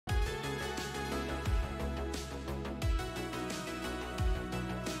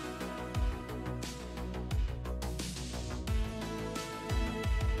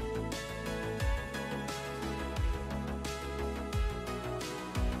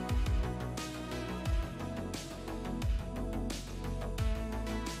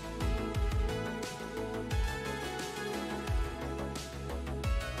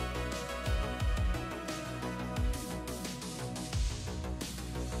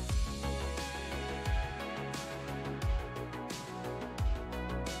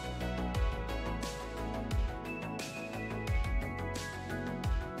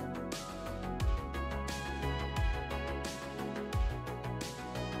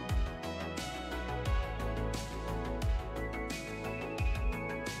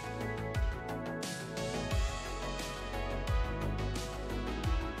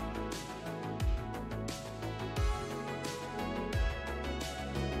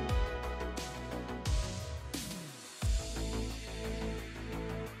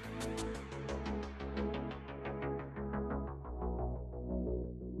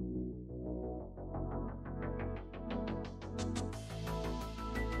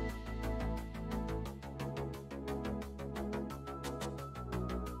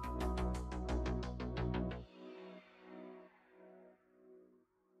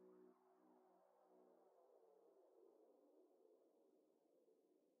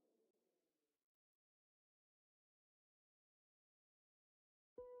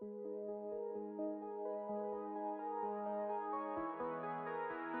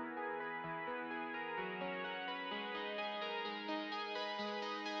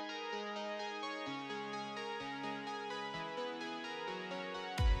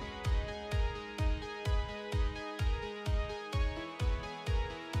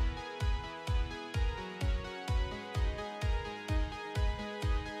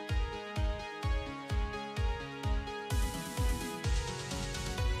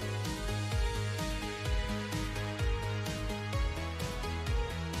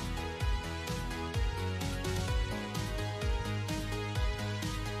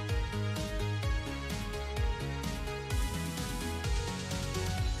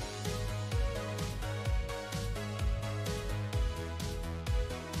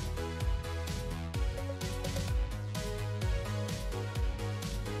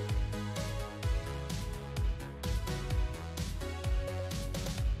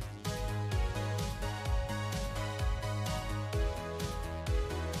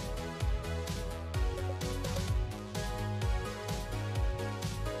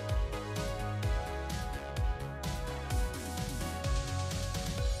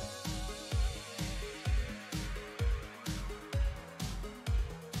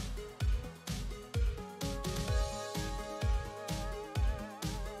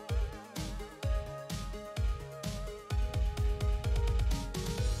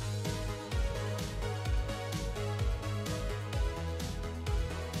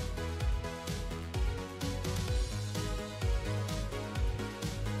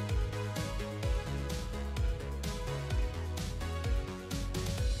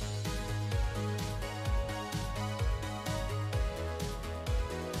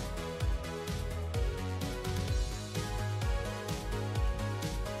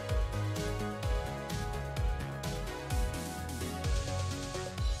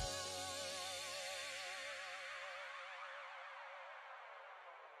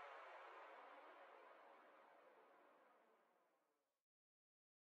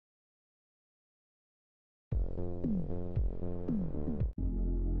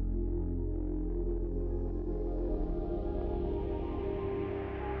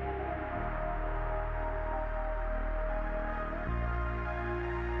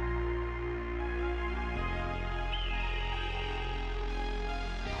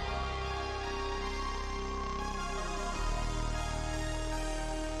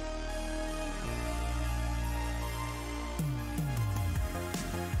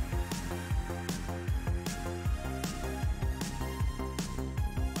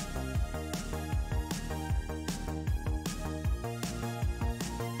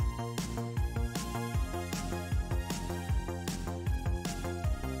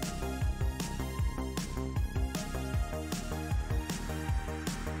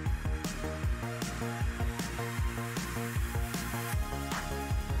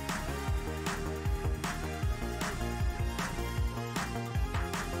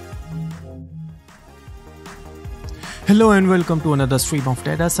Hello and welcome to another stream of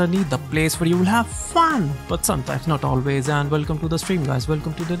Deadeye, the place where you will have fun, but sometimes not always. And welcome to the stream, guys.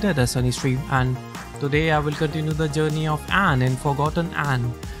 Welcome to the Deadeye stream. And today I will continue the journey of Anne in Forgotton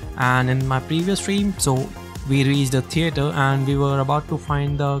Anne. And in my previous stream, so we reached the theater and we were about to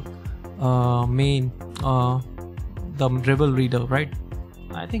find the the rebel leader, right?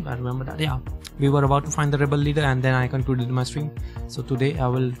 I think I remember that. Yeah, we were about to find the rebel leader, and then I concluded my stream. So today I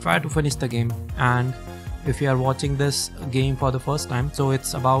will try to finish the game. And if you are watching this game for the first time, so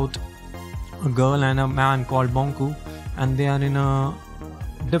it's about a girl and a man called Bonku, and they are in a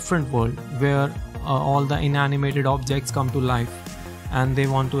different world where all the inanimated objects come to life, and they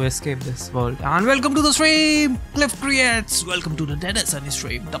want to escape this world. And welcome to the stream, Cliff Creates. Welcome to the Deadeye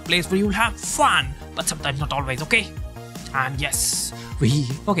stream, the place where you'll have fun, but sometimes not always. Okay, and yes, we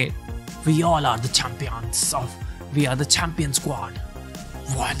all are the champions we are the champion squad.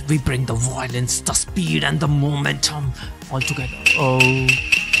 While we bring the violence, the speed and the momentum all together. Oh.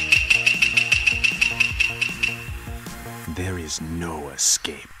 There is no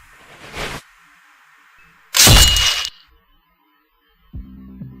escape.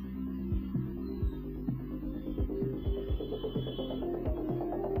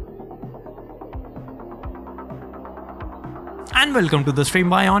 And welcome to the stream,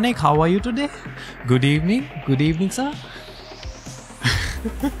 Bionic. How are you today? Good evening. Good evening, sir.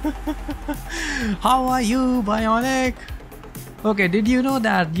 How are you, Bionic? Okay, did you know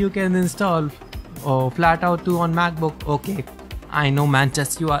that you can install Flatout 2 on MacBook? Okay, I know,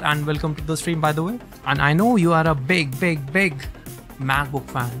 Manchester, you are. And welcome to the stream, by the way. And I know you are a big MacBook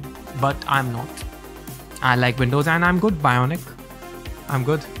fan, but I'm not. I like Windows and I'm good, Bionic. I'm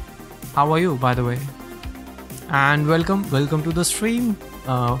good. How are you, by the way? And welcome to the stream,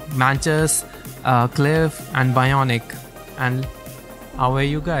 Manchus, Cliff, and Bionic. And how are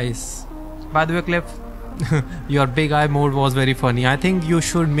you guys? By the way, Cliff, your big eye mode was very funny. I think you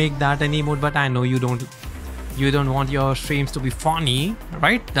should make that an emote, but I know you don't want your streams to be funny,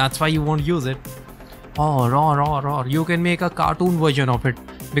 right? That's why you won't use it. Oh, raw. You can make a cartoon version of it,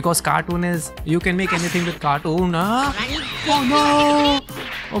 because cartoon is, you can make anything with cartoon. Huh? Oh no!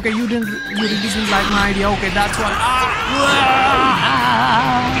 Okay, you really didn't like my idea. Okay, that's why.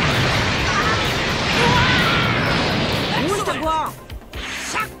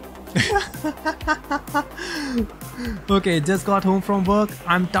 Okay, just got home from work.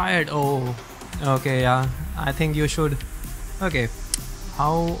 I'm tired. Oh, okay, yeah. I think you should. Okay,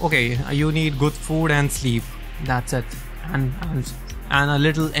 okay, you need good food and sleep. That's it, and a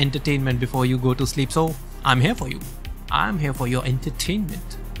little entertainment before you go to sleep. So I'm here for you. I'm here for your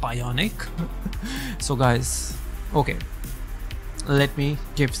entertainment, Bionic. So guys, okay, let me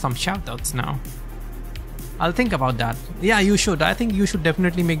give some shoutouts now. I'll think about that. Yeah, you should. I think you should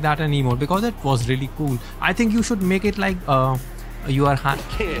definitely make that an emote, because it was really cool. I think you should make it like you are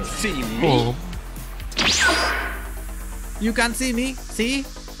can't see me. Oh. You can't see me. See?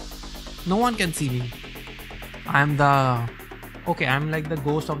 No one can see me. I'm like the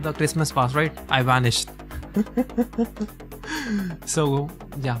ghost of the Christmas past, right? I vanished. So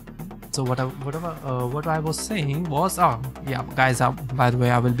yeah. So what I was saying was, yeah, guys, by the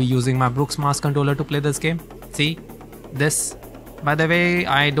way, I will be using my Brooks mouse controller to play this game. See this? By the way,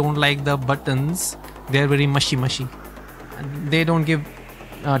 I don't like the buttons. They're very mushy. They don't give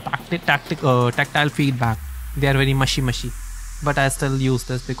tactile feedback. They are very mushy. But I still use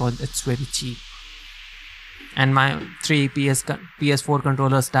this because it's very cheap. And my 3 PS4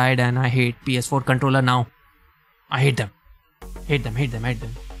 controllers died, and I hate PS4 controller now. I hate them. Hate them.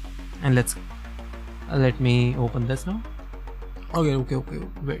 And let me open this now. Okay,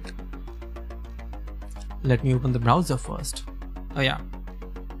 wait. Let me open the browser first. Oh yeah.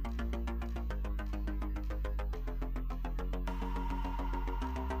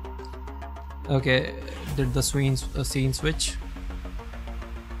 Okay, did the scene switch?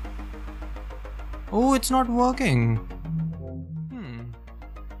 Oh, it's not working.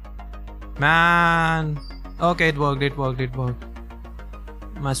 Man. Okay, it worked.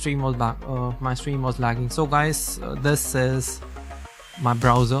 My stream was back. My stream was lagging. So guys, this is my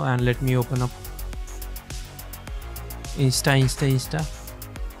browser, and let me open up Insta.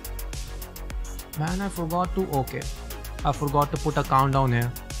 Man, I forgot to put a countdown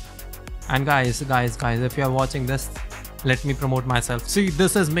here. And guys, if you are watching this, let me promote myself. See,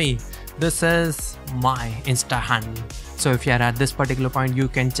 this is me. This is my Insta handle. So if you are at this particular point, you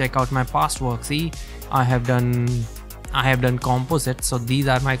can check out my past work. See, I have done composites. So these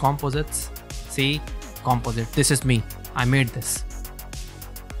are my composites. See, composite. This is me. I made this.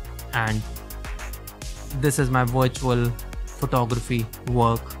 And this is my virtual photography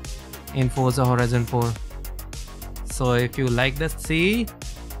work in Forza Horizon 4. So if you like this, see,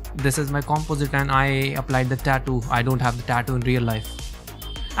 this is my composite, and I applied the tattoo. I don't have the tattoo in real life.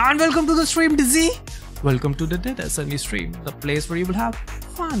 And welcome to the stream, Dizzy. Welcome to the Deadeye Sunny stream, the place where you will have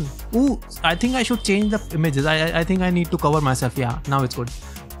fun. Ooh, I think I should change the images. I think I need to cover myself. Yeah, now it's good.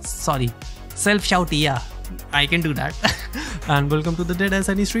 Sorry, self-shouty. Yeah, I can do that. And welcome to the Deadeye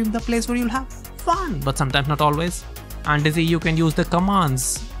Sunny stream, the place where you'll have fun, but sometimes not always. And Dizzy, you can use the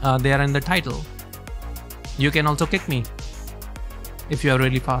commands. They are in the title. You can also kick me if you are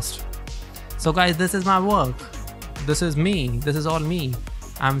really fast. So guys, this is my work. This is me. This is all me.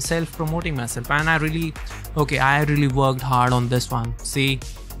 I'm self-promoting myself, and I really worked hard on this one. See,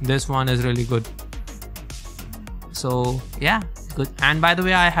 this one is really good. So yeah, good. And by the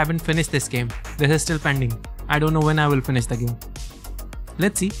way, I haven't finished this game. This is still pending. I don't know when I will finish the game.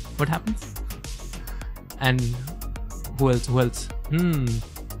 Let's see what happens. And who else?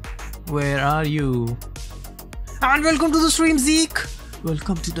 Where are you? And welcome to the stream, Zeke.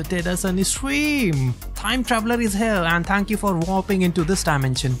 Welcome to the Deadeye Sunny stream. Time Traveler is here, and thank you for warping into this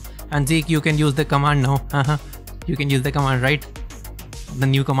dimension. And Zeke, you can use the command now. You can use the command, right? The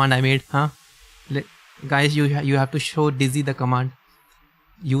new command I made, guys, you have to show Dizzy the command.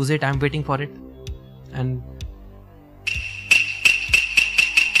 Use it. I'm waiting for it. And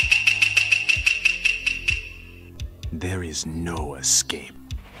there is no escape.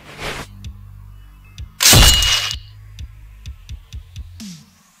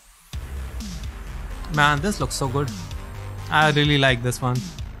 man, this looks so good. I really like this one.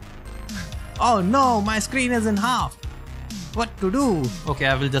 Oh no, my screen is in half. What to do? Okay,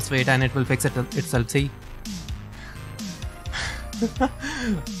 I will just wait and it will fix it itself. See?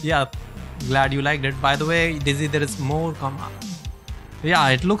 Yeah, glad you liked it. By the way, Dizzy, there is more yeah,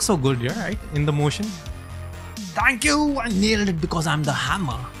 it looks so good, yeah, right? In the motion. Thank you! I nailed it because I'm the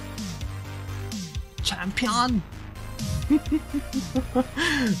hammer. Champion!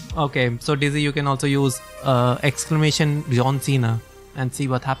 Okay, so Dizzy, you can also use exclamation John Cena and see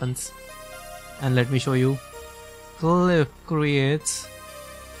what happens. And let me show you. Cliff Creates.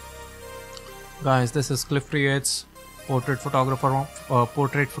 Guys, this is Cliff Creates, portrait photographer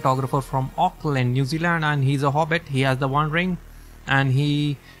from Auckland, New Zealand, and he's a hobbit. He has the One Ring, and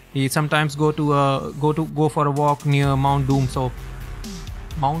he sometimes go for a walk near Mount Doom. So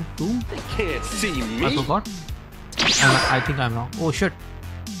Mount Doom? They can't see me. I forgot. I think I'm wrong. Oh shit!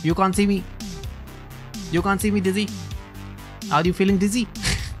 You can't see me. You can't see me, Dizzy. Are you feeling dizzy?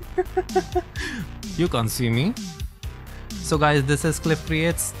 You can't see me. So guys, this is Cliff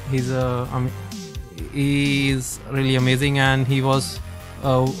Creates. He's really amazing, and he's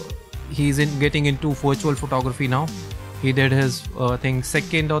getting into virtual photography now. He did his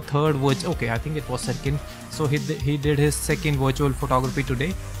second or third virtual. Okay, I think it was second. So he did his second virtual photography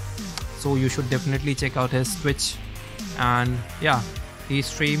today. So you should definitely check out his Twitch. And yeah, he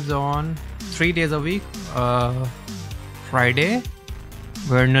streams on 3 days a week. Friday,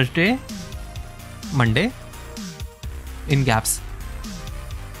 Wednesday, Monday, in gaps.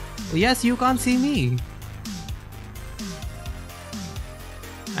 Yes, you can't see me.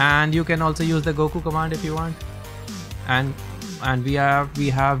 And you can also use the Goku command if you want. And we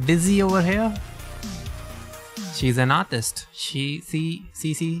have Dizzy over here. She's an artist.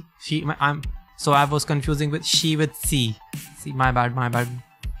 So I was confusing with she with C. See, my bad.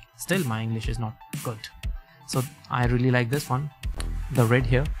 Still, my English is not good. So I really like this one, the red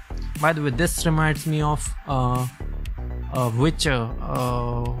here. By the way, this reminds me of Witcher.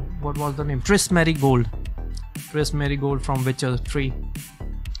 What was the name? Triss Merigold from Witcher 3.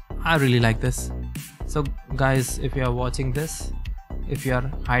 I really like this. So guys, if you are watching this, if you are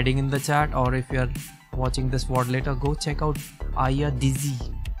hiding in the chat, or if you are watching this VOD later, go check out Aya Dizzy.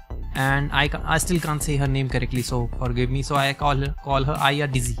 And I still can't say her name correctly, so forgive me. So I call her Aya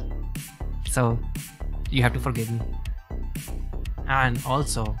Dizzy. So you have to forgive me. And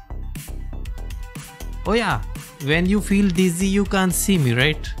also, oh yeah, when you feel dizzy, you can't see me,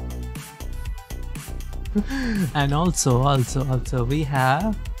 right? And also we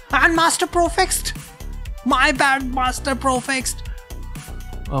have and Master Profixed. My bad, Master Profixed.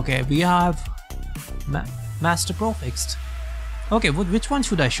 Okay, we have Master Profixed. Okay, which one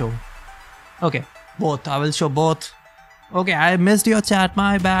should I show? Okay, both. I will show both. Okay, I missed your chat,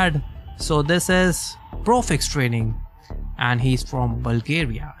 my bad. So this is Profix training, and he's from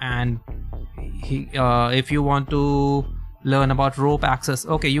Bulgaria. And he, if you want to learn about rope access,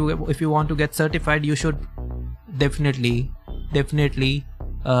 okay, if you want to get certified, you should definitely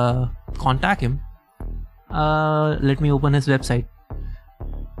contact him. Let me open his website.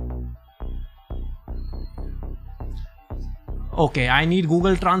 Okay, I need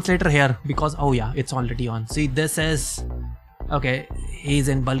Google Translator here because, oh yeah, it's already on. See, this is, okay, he's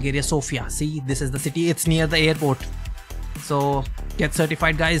in Bulgaria, Sofia. See, this is the city, it's near the airport. So get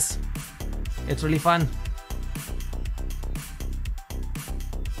certified, guys. It's really fun.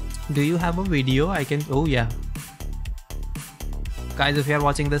 Do you have a video I can, oh yeah. Guys, if you are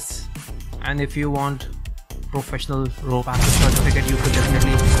watching this and if you want professional rope access certificate, you could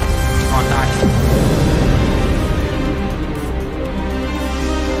definitely contact.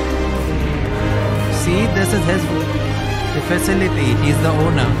 See, this is his facility. He's the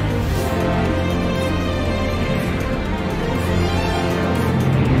owner.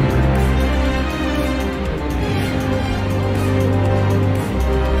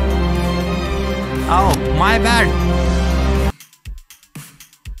 Oh, my bad.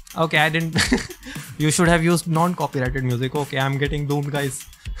 Okay, I didn't. You should have used non-copyrighted music. Okay, I'm getting doomed, guys.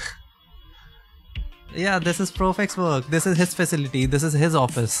 Yeah, this is Profix work. This is his facility. This is his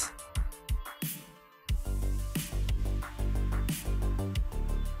office.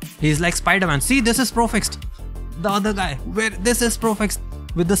 He's like Spider-Man. See, this is Profixed. The other guy. Where this is Profixed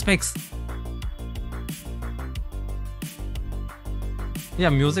with the specs. Yeah,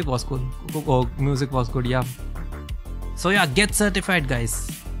 music was cool. Oh, music was good, yeah. So yeah, get certified, guys.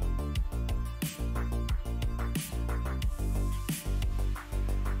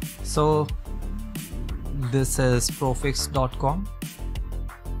 So this is profix.com.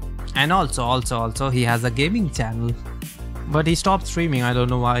 And also he has a gaming channel. But he stopped streaming. I don't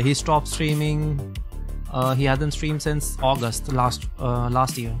know why. He stopped streaming. He hasn't streamed since August last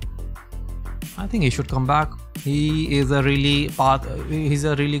year. I think he should come back. He is a really he's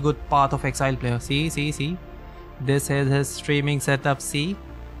a really good Path of Exile player. See. This is his streaming setup, see?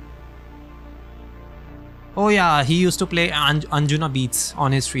 Oh yeah, he used to play Anjuna Beats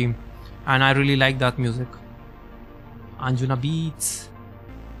on his stream. And I really like that music. Anjuna Beats.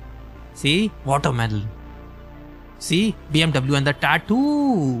 See? Watermelon. See? BMW and the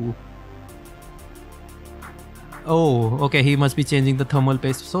tattoo. Oh, okay, he must be changing the thermal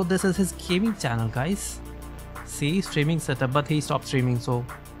paste. So this is his gaming channel, guys. See? Streaming setup, but he stopped streaming, so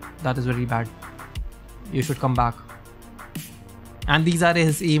that is very bad. You should come back. And these are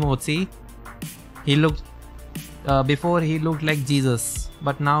his emotes, see? He looked... before he looked like Jesus.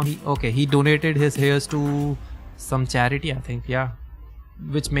 But now he donated his hairs to some charity, I think, yeah.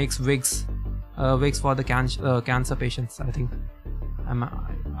 Which makes wigs for the cancer patients, I think.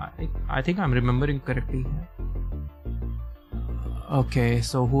 I think I'm remembering correctly. Okay,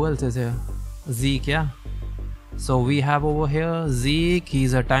 so who else is here? Zeke, yeah. So we have over here Zeke.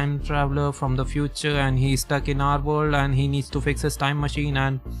 He's a time traveler from the future and he's stuck in our world and he needs to fix his time machine,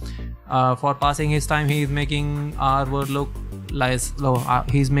 and for passing his time he's making our world look like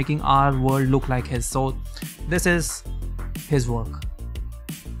his. So this is his work.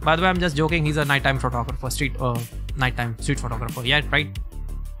 By the way, I'm just joking. He's a nighttime photographer, nighttime street photographer. Yeah, right.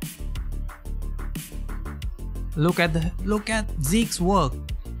 Look at Zeke's work.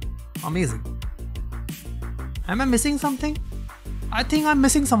 Amazing. Am I missing something? I think I'm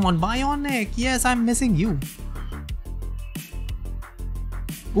missing someone. Bionic. Yes, I'm missing you.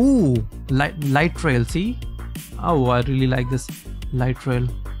 Ooh, light trail. See? Oh, I really like this light trail.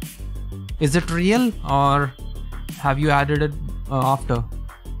 Is it real or have you added it after?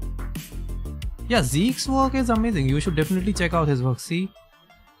 Yeah, Zeke's work is amazing. You should definitely check out his work. See?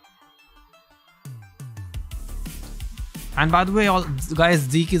 And by the way, guys,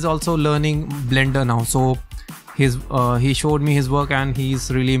 Zeke is also learning Blender now. So he showed me his work and he's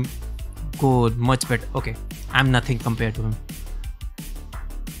really good, much better. Okay, I'm nothing compared to him.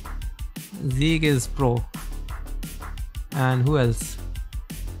 Zeke is pro. And who else?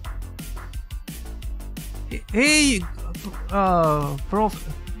 Hey, pro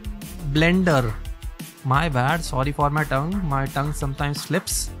Blender. My bad, sorry for my tongue. My tongue sometimes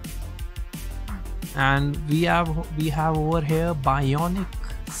slips. And we have over here Bionic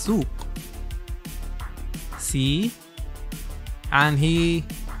Soup. See? And he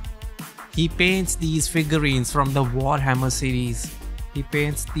paints these figurines from the Warhammer series. He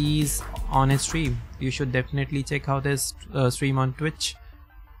paints these on his stream. You should definitely check out his stream on Twitch.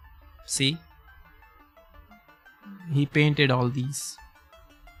 See? He painted all these.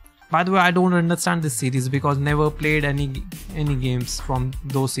 By the way, I don't understand this series because never played any games from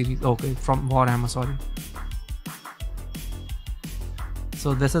those series. Okay, from Warhammer, sorry.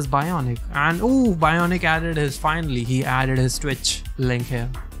 So this is Bionic, and oh, Bionic finally he added his Twitch link here.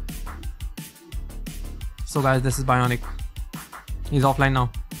 So guys, this is Bionic. He's offline now.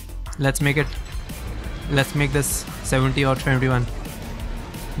 Let's make this 70 or 21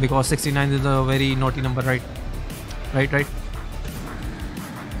 because 69 is a very naughty number, right? Right.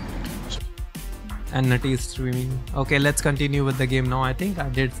 And Nutty is streaming. Okay, let's continue with the game now. I think I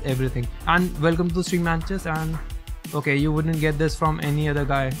did everything. And welcome to the stream, Manchester. And okay, you wouldn't get this from any other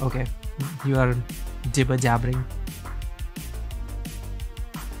guy. Okay, you are jibber jabbering.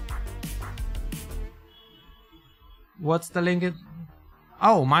 What's the link?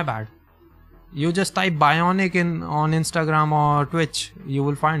 Oh, my bad. You just type Bionic on Instagram or Twitch. You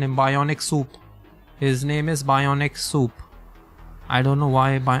will find him. Bionic Soup. His name is Bionic Soup. I don't know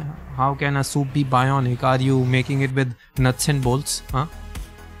why. How can a soup be bionic? Are you making it with nuts and bolts? Huh?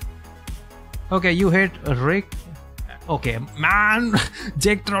 Okay, you hit Rick. Okay, man.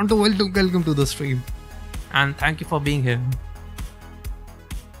 Jake Toronto, welcome to the stream. And thank you for being here.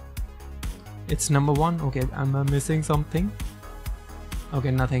 It's number 1. Okay, am I missing something?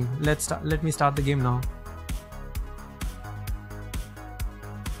 Okay, nothing. Let me start the game now.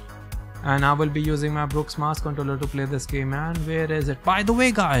 And I will be using my Brooks mouse controller to play this game. And where is it? By the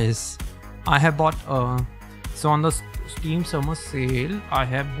way, guys, I have bought so on the Steam summer sale I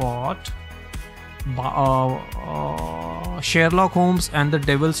have bought Sherlock Holmes and the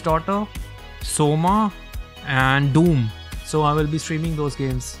Devil's Daughter, Soma and Doom. So I will be streaming those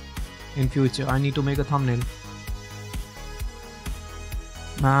games in future. I need to make a thumbnail.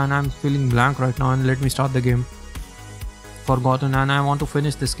 Man, I'm feeling blank right now, and let me start the game. Forgotton Anne, I want to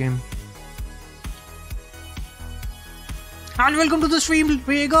finish this game. And welcome to the stream,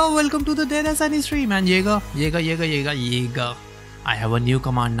 Jaeger. Welcome to the Deadeye Sunny stream. And Jaeger. I have a new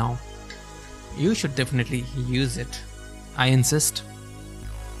command now. You should definitely use it. I insist.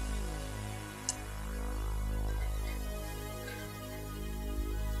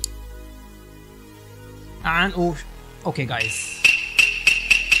 And oh, okay guys.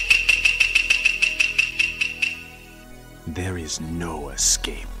 There is no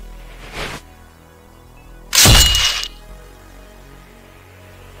escape.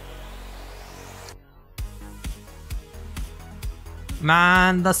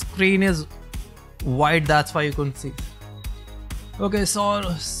 Man, the screen is white, that's why you couldn't see. Okay, so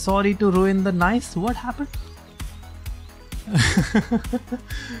sorry to ruin the nice. What happened?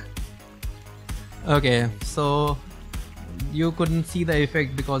 Okay, so you couldn't see the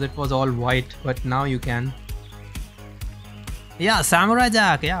effect because it was all white, but now you can. Yeah, Samurai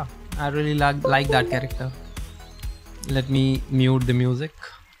Jack. Yeah, I really like that character. Let me mute the music.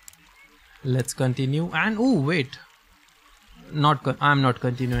 Let's continue. And oh wait, I'm not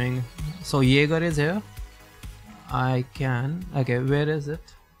continuing. So Jaeger is here. I can. Okay, where is it?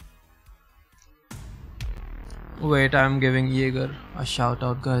 Wait, I'm giving Jaeger a shout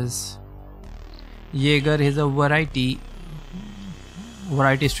out, guys. Jaeger is a variety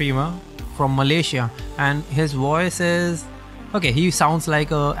streamer from Malaysia, and his voice is okay. He sounds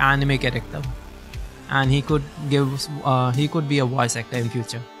like a anime character, and he could be a voice actor in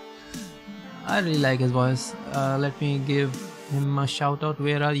future. I really like his voice. Let me give him a shout out.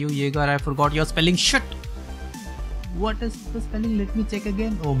 Where are you, Jaeger? I forgot your spelling. Shit. What is the spelling? Let me check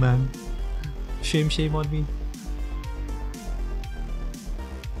again. Oh man, shame on me.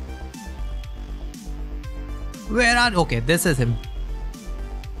 Where are? Okay, this is him.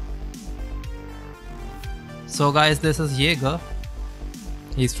 So guys, this is Jaeger.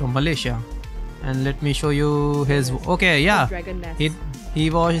 He's from Malaysia, and let me show you his. Okay, yeah, he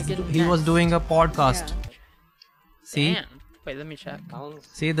was doing a podcast. Yeah. See? Damn. Wait, let me check.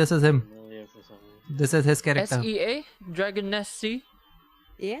 See, this is him. This is his character. SEA? Dragon Nest C?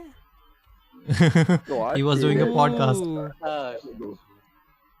 Yeah. He was doing a podcast. Ooh.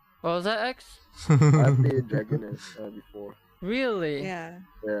 What was that, X? I played Dragon before. Really? Yeah.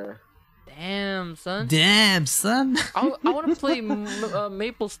 Yeah. Damn, son. Damn, son. I want to play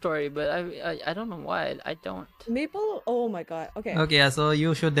Maple Story, but I don't know why. I don't. Maple? Oh my god. Okay. Okay, yeah, so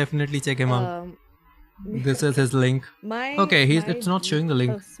you should definitely check him out. This is his link. Okay, it's not showing the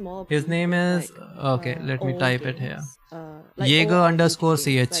link. His name is okay. Let me type it here.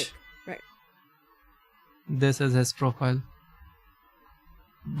 Jaeger_ch. Right. This is his profile.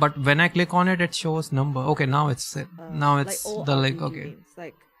 But when I click on it, it shows number. Okay, now it's the link. Okay. Games,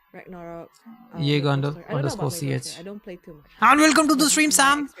 like Ragnarok. Jaeger_ch. I don't play too much. And welcome to the stream,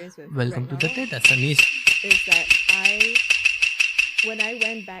 Sam. Welcome to the Ragnarok That's a niche. Is that when I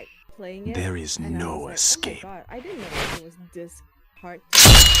went back playing it, There is and I no was like, escape. Oh my god, I didn't know it was this hard to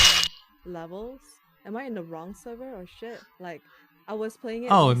find levels. Am I in the wrong server or shit? Like, I was playing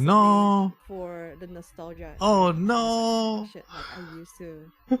it Oh recently no. for the nostalgia. Oh I was like, no. shit, like I used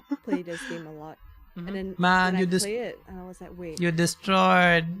to play this game a lot. And then Man, when you I just play it, and I was like, wait. You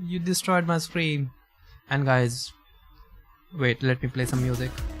destroyed my stream. And guys, wait, let me play some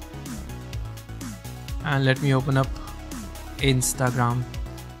music. And let me open up Instagram.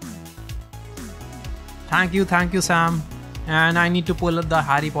 Thank you, Sam. And I need to pull up the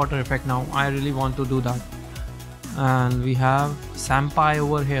Harry Potter effect now. I really want to do that. And we have Sampai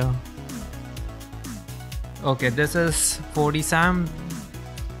over here. Okay, this is 4D Sam.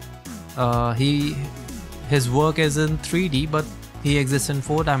 His work is in 3D, but he exists in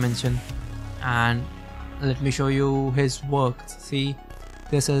 4 dimension. And let me show you his work. See,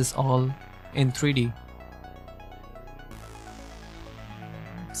 this is all in 3D.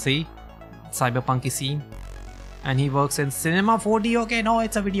 See, cyberpunky scene. And he works in cinema 4D. Okay, no,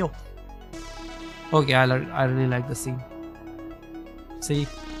 it's a video. Okay, I really like the scene. See,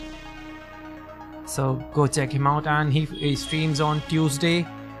 so go check him out. And he streams on Tuesday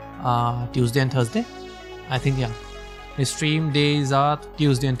and Thursday. I think, yeah, his stream days are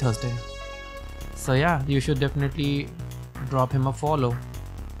Tuesday and Thursday. So yeah, you should definitely drop him a follow.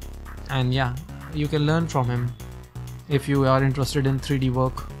 And yeah, you can learn from him if you are interested in 3D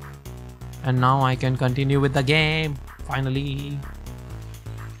work. And now I can continue with the game. Finally,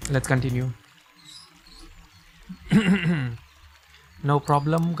 let's continue. No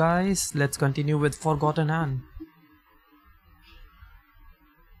problem, guys. Let's continue with Forgotton Anne.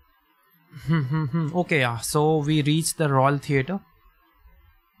 Okay, yeah. So we reached the Royal Theatre.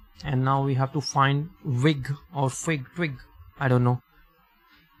 And now we have to find Twig. I don't know.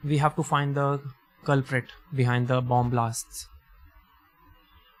 We have to find the culprit behind the bomb blasts.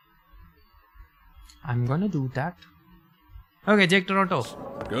 I'm gonna do that. Okay, Jake Toronto.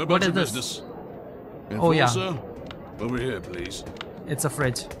 Go about What is your this? business. Oh, yeah. Enforcer, over here, please. It's a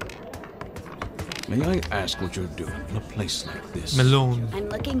fridge. May I ask what you're doing in a place like this? Malone. I'm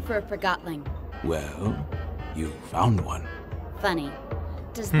looking for a Forgotling. Well, you found one. Funny.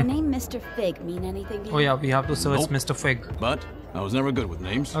 Does the name Mr. Fig mean anything to you? Oh yeah, we have to search Nope. Mr. Fig. But I was never good with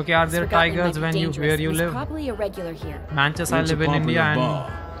names. Okay, are there Forgotton tigers might be where dangerous. you He's live? probably a regular here. Manchester, I It's a live in India, popular and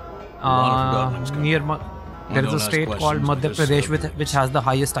bar. A lot of Forgotton's come. near there is don't a ask state called questions, Madhya just Pradesh serve which has the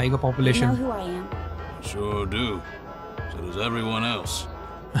highest tiger You know population. who I am? Sure do. So does everyone else.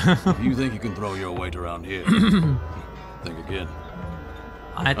 If you think you can throw your weight around here, think again.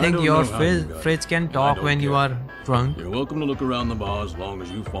 I think don't your know how you got it. fridge can I talk don't when you care. are drunk. You're welcome to look around the bar as long as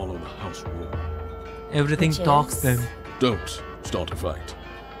you follow the house rule. Everything Which talks is- then. Don't start a fight.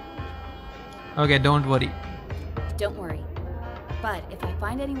 Okay, don't worry. Don't worry. But if I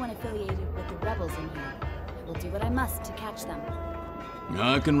find anyone affiliated with the rebels in here, I will do what I must to catch them.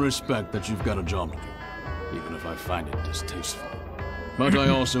 I can respect that you've got a job to do, even if I find it distasteful. But I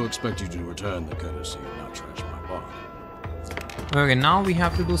also expect you to return the courtesy and not trash my bar. Okay, now we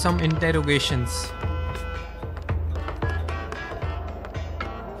have to do some interrogations.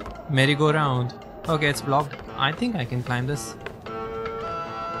 Merry-go-round. Okay, it's blocked. I think I can climb this.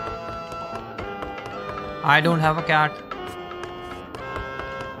 I don't have a cat.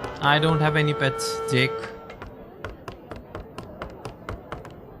 I don't have any pets, Jake.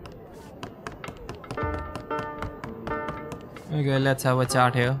 Okay, let's have a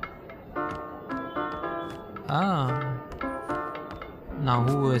chat here. Ah. Now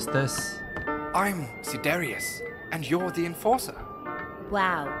who is this? I'm Siderius, and you're the enforcer.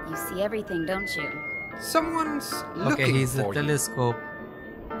 Wow, you see everything, don't you? Someone's looking Okay, he's a for you. telescope.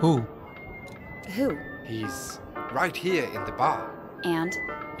 Who? Who? He's right here in the bar. And?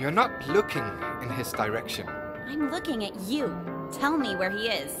 You're not looking in his direction. I'm looking at you. Tell me where he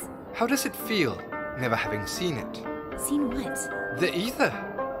is. How does it feel, never having seen it? Seen what? The ether.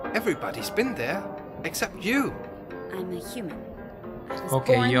 Everybody's been there, except you. I'm a human. I was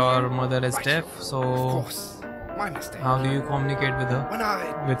Okay, born your there. mother is Right. deaf, Of so course, my mistake. how do you communicate with her? When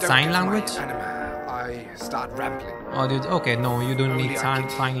I With don't sign get my language? anima, I start rambling. Or do you, okay, no, you don't Only need I sign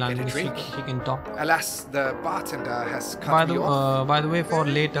can get a language. drink. She can talk. Alas, the bartender has cut me off. By the way, for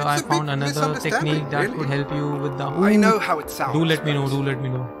later, It's I a big found another misunderstanding, technique that really. could help you with the. I Ooh, know how it sounds. Do let me know. but- Do let me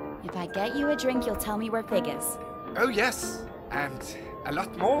know. If I get you a drink, you'll tell me where Fig is. Oh yes, and a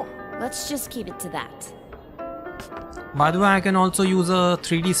lot more. Let's just keep it to that. By the way, I can also use a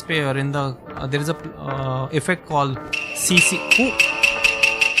 3D sphere in the. There is a effect called CC. Ooh.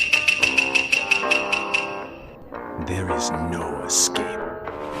 There is no escape.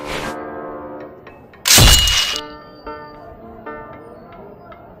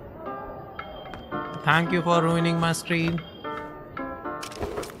 Thank you for ruining my stream.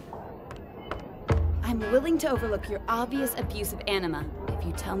 I'm willing to overlook your obvious abuse of anima if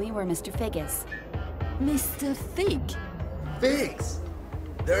you tell me where Mr. Fig is. Mr. Fig? Figs.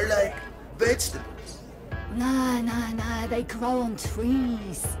 They're like vegetables. No, they grow on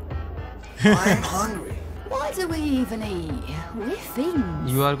trees. I'm hungry. Why do we even eat? We're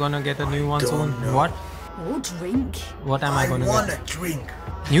fiends. You are gonna get a new one soon. don't know. What? Or drink. What am I I gonna want get? a drink.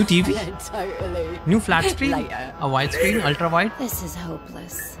 New TV? Totally. New flat screen? Later. A wide screen? Ultra wide? This is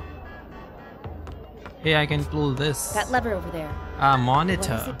hopeless. Hey, I can pull this. That lever over there. A What does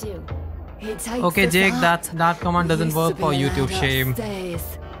monitor. it do? Okay, Jake, that command doesn't work for YouTube. Shame.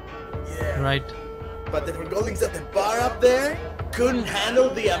 Yeah. Right. But the Forgottons at the bar up there couldn't handle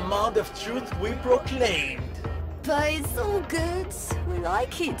the amount of truth we proclaimed. But it's all good. We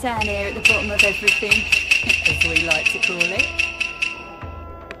like it down here at the bottom of everything, as we like to call it.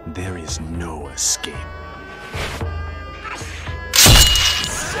 There is no escape.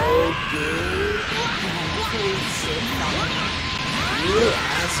 So good. You're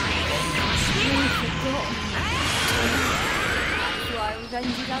asking. That's why we've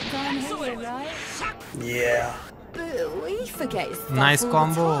ended up down here, right? Yeah. But we forget stuff Nice all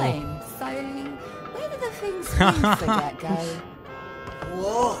combo. the time. So where do the things we forget go?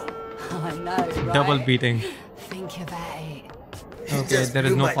 Whoa. I know, right? Double beating. Think about it. You Okay, just there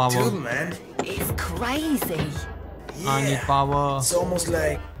is blew no my power. tube, man. It's crazy. I need Yeah. power. It's almost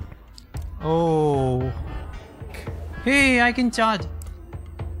like Oh. Hey, I can charge.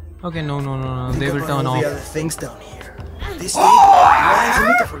 Okay, no. They think will about turn all off. the other things down here. This table, why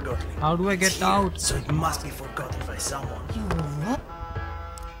isn't it forgotten? How do I get It's here, out? So it must be forgotten by someone. You're right.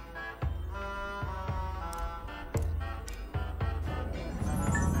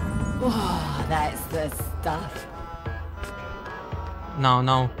 Oh, that's the stuff.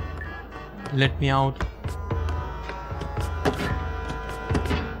 Now. Let me out.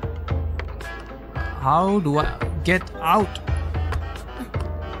 How do I get out?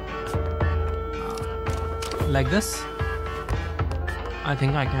 Like this? I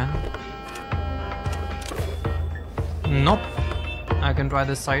think I can. Nope. I can try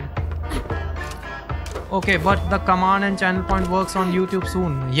this side. Okay, but the command and channel point works on YouTube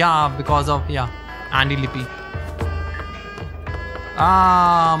soon. Yeah, because of Andy Lippy.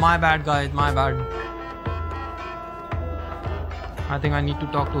 Ah, my bad, guys. My bad. I think I need to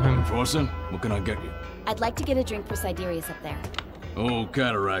talk to him. Forsen, what can I get you? I'd like to get a drink for Siderius up there. Oh,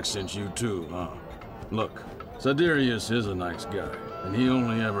 Cataract sent you too, huh? Look, Siderius is a nice guy, and he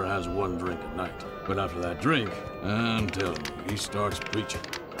only ever has one drink at night. But after that drink, I'm telling you, he starts preaching.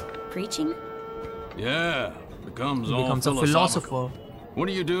 Preaching? Yeah, becomes He all becomes a philosophical. philosopher. What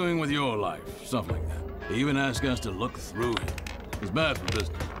are you doing with your life? Stuff like that. He even asked us to look through him. It's bad for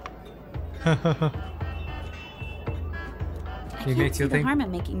business. He makes you the think. harm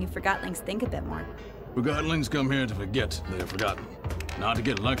in making you Forgotlings think a bit more. Forgottlings come here to forget they are forgotten, not to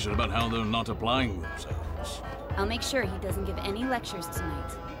get lectured about how they're not applying themselves. I'll make sure he doesn't give any lectures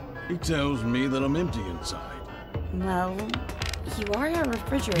tonight. He tells me that I'm empty inside. Well, you are a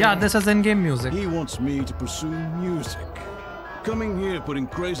refrigerator. Yeah, this is in-game music. He wants me to pursue music. Coming here putting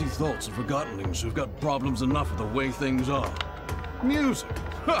crazy thoughts of Forgottlings who've got problems enough with the way things are. Music?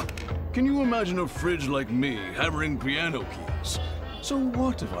 Ha! Can you imagine a fridge like me hammering piano keys? So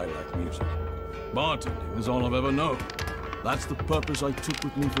what if I like music? Bartending is all I've ever known. That's the purpose I took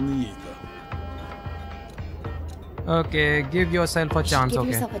with me from the ether. Okay, give yourself a chance, Give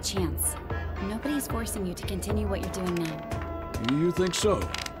okay. yourself a chance. Nobody's forcing you to continue what you're doing now. You think so?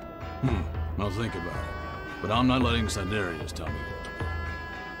 I'll think about it. But I'm not letting Siderius tell me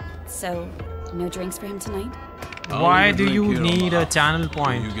what. So, no drinks for him tonight? I'll Why leave a do drink you here on need the a house. channel Who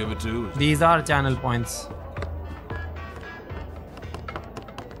point? you give it to? These are channel points.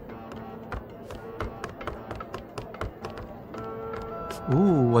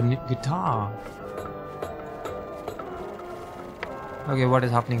 Ooh, a guitar. Okay, what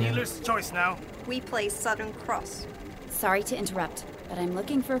is happening here? Dealer's choice now. We play Southern Cross. Sorry to interrupt, but I'm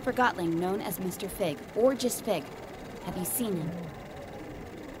looking for a Forgotling known as Mr. Fig, or just Fig. Have you seen him?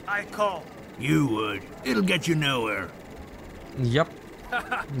 I call. You would. It'll get you nowhere. Yep,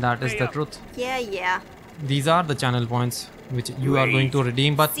 that is the truth. Yeah. These are the channel points which you are going to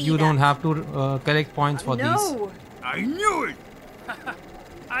redeem, but you don't have to collect points for these. I knew it!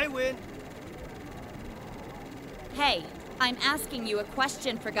 I win. Hey, I'm asking you a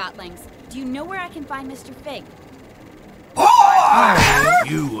question, Forgotlings. Do you know where I can find Mr. Fig?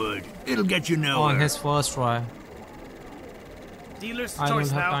 You would. It'll get you nowhere. On his first try. Dealer's I don't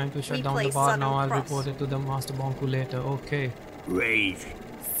choice have now. time to shut We down the play bar Southern now. I'll Cross. report it to the Master Bonku later. Okay. Rage.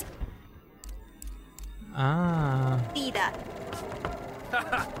 Ah. See that.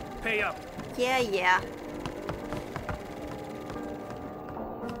 Pay up. Yeah.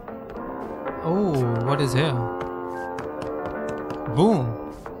 Oh, what is here?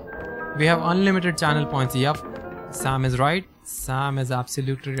 Boom. We have unlimited channel points. Yep. Sam is right. Sam is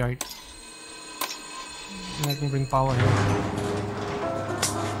absolutely right. Let me bring power here.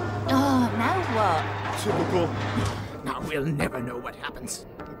 Oh, now what? Typical. Now we'll never know what happens.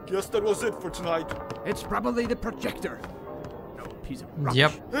 Guess that was it for tonight. It's probably the projector. No piece of rubbish.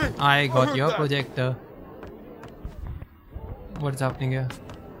 Yep. Hey, I got heard your that. projector. What's happening here?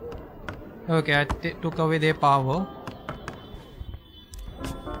 Okay, I took away their power.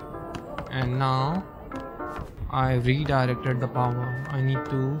 And now I redirected the power. I need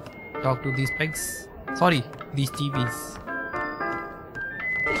to talk to these pigs. Sorry, these TVs.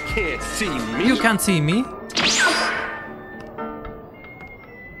 You can't see me. You can't see me.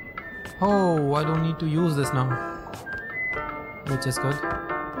 Oh, I don't need to use this now. Which is good.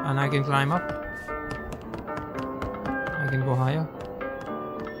 And I can climb up. I can go higher.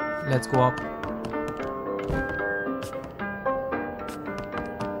 Let's go up.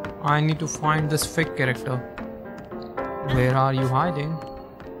 I need to find this Fig character. Where are you hiding?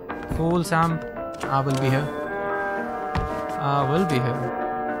 Cool, Sam. I will be here. I will be here.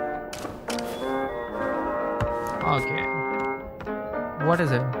 Okay. What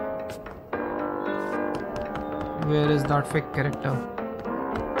is it? Where is that Fig character?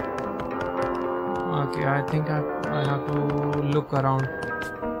 Okay, I think I have to look around.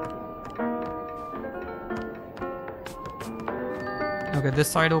 Okay, this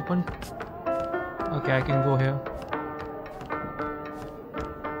side open. Okay, I can go here.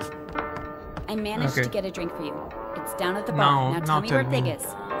 I managed Okay. to get a drink for you. It's down at the Now- bar. Now now tell me where tell Fig me. is.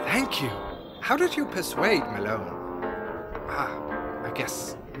 Thank you. How did you persuade Malone? I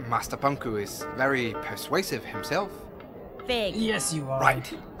guess Master Bunku is very persuasive himself. Fig. Yes, you are.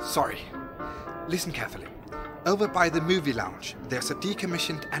 Right. Sorry. Listen carefully. Over by the movie lounge, there's a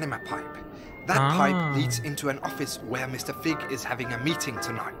decommissioned anima pipe. That pipe leads into an office where Mr. Fig is having a meeting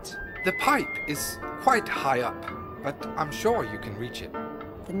tonight. The pipe is quite high up. but I'm sure you can reach it.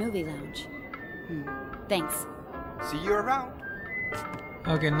 The movie lounge. Thanks. See you around.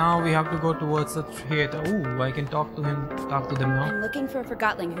 Okay, now we have to go towards the theater. Ooh, I can talk to them now. I'm looking for a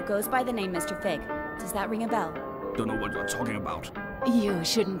Forgotling who goes by the name Mr. Fig. Does that ring a bell? Don't know what you're talking about. You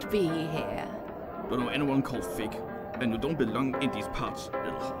shouldn't be here. Don't know anyone called Fig. And you don't belong in these parts,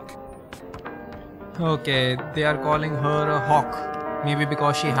 little hawk. Okay, they are calling her a hawk. Maybe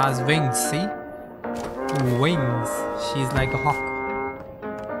because she has wings, see? Wings. She's like a hawk.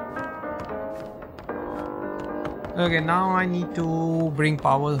 Okay, now I need to bring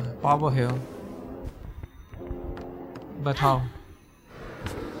power here. But how?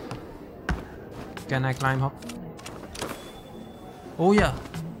 Can I climb up? Oh yeah.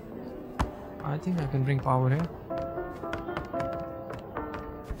 I think I can bring power here.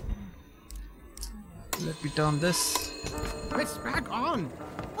 Let me turn this. It's back on.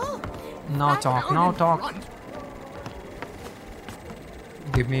 Now talk, now talk.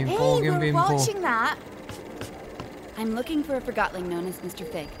 Give me info, Hey, give me we're info. watching that. I'm looking for a Forgotling known as Mr.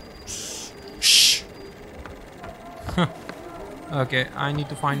 Fig. Shh. Okay, I need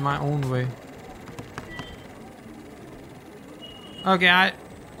to find my own way. Okay,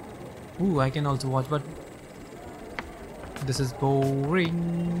 Ooh, I can also watch, but this is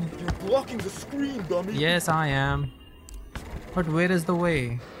boring. You're blocking the screen, dummy. Yes, I am. But where is the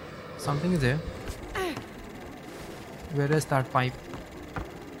way? Something is there. Where is that pipe?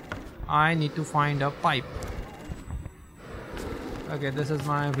 I need to find a pipe. Okay, this is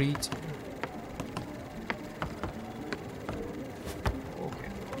my reach. Okay,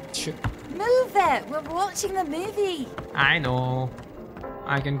 shit. Move it! We're watching the movie! I know.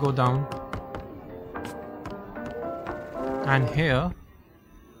 I can go down. And here.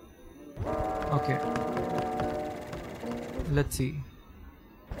 Okay. Let's see.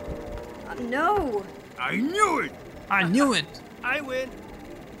 No! I knew it! I knew it! I win.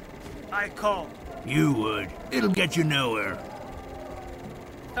 I call. You would. It'll get you nowhere.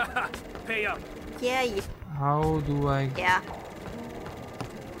 Haha, pay up. Yeah, How do I... yeah.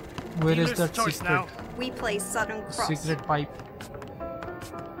 Where is Dealer's that choice secret? now. We play Southern Cross. Secret pipe.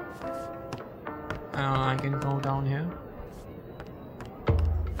 I can go down here.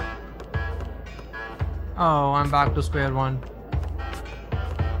 Oh, I'm back to square one.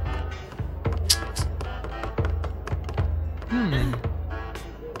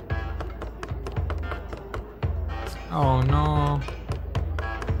 Oh no.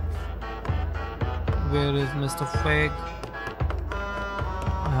 Where is Mr. Fig?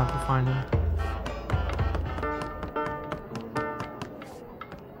 I have to find him.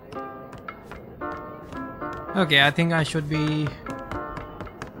 Okay, I think I should be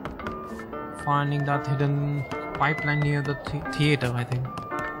finding that hidden pipeline near the theater, I think.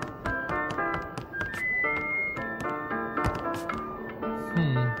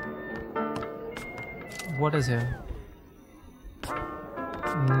 What is here?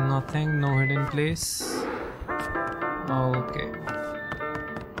 Nothing, no hidden place. Okay.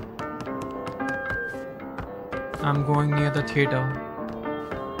 I'm going near the theater.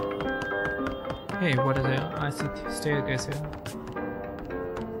 Hey, what is here? I see staircase here.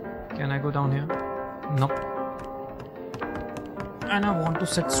 Can I go down here? Nope. And I want to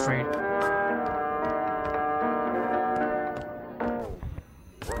sit straight.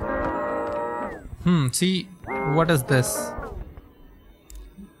 See, what is this?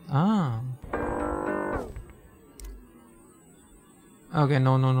 Ah. Okay,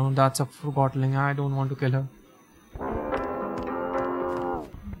 no, that's a Forgotling. I don't want to kill her.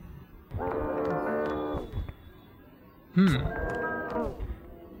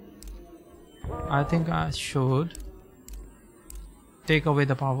 I think I should take away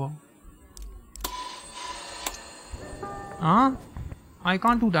the power. Huh? I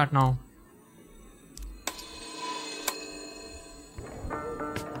can't do that now.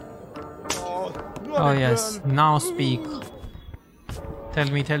 Oh yes, now speak. Tell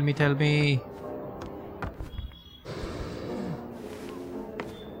me.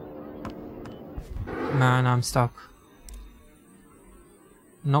 Man, I'm stuck.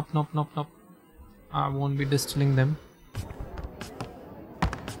 Nope. I won't be distilling them.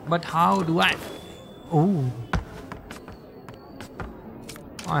 But how do I... Oh.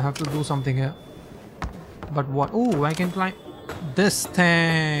 I have to do something here. But what? Oh, I can climb this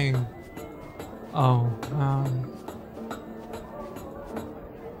thing. Oh,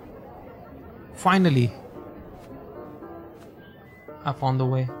 finally, I found the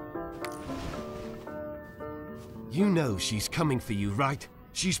way. You know she's coming for you, right?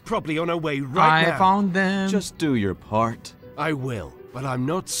 She's probably on her way right now. I found them. Just do your part. I will, but I'm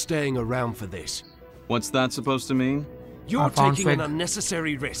not staying around for this. What's that supposed to mean? You're found taking an Fig.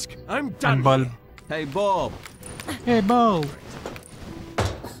 unnecessary risk. I'm done. And Bulb. here. Hey, Bulb. Hey, Bo.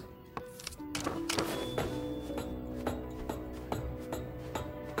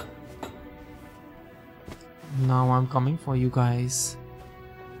 Now I'm coming for you guys.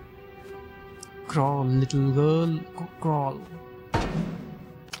 Crawl, little girl, crawl.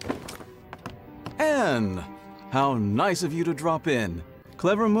 Anne! How nice of you to drop in.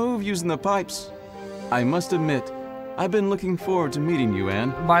 Clever move using the pipes. I must admit, I've been looking forward to meeting you,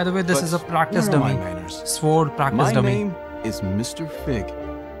 Anne. By the way, this But is a practice where are my dummy. manners? Sword practice My dummy. name is Mr. Fig.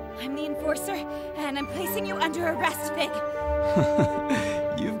 I'm the enforcer, and I'm placing you under arrest, Fig.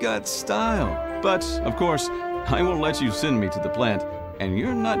 You've got style. But, of course, I won't let you send me to the plant, and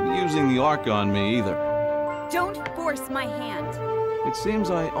you're not using the arc on me either. Don't force my hand. It seems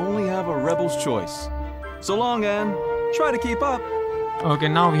I only have a rebel's choice. So long, Anne. Try to keep up. Okay,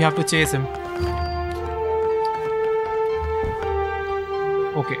 now we have to chase him.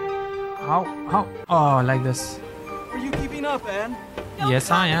 Okay. How? Oh, like this. Are you keeping up, Anne? Yes,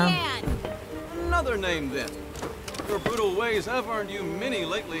 I am. Another name, then. Your brutal ways have earned you many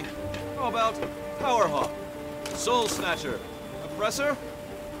lately. How about Powerhawk, Soul Snatcher, Oppressor,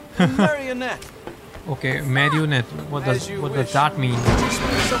 and Marionette? Okay, marionette. What does that mean? You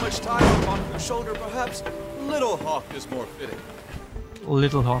spend so much time on your shoulder, perhaps Little Hawk is more fitting.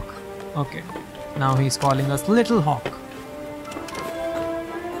 Little Hawk. Okay. Now he's calling us Little Hawk.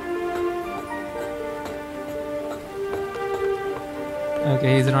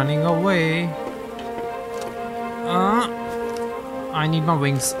 Okay, he's running away. I need my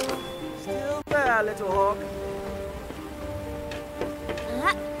wings. Still there, Little Hawk.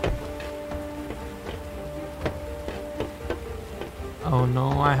 Oh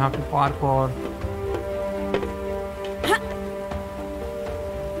no, I have to parkour.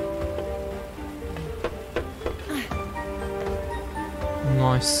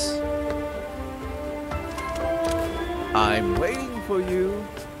 Nice. I'm waiting for you.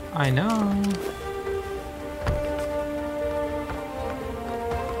 I know.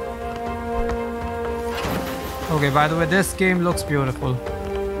 Okay, by the way, this game looks beautiful.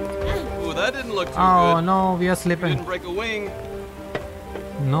 Ooh, that didn't look too Oh good. no, we are You slipping. didn't break a wing.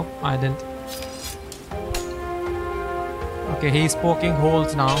 Nope, I didn't. Okay, he's poking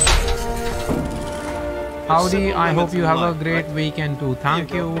holes now. Howdy, I hope you have a great weekend too.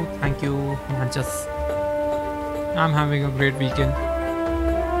 Thank you. I'm having a great weekend.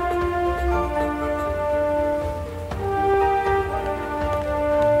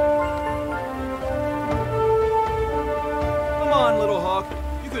 Come on, Little Hawk.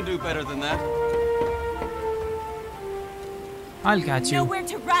 You can do better than that. I'll catch you. Nowhere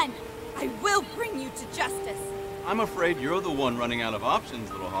to run. I will bring you to justice. I'm afraid you're the one running out of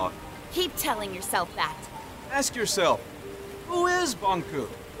options, Little Hawk. Keep telling yourself that. Ask yourself, who is Banku?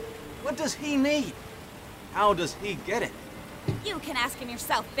 What does he need? How does he get it? You can ask him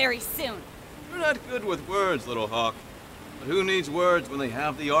yourself very soon. You're not good with words, Little Hawk. But who needs words when they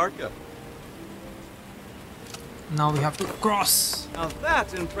have the Arca? Now we have to cross. Now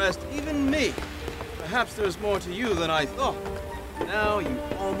that impressed even me. Perhaps there's more to you than I thought. Now you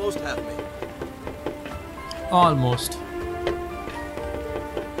almost have me. Almost.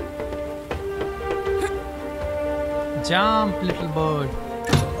 Jump, little bird.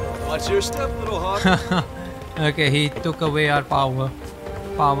 Watch your step, Little Hawk. Okay, he took away our power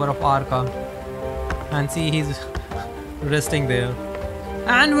of Arca. And see, he's resting there.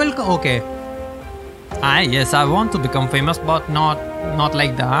 And welcome. Okay. Yes, I want to become famous, but not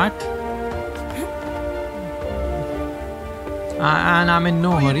like that. And I'm in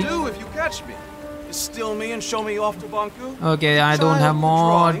no What do hurry. you do if you catch me? You steal me and show me off to Banku? Okay, I don't have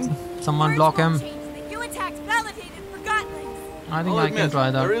mod. Someone block him. You attacked validated Forgottonlings. I think I'll I admit, can try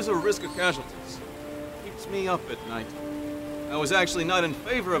there that. is a risk of casualties. Keeps me up at night. I was actually not in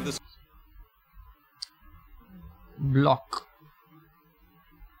favor of this. Block.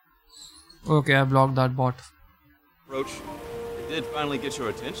 Okay, I blocked that bot. approach. It did finally get your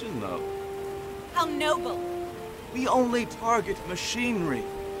attention, though. How noble. We only target machinery.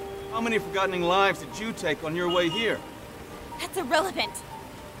 How many forgotten lives did you take on your way here? That's irrelevant.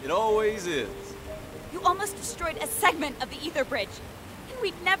 It always is. You almost destroyed a segment of the ether bridge, and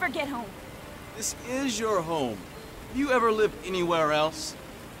we'd never get home. This is your home. Have you ever lived anywhere else?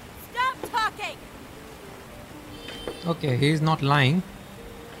 Stop talking! Okay, he's not lying.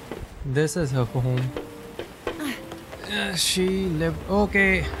 This is her home. She lived.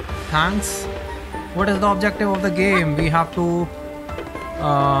 Okay, thanks. What is the objective of the game? We have to.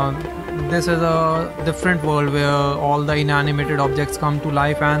 This is a different world where all the inanimated objects come to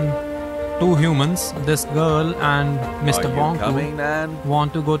life, and two humans, this girl and Mr. Coming, Anne? Bonku,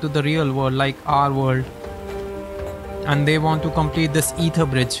 want to go to the real world, like our world, and they want to complete this ether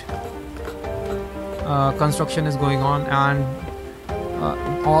bridge. Construction is going on, and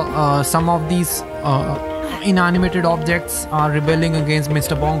some of these inanimated objects are rebelling against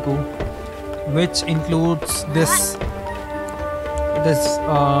Mr. Bonku, which includes this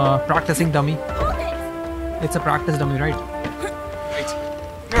practicing dummy. It's a practice dummy, right? Wait.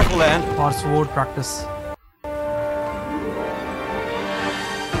 Careful, Anne. For sword practice. I'm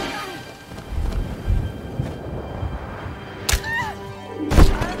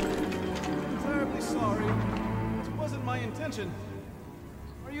terribly sorry. It wasn't my intention.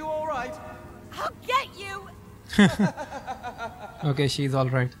 Are you all right? I'll get you! Okay, she's all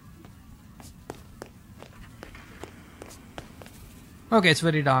right. Okay, it's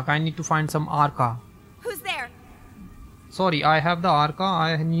very dark. I need to find some Arca. Who's there? Sorry, I have the Arca.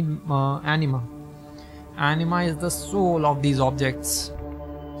 I need Anima. Anima is the soul of these objects.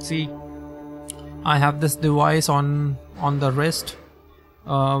 See, I have this device on the wrist,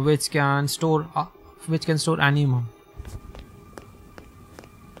 which can store Anima.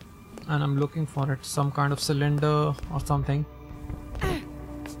 And I'm looking for it. Some kind of cylinder or something.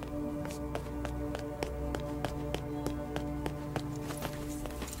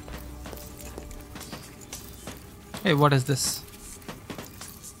 Hey, what is this?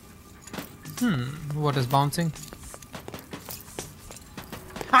 What is bouncing?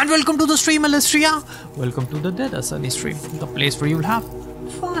 And welcome to the stream, Alestria! Welcome to the Deadeye Sunny stream, the place where you'll have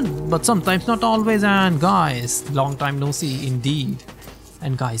fun, but sometimes not always. And guys, long time no see indeed.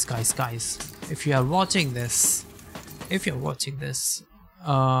 And guys, if you are watching this, if you're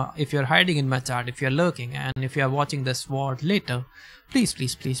hiding in my chat, if you're lurking, and if you are watching this VOD later, please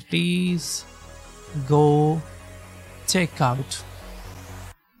go check out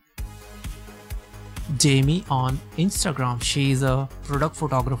Jamie on Instagram. She's a product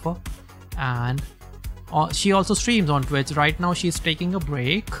photographer, and she also streams on Twitch. Right now she's taking a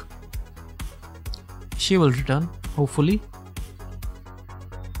break. She will return, hopefully.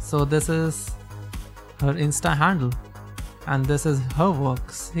 So this is her Insta handle, and this is her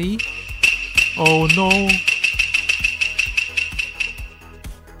work. See? Oh no!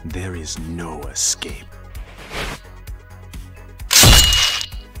 There is no escape.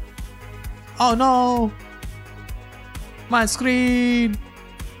 Oh no! My screen!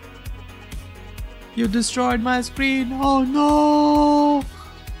 You destroyed my screen! Oh no!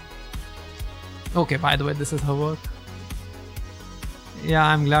 Okay, by the way, this is her work. Yeah,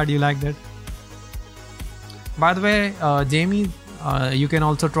 I'm glad you liked it. By the way, Jamie, you can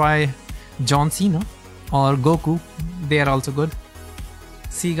also try John Cena or Goku. They are also good.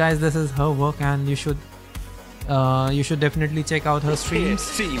 See guys, this is her work, and you should definitely check out her streams.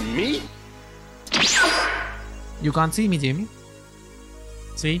 See me? You can't see me, Jamie.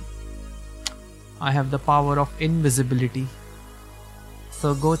 See? I have the power of invisibility.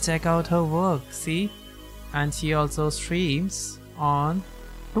 So go check out her work, see? And she also streams on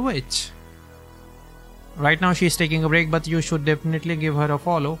Twitch. Right now she's taking a break, but you should definitely give her a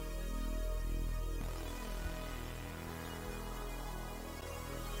follow.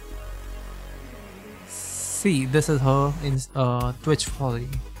 See, this is her in Twitch follow.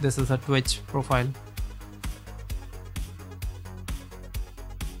 This is her Twitch profile.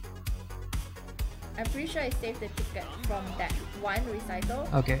 I'm pretty sure I saved the ticket from that one recital.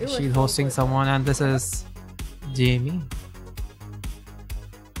 Okay, she's hosting someone, and this is Jamie.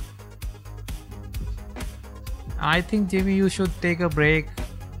 I think Jamie, you should take a break.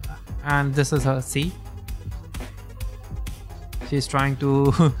 And this is her. See, she's trying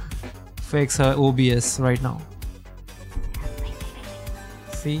to fix her OBS right now.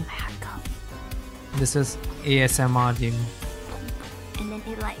 See, this is ASMR Jamie. And then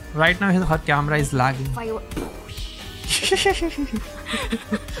it like right now her camera is lagging.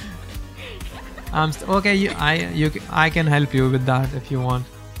 Okay, I can help you with that if you want,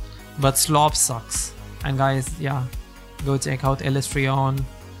 but Slop sucks. And guys, yeah, go check out Alestria on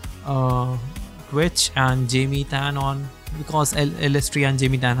Twitch and Jamie Tan on, because Alestria and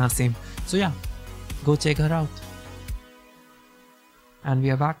Jamie Tan are same. So yeah, go check her out. And we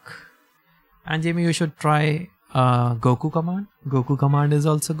are back. And Jamie, you should try Goku command. Goku command is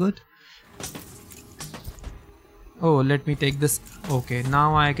also good. Oh, let me take this. Okay,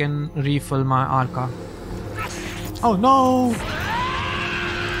 now I can refill my Arca. Oh no!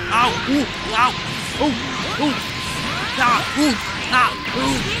 Ow! Ooh! Ow! Oh! Oh! Ah! Ooh! Ah!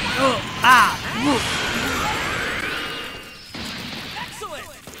 Ooh! Ah! Ooh!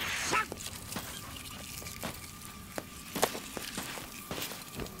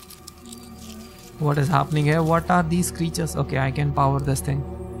 What is happening here? What are these creatures? Okay, I can power this thing.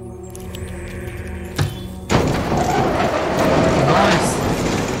 Nice.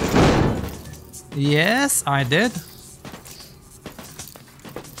 Yes, I did.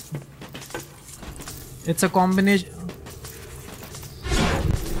 It's a combination.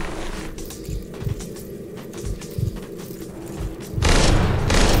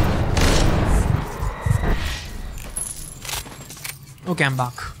 Okay, I'm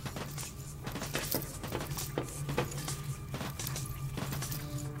back.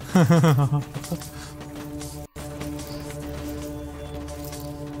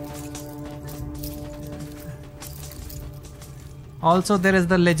 Also, there is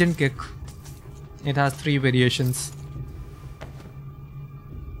the legend kick. It has 3 variations.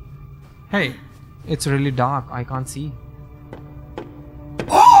 Hey, it's really dark. I can't see.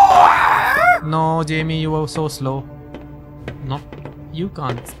 No, Jamie, you were so slow. No, you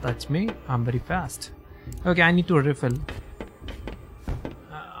can't touch me. I'm very fast. Okay, I need to refill.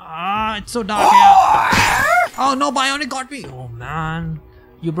 It's so dark here. Oh no, Bionic got me. Oh man,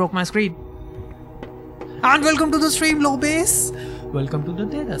 you broke my screen. And welcome to the stream, low base. Welcome to the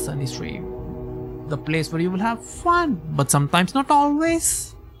Deadeye Sunny stream. The place where you will have fun, but sometimes not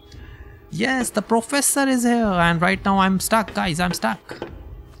always. Yes, the professor is here, and right now I'm stuck, guys. I'm stuck.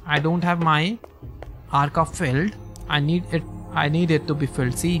 I don't have my Arca filled. I need it to be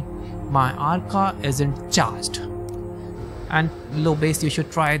filled. See, my Arca isn't charged. And low base, you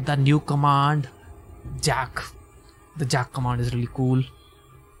should try the new command, Jack. The Jack command is really cool.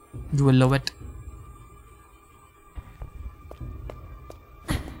 You will love it.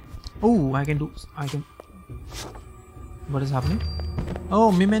 Oh, I can. What is happening? Oh,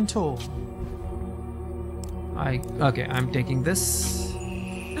 memento. Okay, I'm taking this.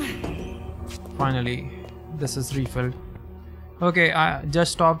 Finally, this is refilled. Okay, I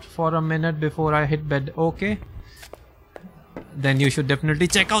just stopped for a minute before I hit bed. Okay. Then you should definitely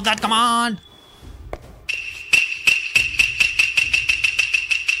check out that command.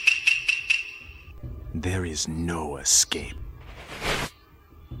 There is no escape.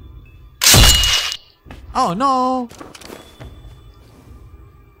 Oh no!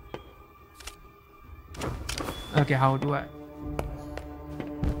 Okay, how do I?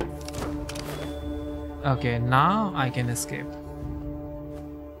 Okay, now I can escape.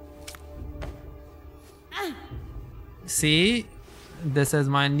 See, this is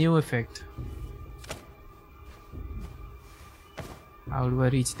my new effect. How do I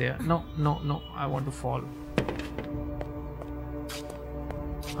reach there? No, I want to fall.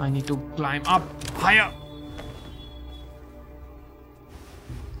 I need to climb up higher.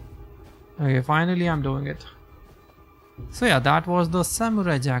 Okay, finally I'm doing it. So yeah, that was the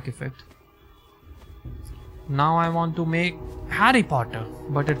Samurai Jack effect. Now I want to make Harry Potter,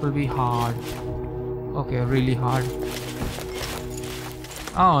 but it will be hard. Okay, really hard.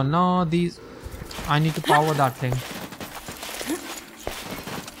 Oh no, these... I need to power that thing.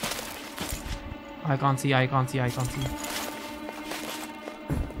 I can't see.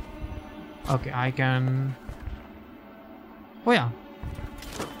 Okay, I can... Oh yeah.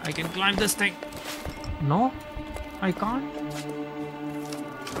 I can climb this thing. No, I can't.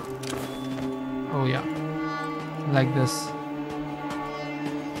 Oh yeah. Like this.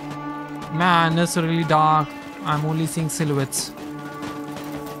 Man, it's really dark. I'm only seeing silhouettes.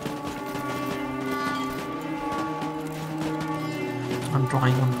 I'm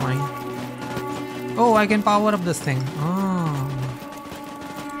trying. Oh, I can power up this thing. Oh.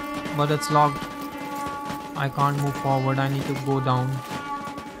 But it's locked. I can't move forward. I need to go down.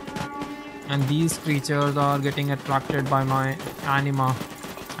 And these creatures are getting attracted by my anima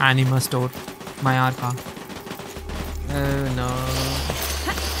store. My Arca. Oh no.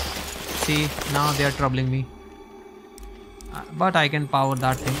 See, now they are troubling me. But I can power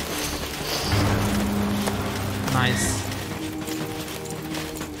that thing. Nice.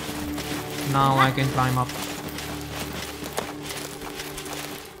 Now I can climb up.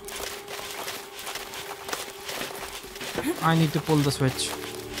 I need to pull the switch.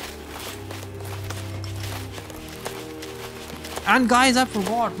 And guys, I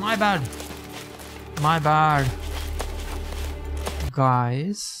forgot. My bad.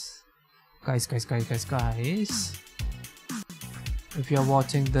 Guys. If you are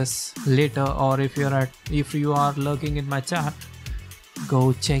watching this later, or if you are lurking in my chat,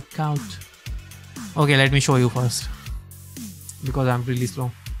 go check out. Okay, let me show you first, because I'm really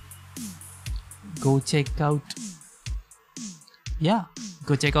slow. Go check out. Yeah,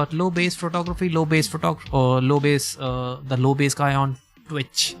 go check out low base photography, the low base guy on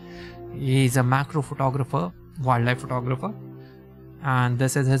Twitch. He's a macro photographer, wildlife photographer, and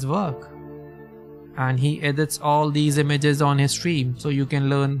this is his work. and he edits all these images on his stream, so you can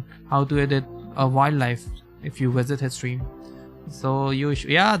learn how to edit a wildlife if you visit his stream. So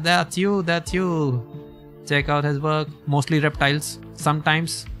yeah, that's you. Check out his work. Mostly reptiles,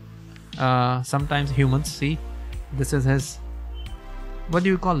 sometimes humans. See, this is his, what do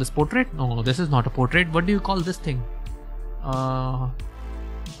you call this, portrait? No, this is not a portrait. What do you call this thing?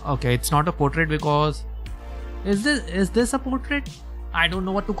 Okay, it's not a portrait because is this a portrait? I don't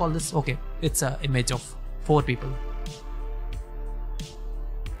know what to call this. Okay, it's an image of 4 people.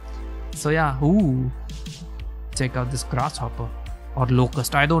 So yeah, check out this grasshopper or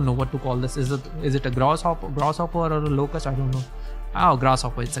locust. I don't know what to call this. Is it a grasshopper or a locust? I don't know. Oh,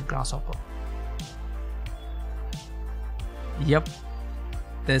 grasshopper. It's a grasshopper. Yep,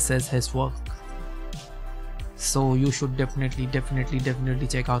 this is his work. So you should definitely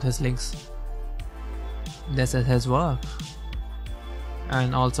check out his links. This is his work.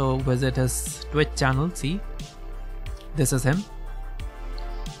 And also visit his Twitch channel. See, this is him,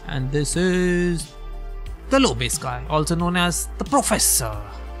 and this is the low base guy, also known as the Professor,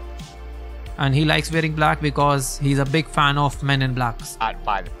 and he likes wearing black because he's a big fan of Men in Black.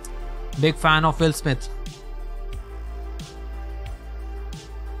 Big fan of Will Smith.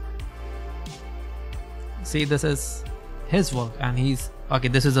 See, this is his work, and he's okay.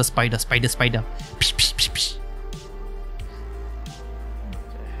 This is a spider. Psh, psh, psh, psh.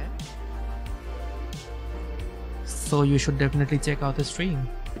 So you should definitely check out his stream.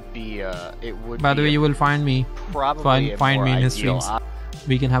 It would. By the way, you will find me. Probably find me in his streams.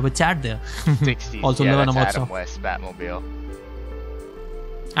 We can have a chat there. 60s. Also yeah, learn that's about Adam stuff. West Batmobile.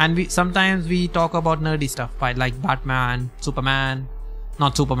 And sometimes we talk about nerdy stuff, like Batman, Superman.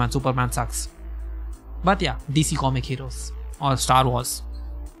 Not Superman. Superman sucks. But yeah, DC comic heroes or Star Wars.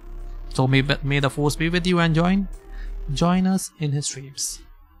 So may the force be with you, and join us in his streams.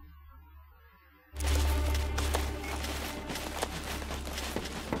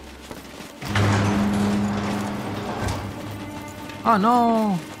 Oh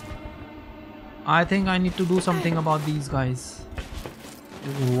no! I think I need to do something about these guys.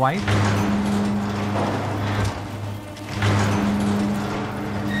 White?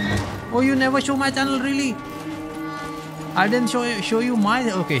 Oh, you never show my channel, really? I didn't show you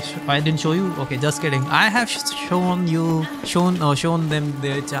my. Okay, I didn't show you. Okay, just kidding. I have shown them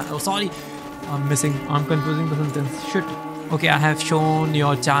their channel. Oh, sorry, I'm confusing the sentence. Shit. Okay, I have shown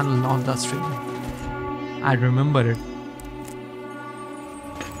your channel on the stream. I remember it.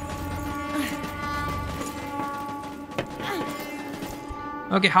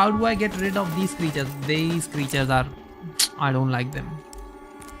 Okay, how do I get rid of these creatures? These creatures are... I don't like them.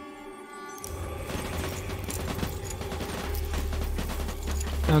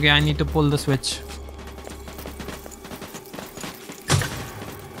 Okay, I need to pull the switch.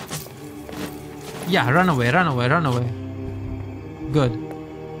 Yeah, run away. Good.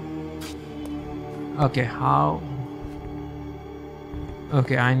 Okay, how?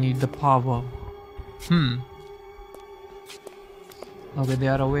 Okay, I need the power. Okay, they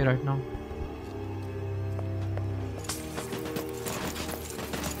are away right now.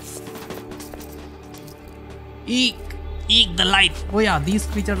 Eek the light. Oh yeah, these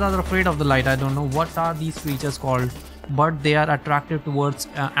creatures are afraid of the light. I don't know what are these creatures called, but they are attracted towards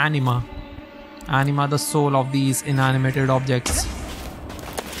anima. Anima, the soul of these inanimated objects.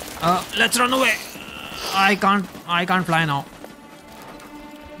 Let's run away. I can't fly now.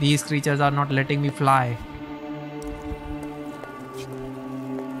 These creatures are not letting me fly.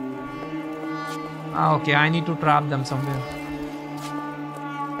 Okay, I need to trap them somewhere.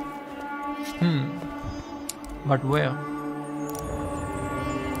 But where?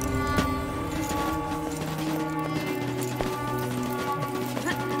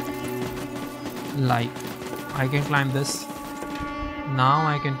 Light. I can climb this. Now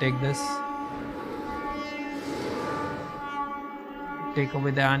I can take this. Take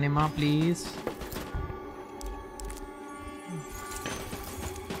away the anima, please.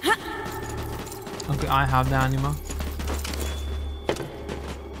 Okay, I have the anima.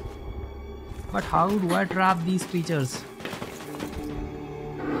 But how do I trap these creatures?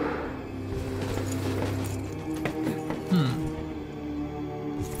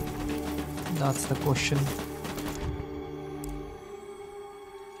 That's the question.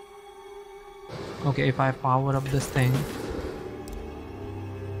 Okay, if I power up this thing,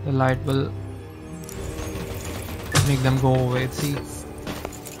 the light will make them go away. See?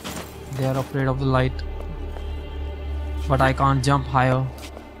 They are afraid of the light. But I can't jump higher.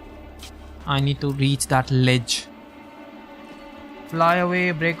 I need to reach that ledge. Fly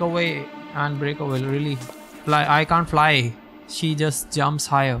away, break away, and break away. Really? Fly. I can't fly. She just jumps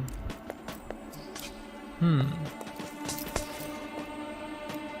higher.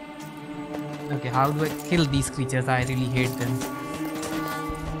 Okay, how do I kill these creatures? I really hate them.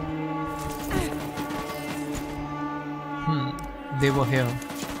 They were here.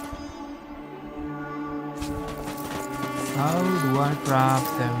 How do I trap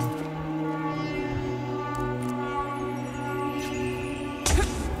them?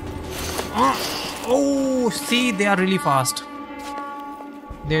 Oh, see, they are really fast.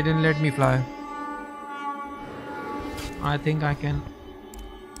 They didn't let me fly. I think I can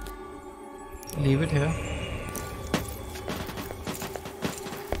leave it here.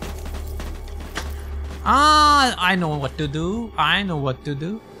 I know what to do. I know what to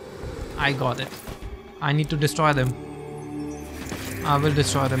do. I got it. I need to destroy them. I will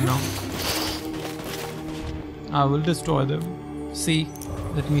destroy them now. I will destroy them. See,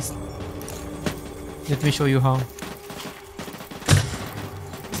 let me show you how.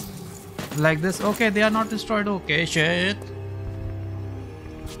 Like this. Okay, they are not destroyed. Okay, shit.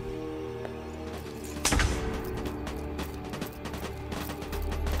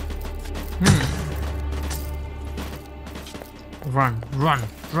 Run, run,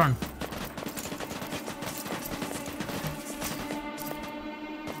 run.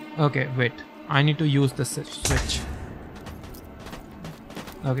 Okay, wait. I need to use the switch.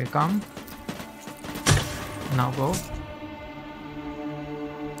 Okay, come. Now go.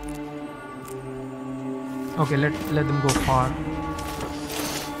 Okay, let them go far.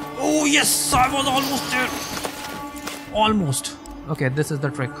 Oh yes, I was almost there. Almost. Okay, this is the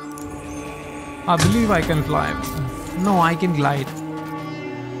trick. I believe I can fly. No, I can glide.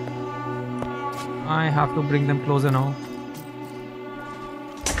 I have to bring them closer now.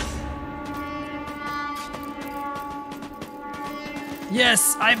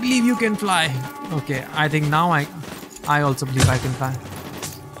 Yes, I believe you can fly. Okay, I think now I also believe I can fly.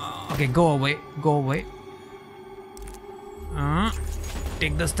 Okay, go away, go away.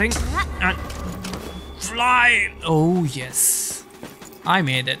 Take this thing and fly. Oh yes, I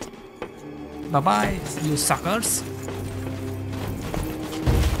made it. Bye bye, you suckers.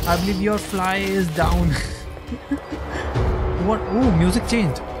 I believe your fly is down. What? Oh, music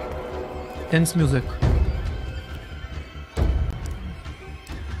changed. Tense music.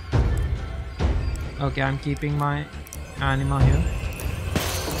 Okay, I'm keeping my anima here.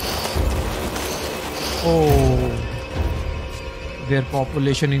 Oh, their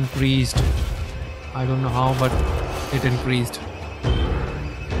population increased. I don't know how, but it increased.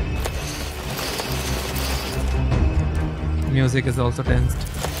 Music is also tensed.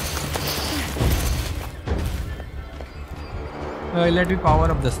 Let me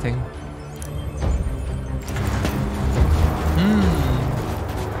power up this thing.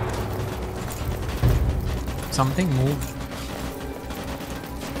 Something moved.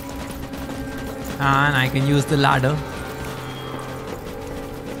 And I can use the ladder.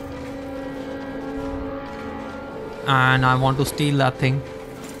 And I want to steal that thing.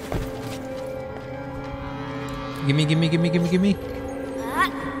 Gimme, gimme, gimme, gimme, gimme.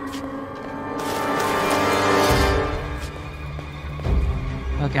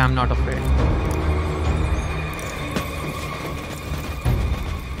 Okay, I'm not afraid.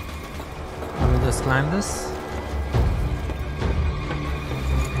 I will just climb this.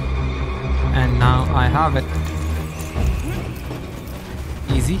 And now I have it.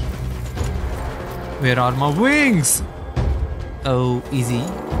 Easy. Where are my wings? Oh, easy.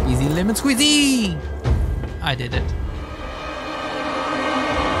 Easy lemon squeezy. I did it.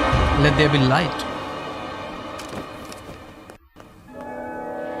 Let there be light.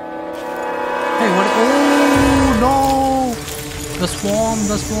 Hey, what? Oh no! The swarm,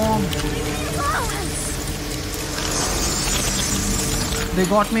 the swarm. They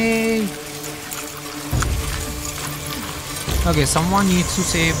got me. Okay, someone needs to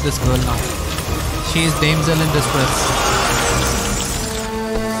save this girl now. She is damsel in distress.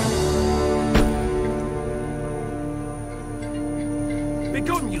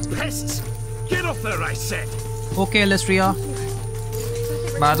 Begone, you pests! Get off there, I said! Okay, Lestria.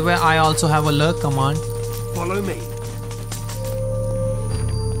 By the way, I also have a lurk command. Follow me.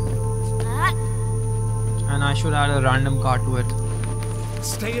 And I should add a random card to it.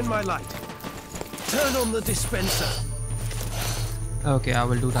 Stay in my light. Turn on the dispenser. Okay, I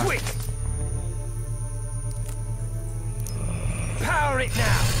will do that. Quick! Power it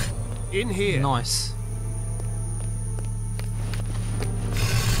now! In here. Nice.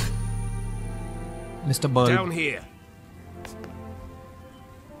 Mr. Bird. Down here.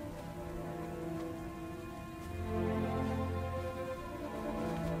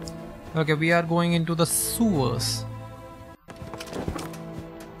 Okay, we are going into the sewers.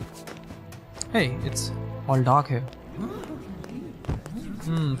 Hey, it's All dark here.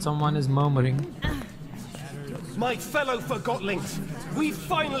 Someone is murmuring. My fellow Forgotlings, we've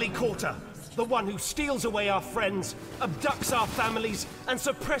finally caught her. The one who steals away our friends, abducts our families, and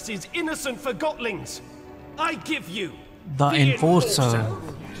suppresses innocent Forgotlings. I give you the Enforcer.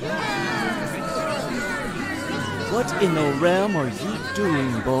 What in the realm are you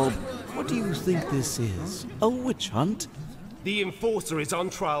doing, Bob? What do you think this is? A witch hunt? The Enforcer is on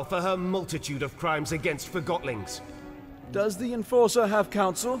trial for her multitude of crimes against Forgotlings. Does the Enforcer have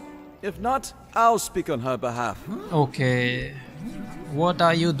counsel? If not, I'll speak on her behalf. Okay. What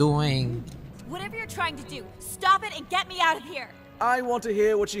are you doing? Whatever you're trying to do, stop it and get me out of here. I want to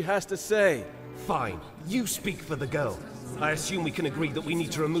hear what she has to say. Fine. You speak for the girl. I assume we can agree that we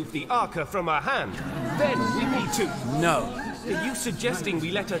need to remove the Arca from her hand. Then we need to... No. Are you suggesting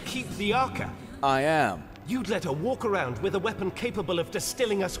we let her keep the Arca? I am. You'd let her walk around with a weapon capable of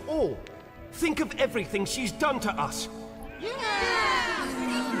distilling us all. Think of everything she's done to us.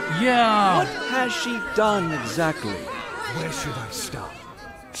 Yeah. What has she done exactly? Where should I start?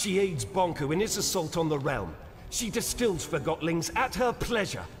 She aids Bonku in his assault on the realm. She distills Forgotlings at her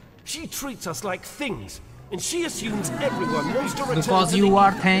pleasure. She treats us like things, and she assumes everyone wants to return because to you the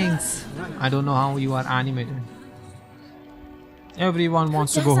are Ether. things. I don't know how you are animated. Everyone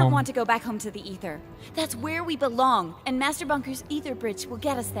wants to go doesn't home. want to go back home to the Ether? That's where we belong, and Master Bunker's Ether Bridge will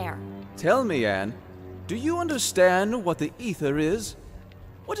get us there. Tell me, Anne, do you understand what the Ether is?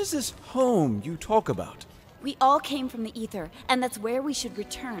 What is this home you talk about? We all came from the Ether, and that's where we should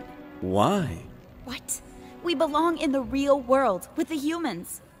return. Why? What? We belong in the real world, with the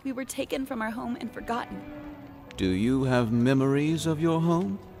humans. We were taken from our home and forgotten. Do you have memories of your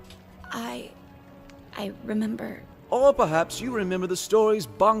home? I remember. Or perhaps you remember the stories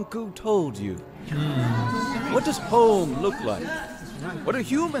Bonku told you. What does home look like? What are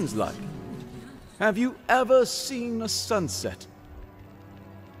humans like? Have you ever seen a sunset?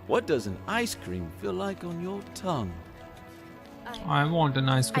 What does an ice cream feel like on your tongue? I want an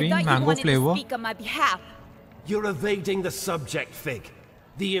ice cream, I thought you mango wanted flavor. to speak on my behalf. You're evading the subject, Fig.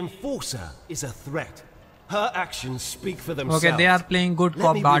 The Enforcer is a threat. Her actions speak for themselves. Okay, they are playing good Let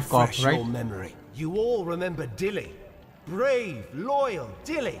cop, me bad cop, refresh right? your memory. You all remember Dilly. Brave, loyal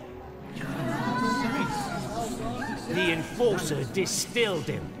Dilly. The Enforcer distilled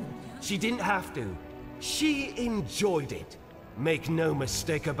him. She didn't have to. She enjoyed it. Make no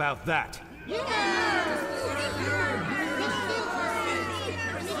mistake about that.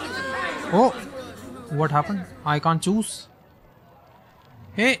 Oh, what happened? I can't choose.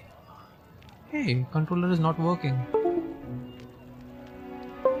 Hey, controller is not working.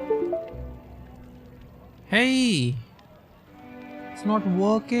 Hey, it's not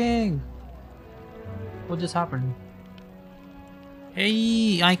working. What just happened?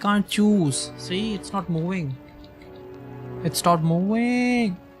 Hey, I can't choose. See, it's not moving. It stopped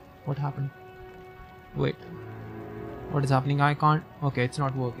moving. What happened? Wait, what is happening? I can't. Okay, it's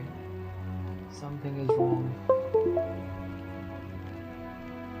not working. Something is wrong.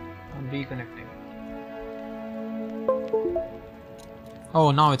 I'm reconnecting.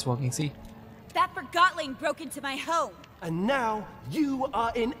 Oh, now it's working. See? That Forgotling broke into my home. And now you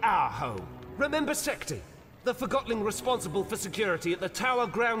are in our home. Remember Sekti, the Forgotling responsible for security at the Tower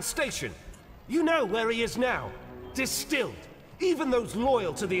Ground Station? You know where he is now. Distilled. Even those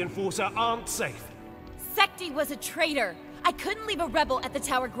loyal to the Enforcer aren't safe. Sekti was a traitor. I couldn't leave a rebel at the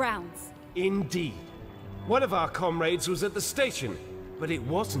Tower grounds. Indeed. One of our comrades was at the station, but it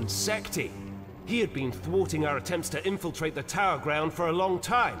wasn't Sekti. He had been thwarting our attempts to infiltrate the Tower Ground for a long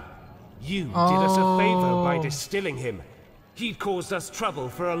time. You did us a favor by distilling him. He'd caused us trouble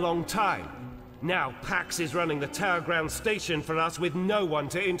for a long time. Now Pax is running the Tower Ground Station for us with no one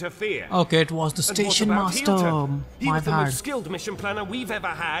to interfere. Okay, it was the station master. He My was the most bad. skilled mission planner we've ever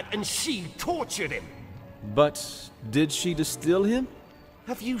had, and she tortured him. But did she distill him?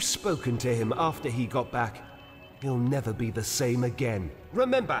 Have you spoken to him after he got back? He'll never be the same again.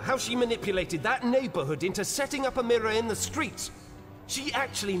 Remember how she manipulated that neighborhood into setting up a mirror in the streets? She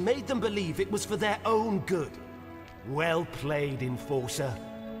actually made them believe it was for their own good. Well played, Enforcer.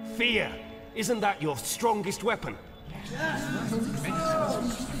 Fear! Isn't that your strongest weapon?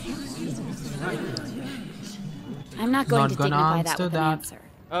 I'm not going to dignify that with an answer.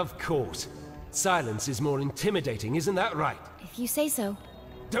 Of course. Silence is more intimidating, isn't that right? If you say so.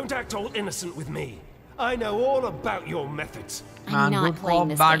 Don't act all innocent with me. I know all about your methods. I'm not playing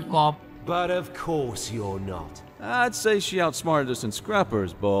this game. Cop. But of course you're not. I'd say she outsmarted us in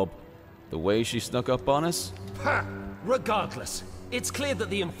scrappers, Bob. The way she snuck up on us. Ha! Regardless, it's clear that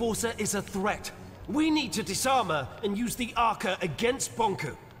the Enforcer is a threat. We need to disarm her and use the Arca against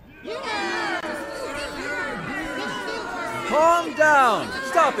Bonku. Calm down!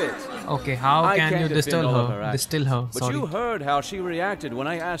 Stop it! Okay, how I can can't you defend distill all of her? actions, Distill her, But sorry. you heard how she reacted when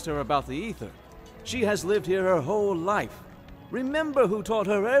I asked her about the ether. She has lived here her whole life. Remember who taught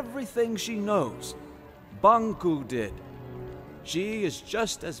her everything she knows. Banku did. She is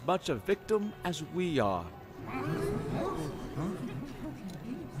just as much a victim as we are.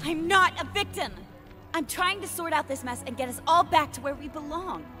 I'm not a victim! I'm trying to sort out this mess and get us all back to where we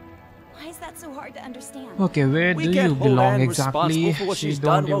belong. Why is that so hard to understand? Okay, where We do can't you hold belong Anne exactly? responsible for what She she's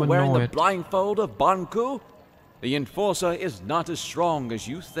don't done while even wearing know the it. blindfold of Banku. The Enforcer is not as strong as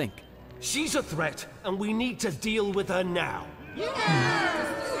you think. She's a threat, and we need to deal with her now.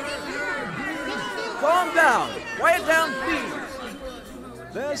 Calm down! Quiet down,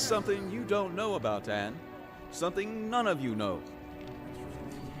 please! There's something you don't know about Anne. Something none of you know.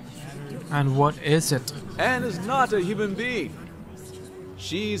 And what is it? Anne is not a human being.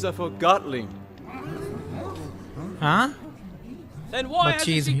 She's a Forgottling. Huh? Then why But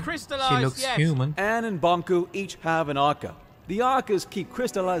she looks human. Anne and Banku each have an Arca. The Arcas keep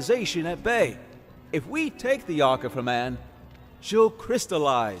crystallization at bay. If we take the Arca from Anne, she'll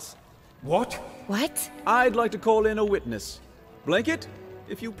crystallize. What? What? I'd like to call in a witness. Blanket,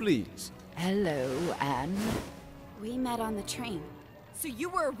 if you please. Hello, Anne. We met on the train. So you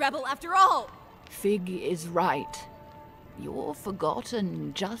were a rebel after all! Fig is right. You're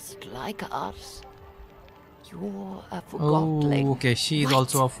forgotten just like us. You're a Forgottling. Oh, okay, she's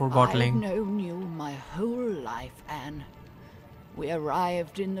also a Forgottling. I've known you my whole life, Anne. We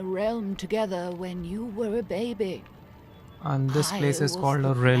arrived in the realm together when you were a baby. And this place is I called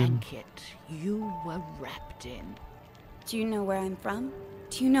was a the realm. blanket you were wrapped in. Do you know where I'm from?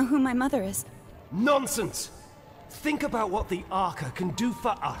 Do you know who my mother is? Nonsense! Think about what the Arca can do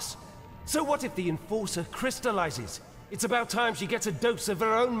for us. So what if the Enforcer crystallizes? It's about time she gets a dose of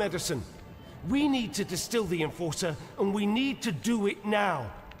her own medicine. We need to distill the Enforcer, and we need to do it now.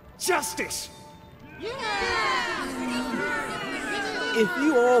 Justice! If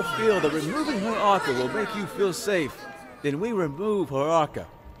you all feel that removing her Arca will make you feel safe, then we remove her Arca.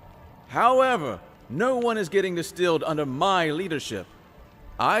 However, no one is getting distilled under my leadership.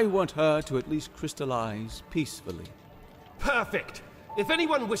 I want her to at least crystallize peacefully. Perfect! If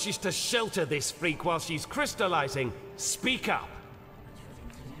anyone wishes to shelter this freak while she's crystallizing, speak up.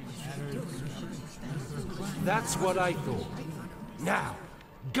 That's what I thought. Now,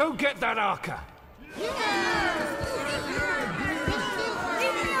 go get that Arca! Leave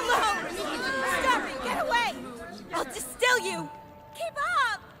me alone! Stop it! Get away! I'll distill you! Keep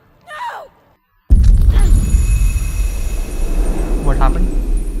up! No! What happened?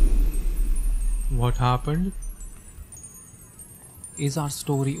 What happened? Is our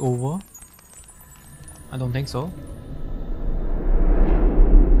story over? I don't think so.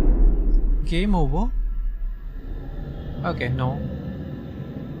 Game over? Okay, no.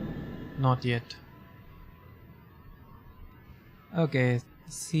 Not yet. Okay,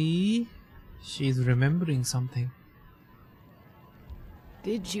 see? She's remembering something.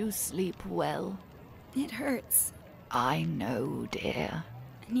 Did you sleep well? It hurts. I know, dear.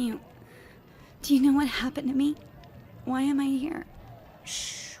 And do you know what happened to me? Why am I here?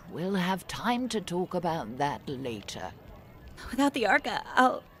 Shh, we'll have time to talk about that later. Without the Arca,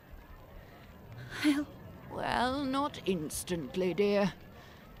 I'll... Well, not instantly, dear.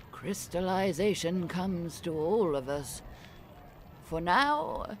 Crystallization comes to all of us. For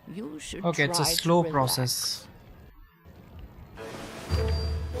now, you should Okay, try it's a to slow relax. process.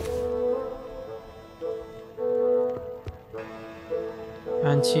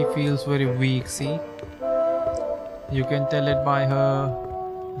 And she feels very weak, see? You can tell it by her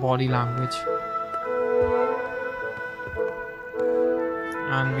body language.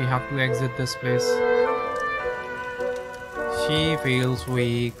 And we have to exit this place. She feels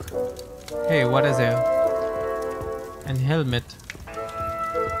weak. Hey, what is there? An helmet.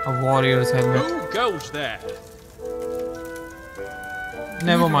 A warrior's helmet. Who goes there?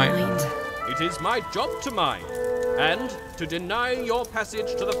 Never mind. It is my job to mind, and to deny your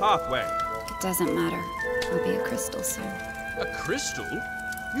passage to the pathway. It doesn't matter. I'll be a crystal soon. A crystal?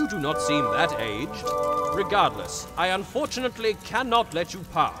 You do not seem that aged. Regardless, I unfortunately cannot let you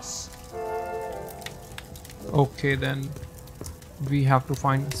pass. Okay, then we have to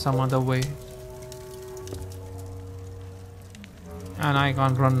find some other way. And I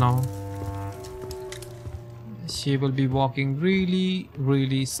can't run now. She will be walking really,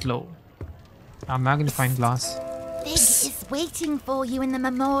 really slow. A magnifying glass. Fig is waiting for you in the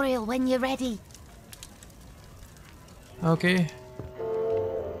memorial when you're ready. Okay.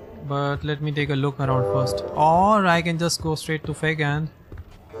 But let me take a look around first. Or I can just go straight to Fig and...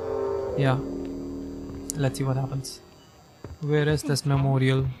 yeah. Let's see what happens. Where is this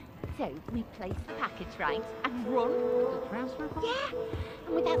memorial? So we place the package right and run the transfer box? Yeah,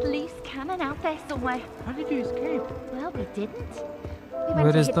 and with that loose cannon out there somewhere. How did you escape? Well, we didn't. We Where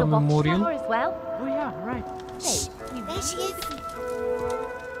went to is hit the memorial? watchtower as well. Oh yeah, right. Hey, there she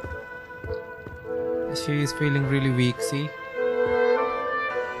is. She is feeling really weak, see?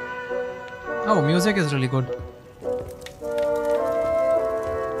 Oh, music is really good.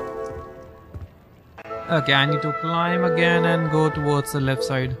 Okay, I need to climb again and go towards the left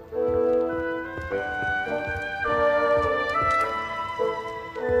side.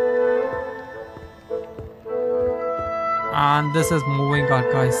 And this is moving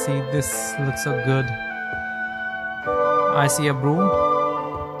art, guys. See, this looks so good. I see a broom.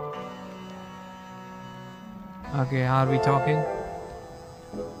 Okay, are we talking?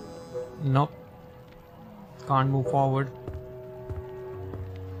 Nope. Can't move forward.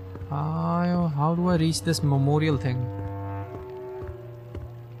 How do I reach this memorial thing?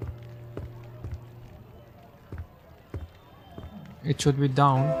 It should be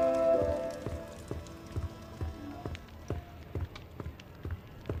down.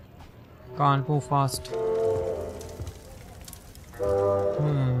 Can't move fast.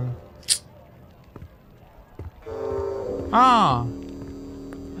 Ah!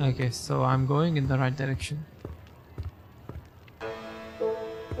 Okay, so I'm going in the right direction.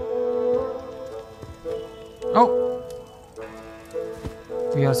 Oh!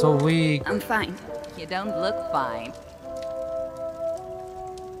 We are so weak. I'm fine. You don't look fine.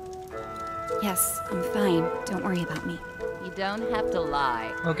 Yes, I'm fine. Don't worry about me. You don't have to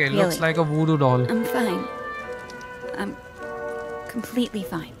lie. Okay, Really? looks like a voodoo doll. I'm fine. I'm completely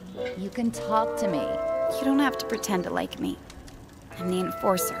fine. You can talk to me. You don't have to pretend to like me. I'm the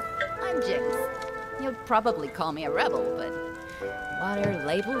enforcer. I'm Jinx. You'd probably call me a rebel, but what are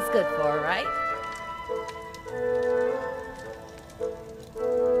labels good for, right?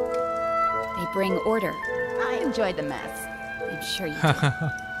 They bring order. I enjoy the mess. I'm sure you do.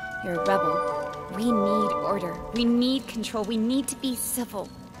 You're a rebel. We need order. We need control. We need to be civil.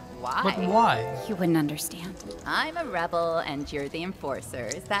 Why? But why? You wouldn't understand. I'm a rebel and you're the enforcer.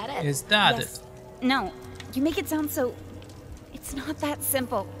 Is that it? Is that Yes. it? No, you make it sound so... It's not that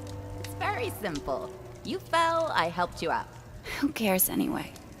simple. It's very simple. You fell, I helped you out. Who cares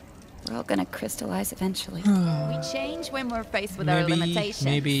anyway? We're all gonna crystallize eventually. We change when we're faced with our limitations.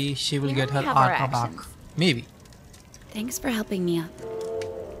 Maybe she will We get her only have our arca back. actions. Maybe. Thanks for helping me up.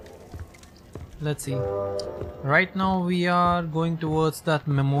 Let's see. Right now we are going towards that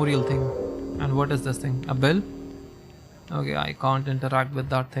memorial thing. And what is this thing? A bell? Okay, I can't interact with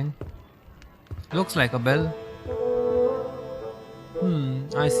that thing. Looks like a bell.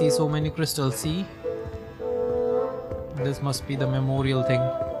 I see so many crystals. See? This must be the memorial thing.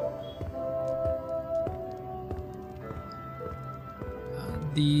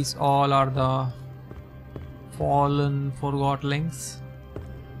 These all are the fallen Forgottlings.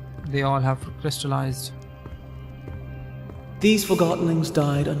 They all have crystallized. These Forgottlings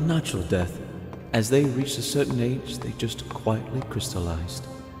died a natural death. As they reached a certain age, they just quietly crystallized.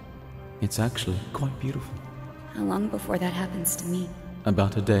 It's actually quite beautiful. How long before that happens to me?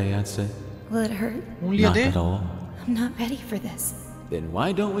 About a day, I'd say. Will it hurt? Only Not a day? at all. I'm not ready for this. Then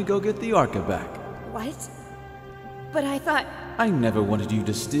why don't we go get the Arca back? What? But I thought... I never wanted you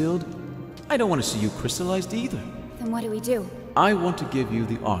distilled. I don't want to see you crystallized either. Then what do we do? I want to give you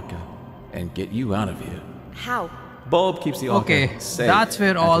the Arca and get you out of here. How? Bulb keeps the Arca Okay, safe that's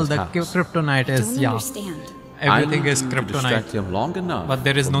where at all his the house. kryptonite I is. don't Yeah, understand. everything I need is you to distract kryptonite. him long enough But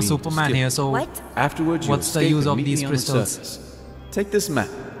there is for no me to Superman skip. here, so What? Afterwards, you what's the escape use and of meet these me on the crystals? surface. Take this map.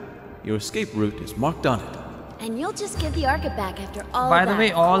 Your escape route is marked on it. And you'll just give the Arca back after all By that, the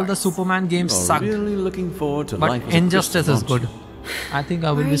way, of all the course. Superman games You're suck. really looking forward to But life as a Injustice crystal, is good. aren't you? I think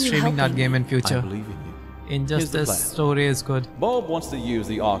I will Why be are you streaming that helping game in I future. believe in you. Injustice plan. story is good. Bulb wants to use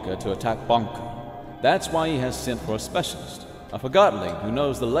the Arca to attack Banku. That's why he has sent for a specialist, a Forgottling who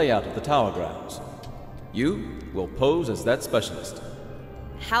knows the layout of the tower grounds. You will pose as that specialist.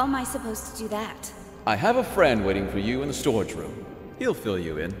 How am I supposed to do that? I have a friend waiting for you in the storage room. He'll fill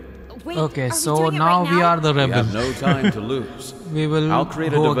you in. Wait, Okay, are we so doing it now right we now? are the We rebel. have no time to lose. We will I'll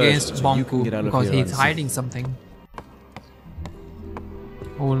create a go diversion against so you can Banku get out of because here he's unseen. hiding something.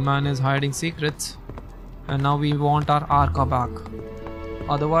 Old man is hiding secrets. And now we want our Arca back.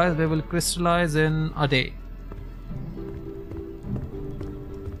 Otherwise we will crystallize in a day.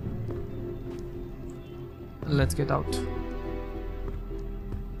 Let's get out.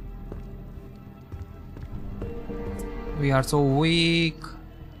 We are so weak.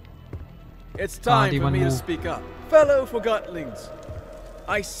 It's Can't time for even me to move. speak up. Fellow Forgottlings,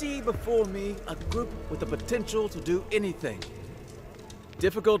 I see before me a group with the potential to do anything.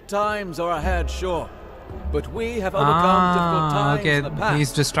 Difficult times are ahead, sure, but we have overcome difficult times in the past.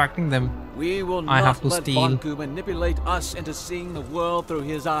 He's distracting them. We will I not have to let steal. Banku manipulate us into seeing the world through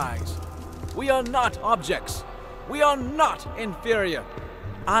his eyes. We are not objects. We are not inferior.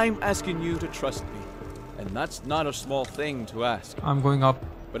 I'm asking you to trust me, and that's not a small thing to ask. I'm going up.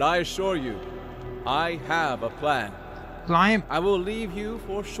 But I assure you, I have a plan. Climb. I will leave you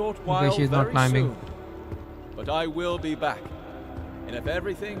for a short while Okay, she's very not climbing. soon. But I will be back. And if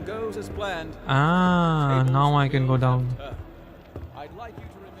everything goes as planned... Now I can go down. I'd like you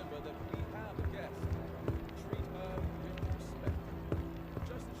to remember that we have a guest. Treat her with respect.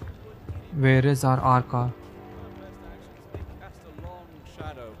 Just as you would any... Where is our Arca? Cast a long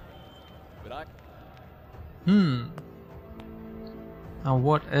shadow. But I... Now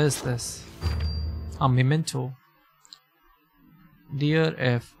what is this? A memento. Dear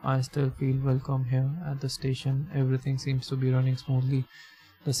F, I still feel welcome here at the station. Everything seems to be running smoothly.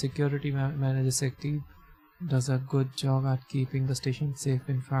 The security manager Sekti does a good job at keeping the station safe.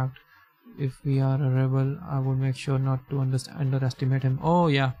 In fact, if we are a rebel, I would make sure not to underestimate him. Oh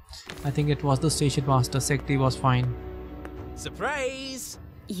yeah, I think it was the station master. Sekti was fine. Surprise!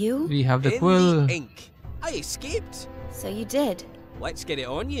 You? We have the In quill. the ink. I escaped. So you did? Let's get it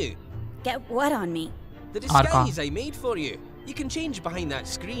on you. Get what on me? The disguise I made for you. You can change behind that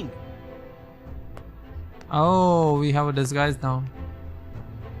screen. Oh, we have a disguise now.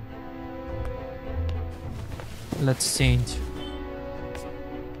 Let's change.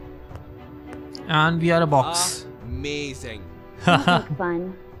 And we are a box. Amazing.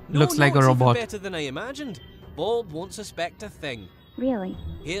 Fun. Looks like a it's robot. Even better than I imagined. Bulb won't suspect a thing. Really?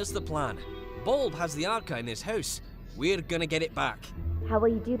 Here's the plan. Bulb has the Arca in his house. We're gonna get it back. How will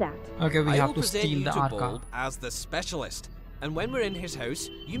you do that? Okay, we I have will to present steal you the to Arca. Bulb as the specialist. And when we're in his house,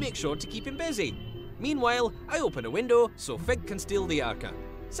 you make sure to keep him busy. Meanwhile, I open a window so Fig can steal the Arca.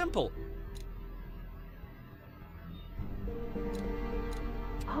 Simple.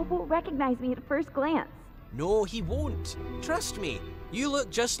 Hope won't recognize me at first glance. No, he won't. Trust me. You look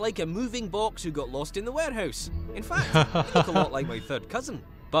just like a moving box who got lost in the warehouse. In fact, you look a lot like my third cousin.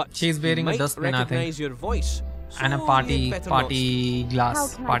 But she's wearing a might dustbin, I recognize think. your voice. And a so party you'd better not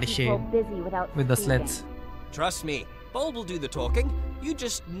glass, How party can I keep shade Bulb busy without with the speaking? slits. Trust me, Bulb will do the talking. You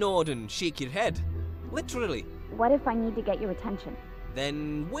just nod and shake your head. Literally. What if I need to get your attention?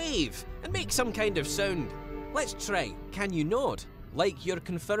 Then wave and make some kind of sound. Let's try. Can you nod? Like you're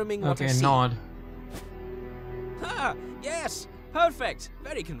confirming what I Okay, see. nod. Ha! Yes! Perfect!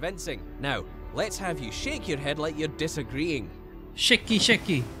 Very convincing. Now, let's have you shake your head like you're disagreeing. Shaky,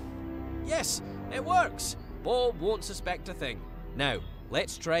 shaky. Yes, it works. Bulb won't suspect a thing. Now,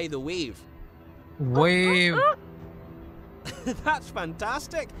 let's try the wave. Wave. That's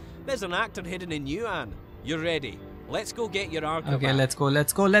fantastic. There's an actor hidden in you, Anne. You're ready. Let's go get your Arca Okay, back. let's go,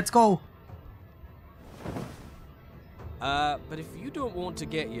 let's go, let's go. But if you don't want to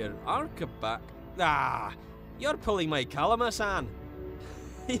get your Arca back... You're pulling my calamus, Anne.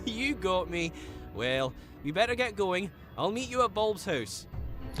 You got me. Well, we better get going. I'll meet you at Bulb's house.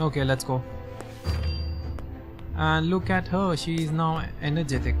 Okay, let's go. And look at her, she is now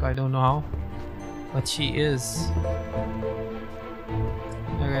energetic. I don't know how, but she is.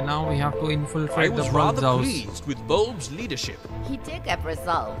 Okay, now we have to infiltrate the Bulb's house. Pleased with Bulb's leadership. He did get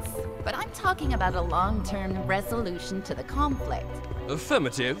results, but I'm talking about a long-term resolution to the conflict.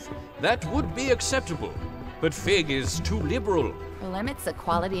 Affirmative. That would be acceptable. But Fig is too liberal. Limits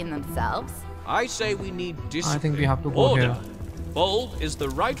equality in themselves? I say we need discipline. I think we have to go Order. here. Bulb is the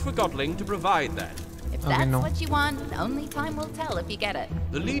right Forgotling to provide that. If that's what you want, only time will tell if you get it.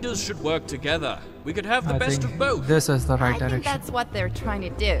 The leaders should work together. We could have the I best think of both. this is the right I think direction. that's what they're trying to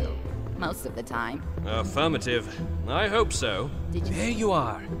do, most of the time. Affirmative. I hope so. There you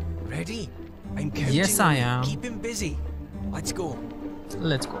are. Ready? I'm counting Yes, on I you. am. Keep him busy. Let's go.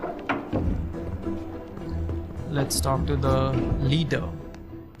 Let's go. Let's talk to the leader.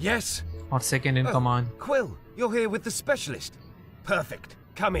 Yes. Or second in command. Quill, you're here with the specialist. Perfect.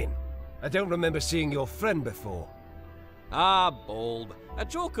 Come in. I don't remember seeing your friend before. Ah, Bulb. A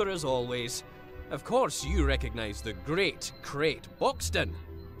joker as always. Of course you recognize the great Crate Boxton.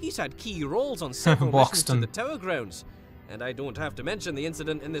 He's had key roles on several missions to Boxton. the Tower Grounds. And I don't have to mention the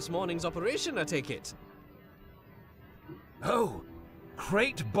incident in this morning's operation, I take it. Oh,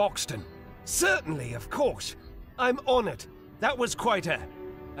 Crate Boxton. Certainly, of course. I'm honored. That was quite a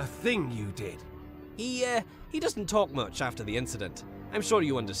thing you did. He doesn't talk much after the incident. I'm sure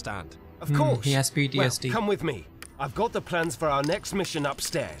you understand. Of course. He has PTSD. Well, come with me. I've got the plans for our next mission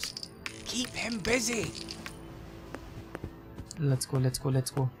upstairs. Keep him busy. Let's go, let's go, let's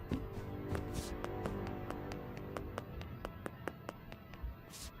go.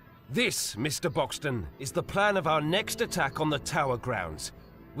 This, Mr. Boxton, is the plan of our next attack on the tower grounds.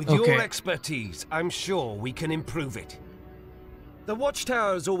 With Okay. your expertise, I'm sure we can improve it. The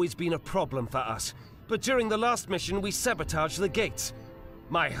watchtower has always been a problem for us, but during the last mission we sabotaged the gates.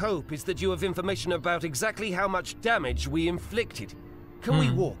 My hope is that you have information about exactly how much damage we inflicted. Can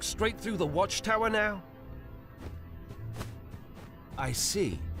we walk straight through the watchtower now? I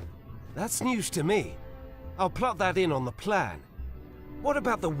see. That's news to me. I'll plot that in on the plan. What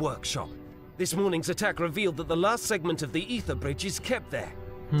about the workshop? This morning's attack revealed that the last segment of the ether bridge is kept there.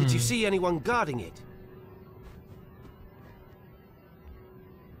 Did you see anyone guarding it?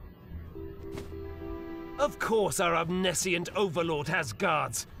 Of course our omniscient overlord has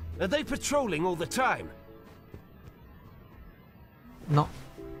guards. Are they patrolling all the time? No.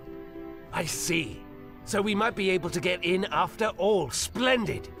 I see. So we might be able to get in after all.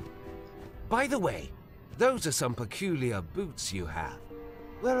 Splendid! By the way, those are some peculiar boots you have.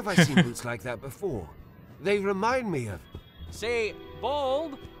 Where have I seen boots like that before? They remind me of... Say,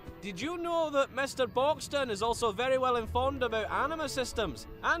 Bulb, did you know that Mr. Boxton is also very well informed about anima systems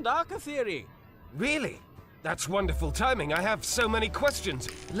and Arca theory? Really? That's wonderful timing. I have so many questions.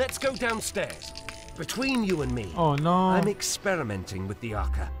 Let's go downstairs. Between you and me, oh no, I'm experimenting with the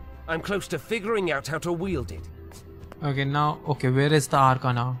Arca. I'm close to figuring out how to wield it. Okay, now, okay, where is the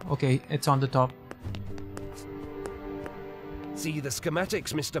Arca now? Okay, it's on the top. See the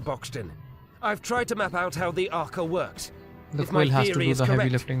schematics, Mr. Boxton. I've tried to map out how the Arca works. The If my quill has to theory do is the heavy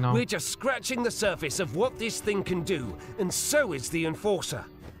correct, lifting now. we're just scratching the surface of what this thing can do, and so is the Enforcer.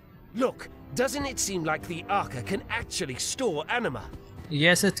 Look, doesn't it seem like the Arca can actually store anima?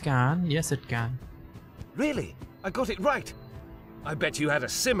 Yes, it can. Yes, it can. Really? I got it right. I bet you had a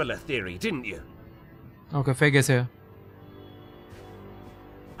similar theory, didn't you? Okay, Fig is here.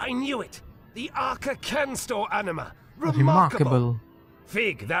 I knew it! The Arca can store anima! Remarkable.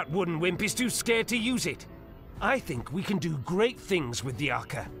 Fig, that wooden wimp is too scared to use it. I think we can do great things with the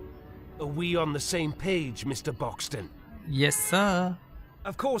Arca. Are we on the same page, Mr. Boxton? Yes, sir.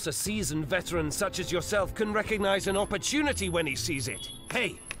 Of course, a seasoned veteran such as yourself can recognize an opportunity when he sees it.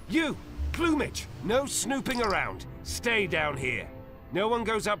 Hey, you! Plumage! No snooping around. Stay down here. No one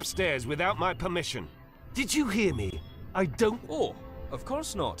goes upstairs without my permission. Did you hear me? I don't... Oh, of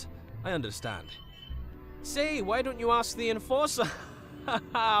course not. I understand. Say, why don't you ask the Enforcer?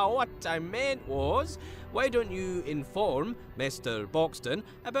 What I meant was, why don't you inform Mr. Boxton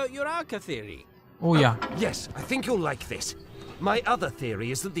about your Arca theory? Oh yeah. Yes, I think you'll like this. My other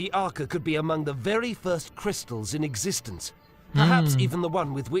theory is that the Arca could be among the very first crystals in existence. Perhaps even the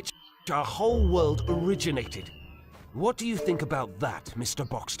one with which our whole world originated. What do you think about that, Mr.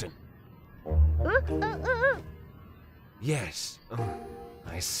 Boxton? Yes.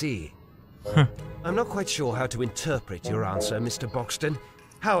 I see. I'm not quite sure how to interpret your answer, Mr. Buxton.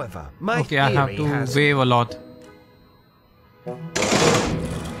 However, my okay, I have to wave a lot.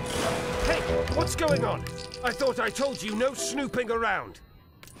 Hey, what's going on? I thought I told you no snooping around.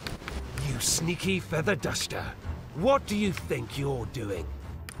 You sneaky feather duster. What do you think you're doing?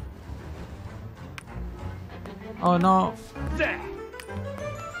 Oh no. There!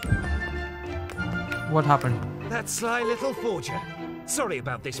 What happened? That sly little forger. Sorry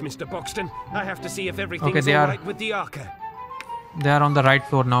about this, Mr. Buxton. I have to see if everything's Okay, they are- alright with the Arca. They are on the right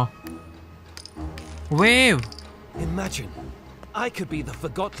floor now. Wave! Imagine. I could be the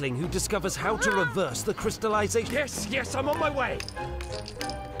Forgotling who discovers how to reverse the crystallization. Yes, yes, I'm on my way.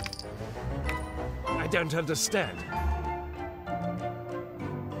 I don't understand.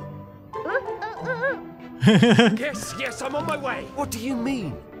 Yes, yes, I'm on my way. What do you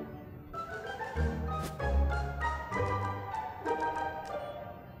mean?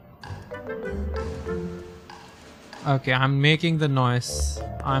 Okay, I'm making the noise.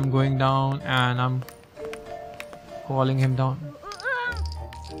 I'm going down and I'm calling him down.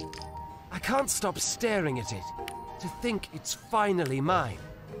 I can't stop staring at it. To think it's finally mine.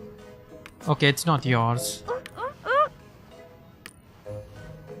 Okay, it's not yours.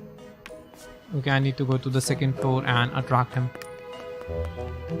 Okay, I need to go to the second floor and attract him.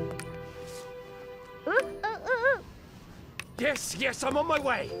 Yes, yes, I'm on my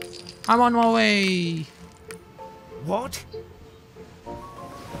way. I'm on my way. What?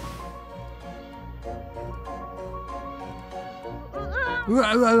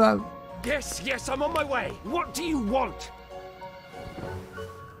 Yes, yes, I'm on my way. What do you want?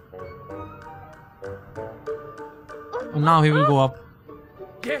 Now he will go up.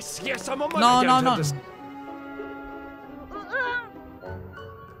 Yes, yes, I'm on my No, way. no, no.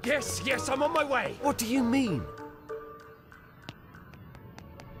 Yes, yes, I'm on my way. What do you mean?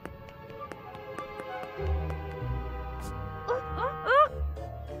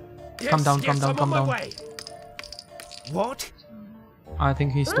 Come down, come down, I'm come on down. my way. What? I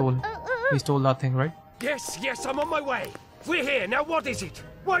think he stole that thing, right? Yes, I'm on my way. We're here, now what is it?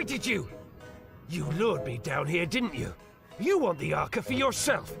 Why did you? You lured me down here, didn't you? You want the Arca for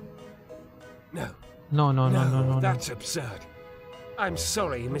yourself. No, that's absurd. I'm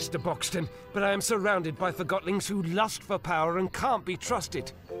sorry, Mr. Boxton, but I am surrounded by Forgottlings who lust for power and can't be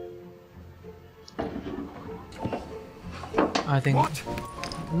trusted. I think... What?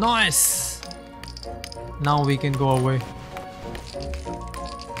 Nice! Now we can go away.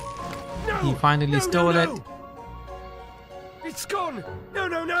 He finally stole it. It's gone!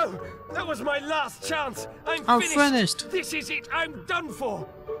 No! That was my last chance! I'm finished! This is it! I'm done for!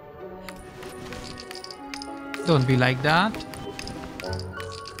 Don't be like that.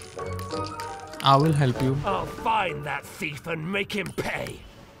 I will help you. I'll find that thief and make him pay!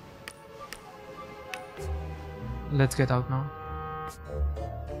 Let's get out now.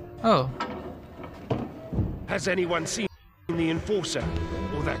 Oh. Has anyone seen the Enforcer?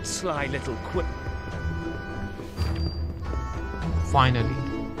 Or that sly little quip? Finally.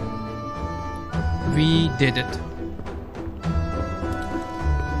 We did it.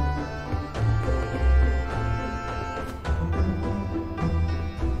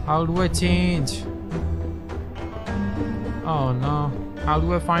 How do I change? Oh no. How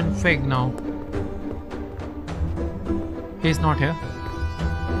do I find Fig now? He's not here.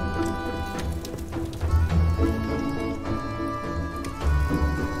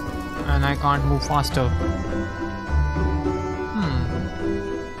 And I can't move faster.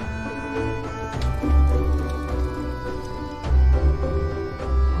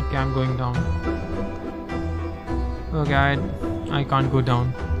 Okay, I'm going down. Okay, I can't go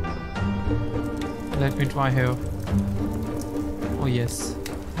down. Let me try here. Oh yes.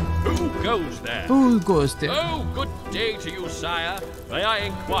 Who goes there? Who goes there? Oh, good day to you, sire. May I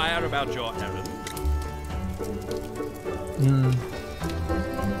inquire about your errand?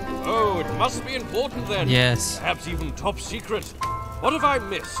 Oh, it must be important then. Yes. Perhaps even top secret. What have I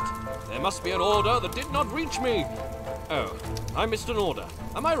missed? There must be an order that did not reach me. Oh, I missed an order.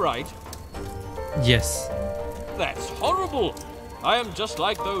 Am I right? Yes. That's horrible. I am just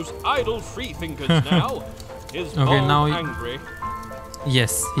like those idle freethinkers now. Is okay, Bob now angry?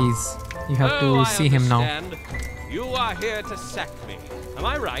 Yes, he's. You have to see him now. You are here to sack me. Am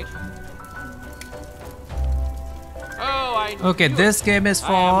I right? Oh, I okay, this game is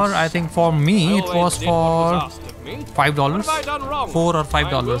for, I think for me, it was for $5. What have I done wrong? $4 or $5.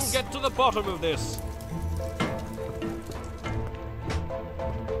 I will get to the bottom of this.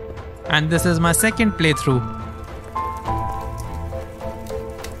 And this is my second playthrough.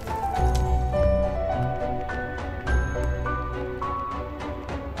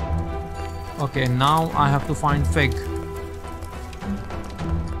 Okay, now I have to find Fig.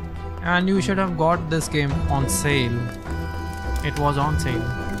 And you should have got this game on sale. It was on sale.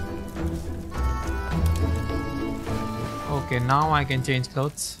 Okay, now I can change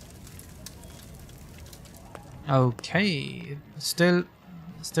clothes. Okay, still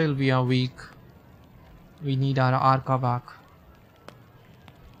we are weak. We need our Arca back.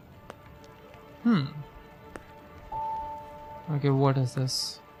 Okay, what is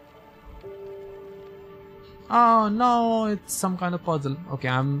this? Oh no, it's some kind of puzzle. Okay,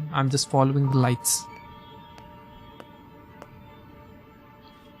 I'm just following the lights.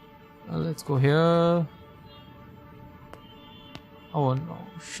 Let's go here. Oh no,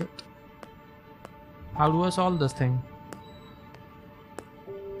 shit. How do I solve this thing?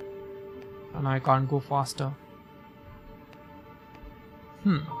 And I can't go faster.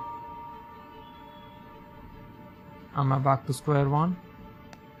 Am I back to square one?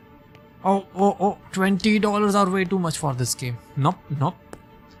 Oh, $20 are way too much for this game. Nope.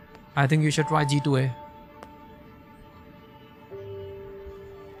 I think you should try G2A.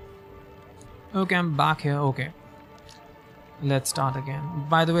 Okay, I'm back here. Okay. Let's start again.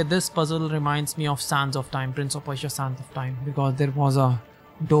 By the way, this puzzle reminds me of Sands of Time, Prince of Persia Sands of Time, because there was a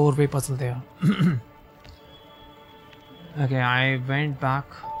doorway puzzle there. Okay, I went back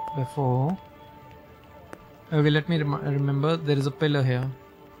before. Okay, let me remember, there is a pillar here.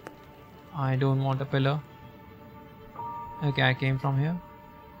 I don't want a pillar. Okay, I came from here.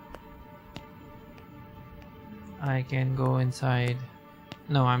 I can go inside.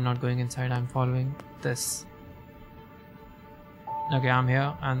 No, I'm not going inside. I'm following this. Okay, I'm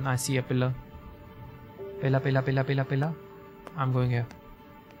here and I see a pillar. Pillar. I'm going here.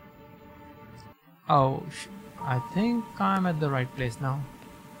 Oh, I think I'm at the right place now.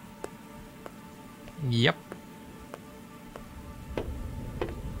 Yep.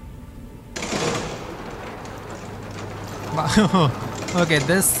 Okay,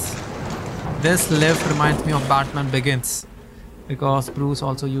 this This lift reminds me of Batman Begins, because Bruce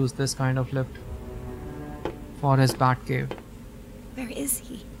also used this kind of lift for his Batcave. Where is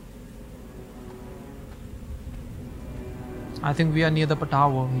he? I think we are near the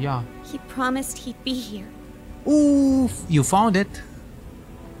tower, yeah. He promised he'd be here. Ooh, you found it.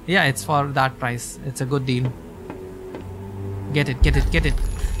 Yeah, it's for that price. It's a good deal. Get it, get it, get it.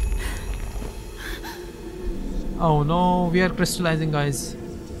 Oh no, we are crystallizing, guys.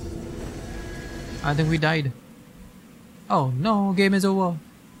 I think we died. Oh no, game is over.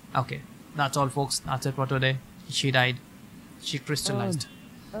 Okay, that's all, folks. That's it for today. She died. She crystallized.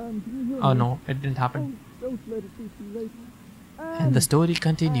 Oh no, it didn't happen. Don't let it be too late. And the story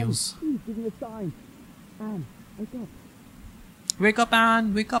continues. Please give me a sign. Anne, wake up. Wake up,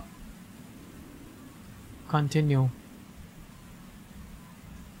 Anne, wake up. Continue.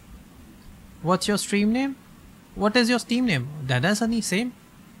 What's your stream name? What is your Steam name? Deadeye Sunny, same?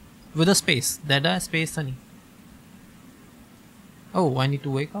 With a space. Deadeye space Sunny. Oh, I need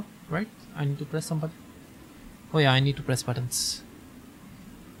to wake up, right? I need to press some button. Oh yeah, I need to press buttons.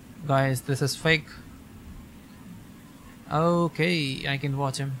 Guys, this is fake. Okay, I can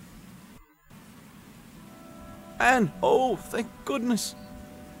watch him. Anne, oh, thank goodness.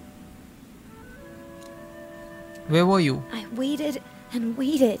 Where were you? I waited and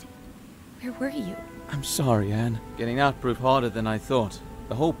waited. Where were you? I'm sorry, Anne. Getting out proved harder than I thought.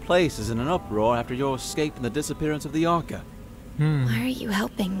 The whole place is in an uproar after your escape and the disappearance of the Arca. Why are you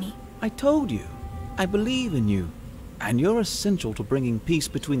helping me? I told you. I believe in you. And you're essential to bringing peace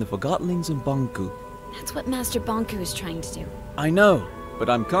between the Forgottonlings and Banku. That's what Master Banku is trying to do. I know, but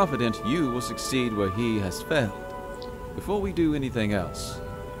I'm confident you will succeed where he has failed. Before we do anything else,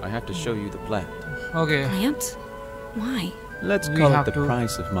 I have to show you the plant. Okay. Plant? Why? Let's call it the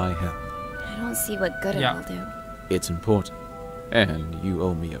price of my help. I don't see what good it will do. It's important. And you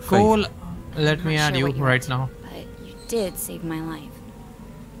owe me a favor. Cool. Let me add sure you right now. But you did save my life.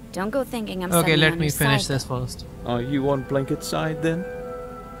 Don't go thinking I'm Okay, suddenly let on me your finish side, this first. Are you on Blanket's side then?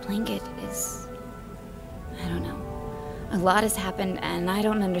 Blanket is... I don't know. A lot has happened and I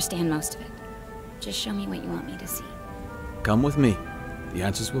don't understand most of it. Just show me what you want me to see. Come with me. The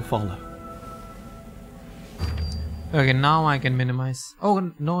answers will follow. Okay, now I can minimize. Oh,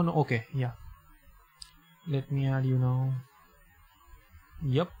 no, no, okay, yeah. Let me add you now.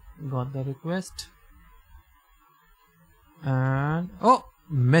 Yep, got the request. And, oh,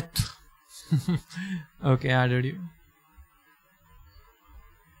 myth. Okay, added you.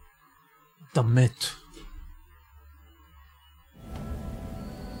 The myth.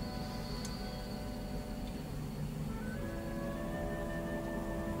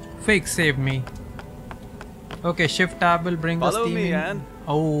 Fake saved me. Okay, shift tab will bring us Follow Steam me, in. Anne.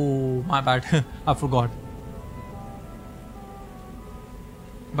 Oh, my bad. I forgot.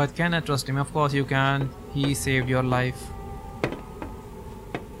 But can I trust him? Of course you can. He saved your life.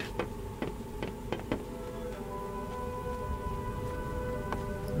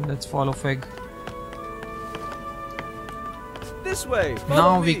 Let's follow Fig. This way.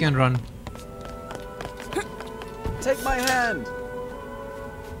 Now me. we can run. Take my hand.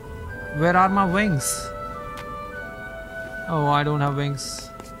 Where are my wings? Oh, I don't have wings.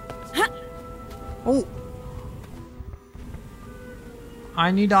 Oh! I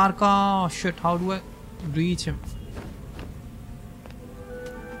need Arca. Shit, how do I reach him?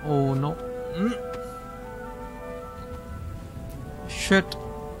 Oh no. Shit.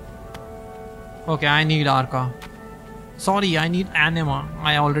 Okay, I need Arca. Sorry, I need Anima.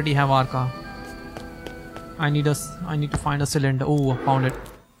 I already have Arca. I need to find a cylinder. Oh, found it.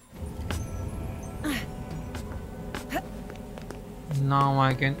 Now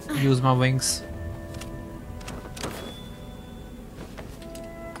I can use my wings.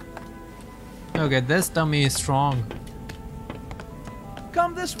 Okay, this dummy is strong.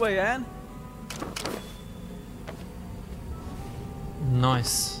 Come this way, Anne.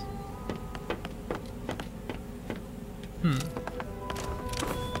 Nice.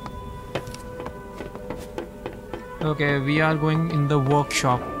 Okay, we are going in the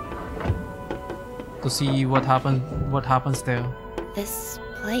workshop to see what happens there. This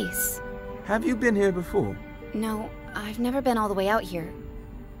place? Have you been here before? No, I've never been all the way out here.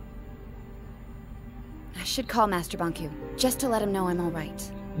 I should call Master Banku, just to let him know I'm alright.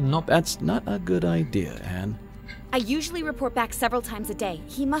 Nope. That's not a good idea, Anne. I usually report back several times a day.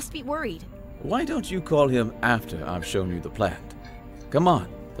 He must be worried. Why don't you call him after I've shown you the plant? Come on,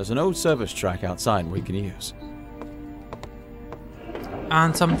 there's an old service track outside we can use.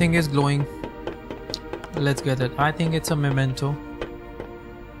 And something is glowing. Let's get it. I think it's a memento.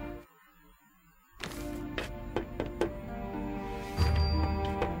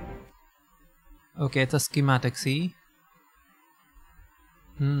 Okay, it's a schematic, see?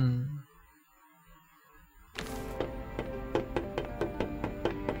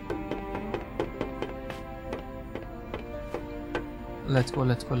 Let's go.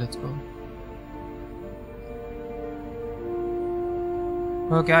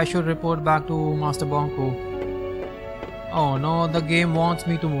 Okay, I should report back to Master Bonku. Oh no, the game wants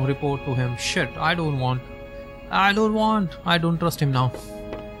me to report to him. Shit, I don't want. I don't trust him now.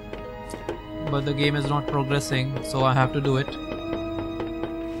 But the game is not progressing, so I have to do it.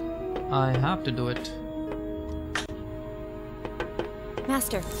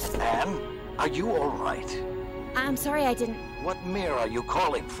 Master. Anne, are you alright? I'm sorry I didn't... What mirror are you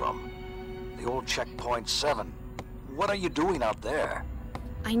calling from? The old checkpoint 7. What are you doing out there?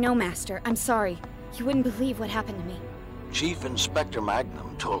 I know, Master. I'm sorry. You wouldn't believe what happened to me. Chief Inspector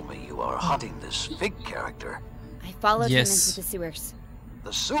Magnum told me you are hunting this Fig character. I followed him into the sewers.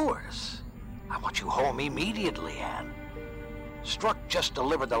 The sewers? I want you home immediately, Anne. Struck just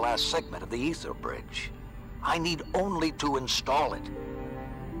delivered the last segment of the Ether Bridge. I need only to install it.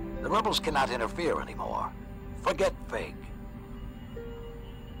 The rebels cannot interfere anymore. Forget Fig.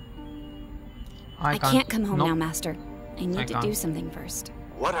 I can't come home now, Master. I need to do something first.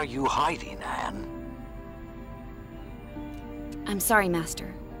 What are you hiding, Anne? I'm sorry,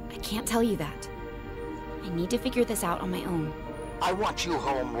 Master. I can't tell you that. I need to figure this out on my own. I want you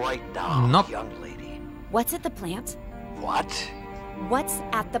home right now, young lady. What's at the plant? What? What's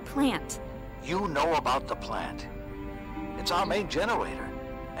at the plant? You know about the plant. It's our main generator,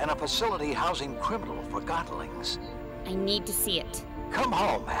 and a facility housing criminal Forgottlings. I need to see it. Come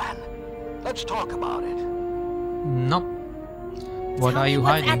home, Anne. Let's talk about it. Nope. What are you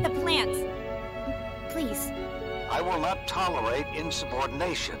hiding? What's at the plant? Please. I will not tolerate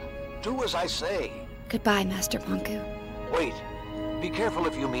insubordination. Do as I say. Goodbye, Master Bonku. Wait. Be careful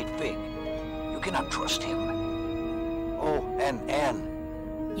if you meet Fig. You cannot trust him. Oh, and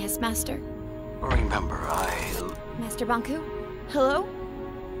Anne. Yes, Master? Remember, Master Bonku? Hello?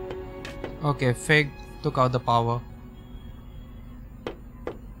 Okay, Fig took out the power.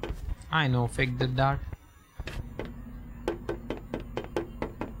 I know Fig did that.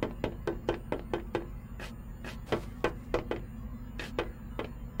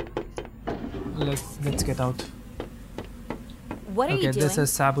 Let's get out. What are you doing? Okay, this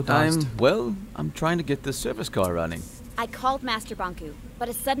is sabotaged. I'm trying to get the service car running. I called Master Bonku, but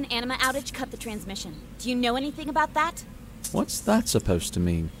a sudden anima outage cut the transmission. Do you know anything about that? What's that supposed to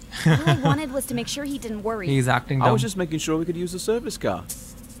mean? All I wanted was to make sure he didn't worry. He's acting dumb. I was just making sure we could use the service car.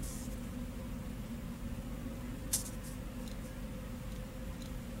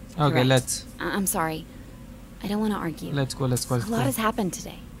 Okay, let's. I'm sorry. I don't want to argue. Let's go. A lot has happened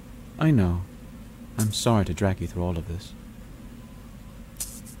today. I know. I'm sorry to drag you through all of this.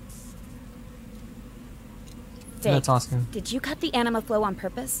 Fig, let's ask him. Did you cut the anima flow on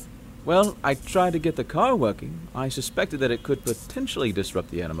purpose? Well, I tried to get the car working. I suspected that it could potentially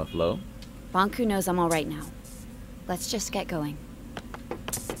disrupt the anima flow. Bonku knows I'm all right now. Let's just get going.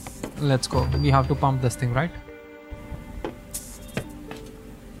 Let's go. We have to pump this thing, right?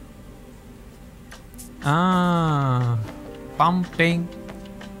 Pumping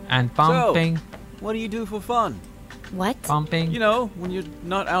and pumping. So, what do you do for fun? What? Pumping. You know, when you're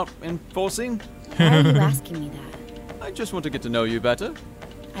not out enforcing. Why are you asking me that? I just want to get to know you better.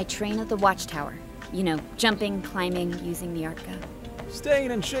 I train at the watchtower. You know, jumping, climbing, using the arca.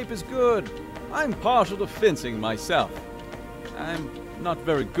 Staying in shape is good. I'm partial to fencing myself. I'm not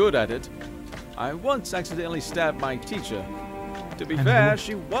very good at it. I once accidentally stabbed my teacher. To be fair,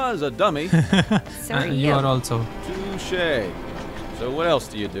 she was a dummy. So are you are also. Touché. So what else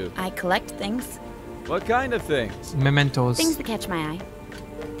do you do? I collect things. What kind of things? Mementos. Things that catch my eye.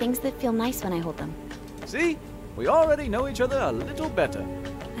 Things that feel nice when I hold them. See? We already know each other a little better.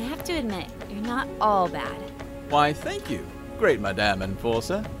 I have to admit, you're not all bad. Why, thank you. Great Madame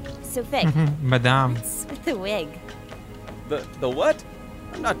Enforcer. So Fig. Madame. What's with the wig? The what?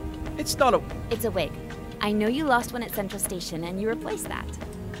 It's not a... It's a wig. I know you lost one at Central Station and you replaced that.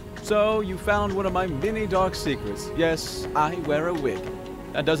 So, you found one of my many dark secrets. Yes, I wear a wig.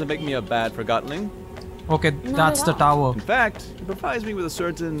 That doesn't make me a bad Forgottling. Okay, that's the tower. In fact, it provides me with a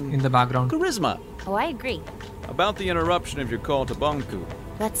certain... in the background. Charisma. Oh, I agree. About the interruption of your call to Bonku.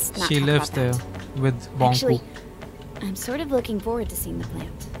 Let's not She talk lives about there that. with Bonku. Actually, I'm sort of looking forward to seeing the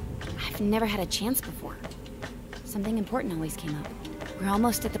plant. I've never had a chance before. Something important always came up. We're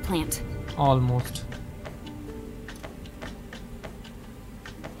almost at the plant. Almost.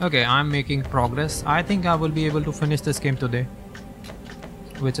 Okay, I'm making progress. I think I will be able to finish this game today,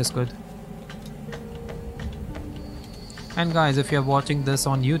 which is good. And guys, if you're watching this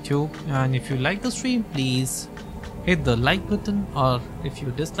on YouTube and if you like the stream, please hit the like button, or if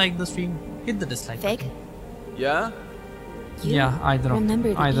you dislike the stream, hit the dislike button. Yeah? Yeah, either of them.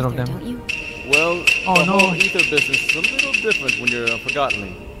 Don't you? Well, oh, the no. whole ether business is a little different when you're a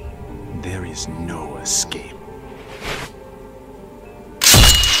Forgottonling. There is no escape.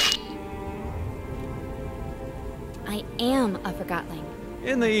 I am a Forgotling.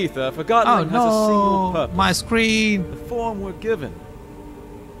 In the ether, Forgottonling has a single purpose. My screen! The form we're given.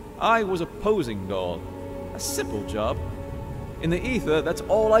 I was a posing doll. A simple job. In the ether, that's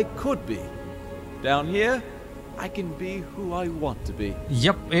all I could be. Down here, I can be who I want to be.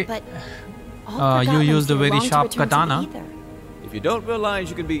 Yep. But you used a very sharp katana. If you don't realize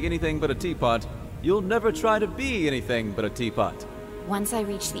you can be anything but a teapot, you'll never try to be anything but a teapot. Once I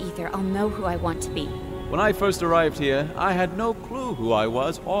reach the ether, I'll know who I want to be. When I first arrived here, I had no clue who I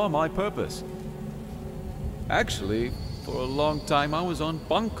was or my purpose. Actually, for a long time I was on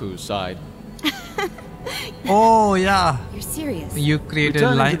Banku's side. Oh yeah. You're serious? You created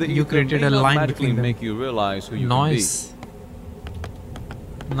a line. You created a line between them. Make you realize who you nice.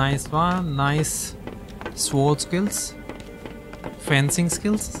 Can be. Nice one. Nice sword skills. Fencing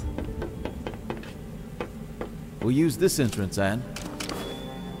skills. We'll use this entrance, Anne.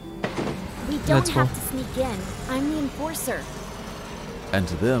 We don't have to sneak in. I'm the enforcer. And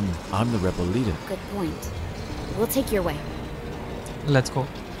to them, I'm the rebel leader. Good point. We'll take your way. Let's go.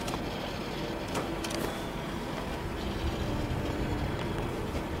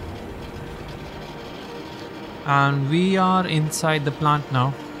 And we are inside the plant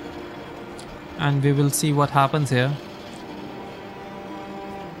now. And we will see what happens here.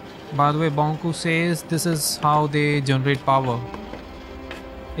 By the way, Bonku says this is how they generate power.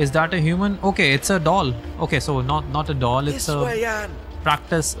 Is that a human? Okay, it's a doll. Okay, so not a doll, it's a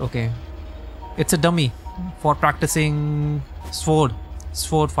practice. Okay. It's a dummy for practicing sword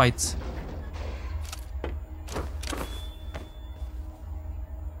fights.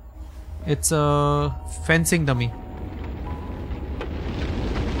 It's a fencing dummy.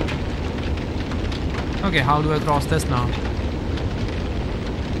 Okay, how do I cross this now?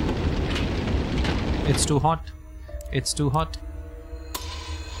 It's too hot. It's too hot.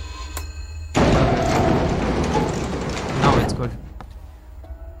 Now it's good.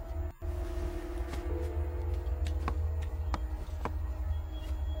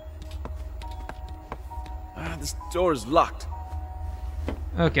 This door is locked.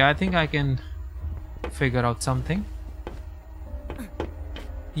 Okay, I think I can figure out something.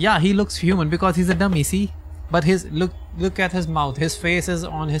 Yeah, he looks human because he's a dummy, see? But his look at his mouth. His face is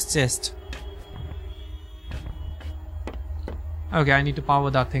on his chest. Okay, I need to power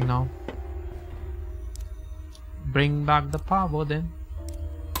that thing now. Bring back the power then.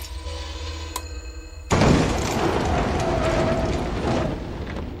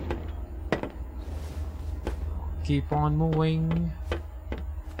 Keep on moving.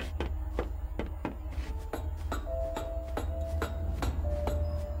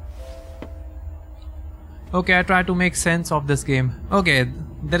 Okay, I try to make sense of this game. Okay,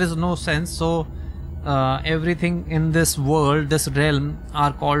 there is no sense, so everything in this world, this realm,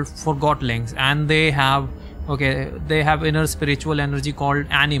 are called Forgottlings, and they have inner spiritual energy called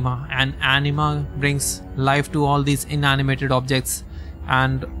anima, and anima brings life to all these inanimated objects.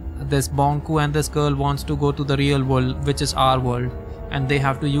 And this Bonku and this girl wants to go to the real world, which is our world, and they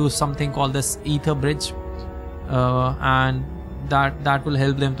have to use something called this ether bridge, and that will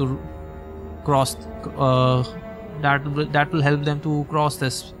help them to cross. That will help them to cross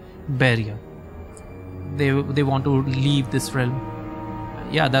this barrier. They want to leave this realm.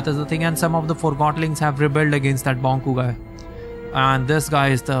 Yeah, that is the thing. And some of the Forgottlings have rebelled against that Bonku guy, and this guy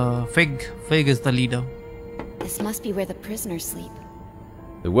is the Fig. Fig is the leader. This must be where the prisoners sleep.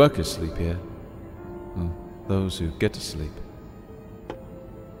 The workers sleep here. Well, those who get to sleep.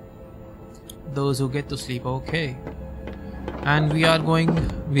 Those who get to sleep, okay. And we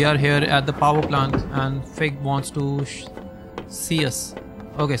are here at the power plant, and Fig wants to see us.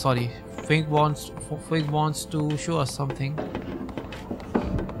 Okay, sorry. Fig wants to show us something.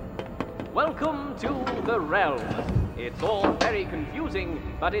 Welcome to the realm. It's all very confusing,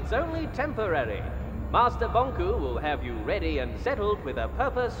 but it's only temporary. Master Bonku will have you ready and settled with a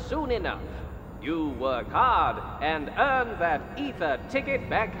purpose soon enough. You work hard and earn that ether ticket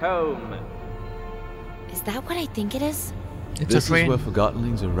back home. Is that what I think it is? This is where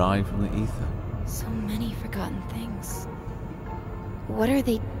Forgottonlings arrive from the ether. So many forgotten things. What are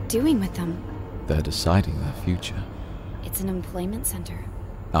they doing with them? They're deciding their future. It's an employment center.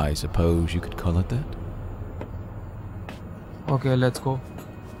 I suppose you could call it that. Okay, let's go.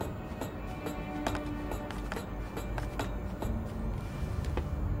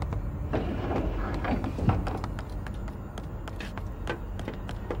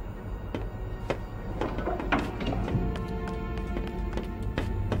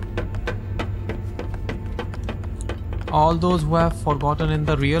 All those who have forgotten in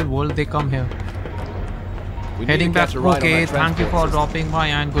the real world, they come here. Heading back. Okay, thank you for dropping by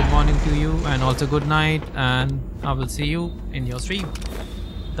and good morning to you and also good night, and I will see you in your stream.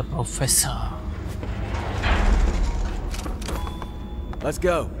 The Professor. Let's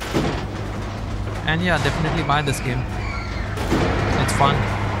go. And yeah, definitely buy this game. It's fun.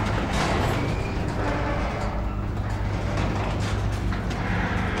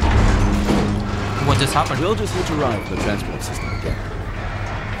 What just happened? We'll just need to ride the transport system again.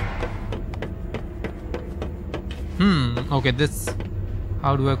 Okay, this...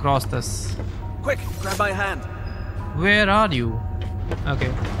 How do I cross this? Quick, grab my hand. Where are you?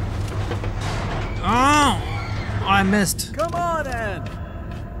 Okay. Oh! I missed. Come on, Anne.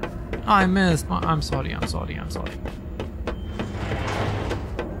 I missed. I'm sorry, I'm sorry, I'm sorry.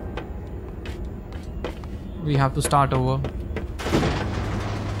 We have to start over.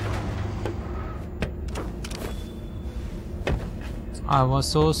 I was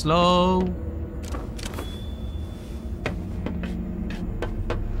so slow.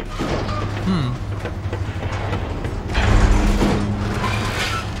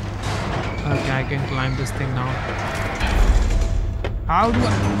 Okay, I can climb this thing now. How do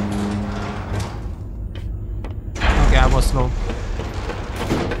I... Okay, I was slow.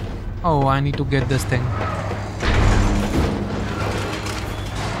 Oh, I need to get this thing.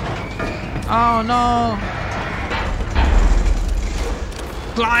 Oh no!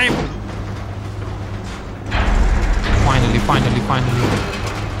 Climb! Finally, finally, finally.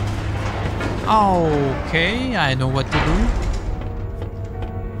 Okay, I know what to do.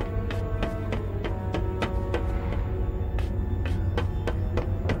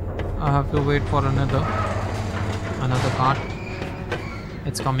 I have to wait for another cart.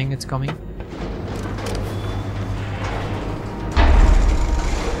 It's coming, it's coming.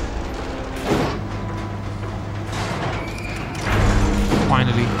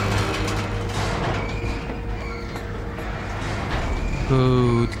 Finally.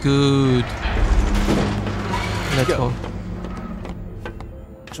 Good, good. Let's go.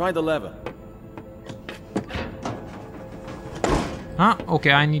 Try the lever. Huh?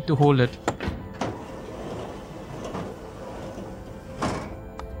 Okay, I need to hold it.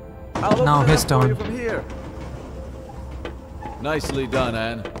 Now his turn. From here. Nicely done,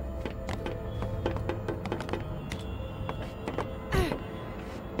 Anne.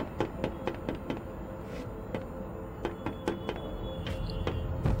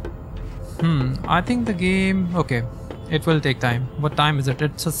 I think the game... Okay, it will take time. What time is it?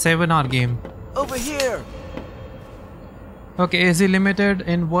 It's a 7-hour game. Over here. Okay, is he limited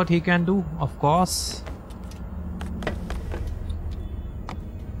in what he can do? Of course.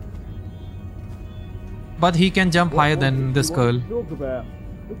 But he can jump higher than this girl.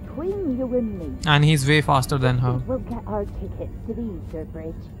 Between you and me, And he's way faster than her. we'll get our tickets to the Easter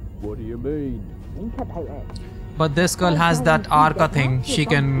Bridge. What do you mean? Think about it. But this girl has that Arca thing. She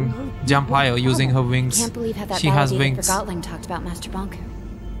can jump higher using her wings. Can't believe how that She has validated wings. Forgotton talked about Master Bonku.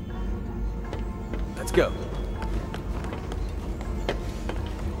 Let's go.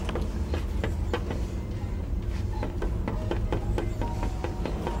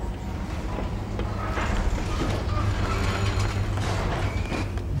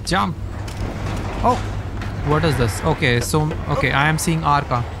 Jump. Oh, what is this? Okay, so okay, I am seeing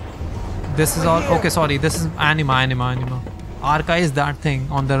Arca. This is all okay. Sorry, this is anima. Arca is that thing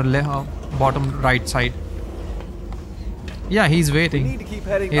on the bottom right side. Yeah, he's waiting. We need to keep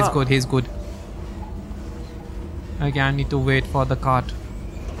heading He's up. good. He's good. Okay, I need to wait for the cart.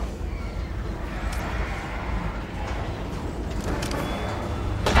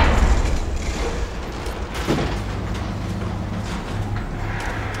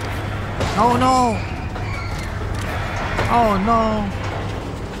 Oh no! Oh no!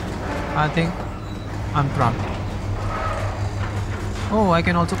 I think I'm trapped. Oh, I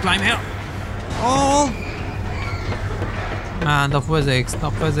can also climb here. Oh! Man, the physics.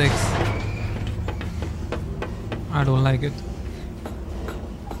 I don't like it.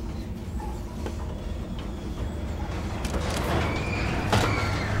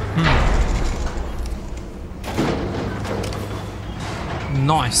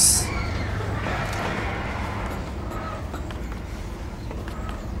 Nice.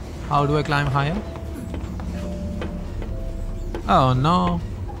 How do I climb higher? Oh no.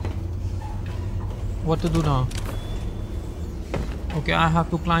 What to do now? Okay, I have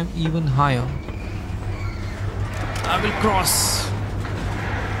to climb even higher. I will cross.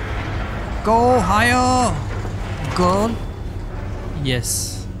 Go higher, girl.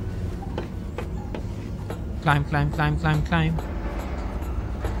 Yes. Climb.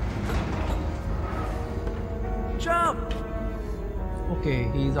 Jump!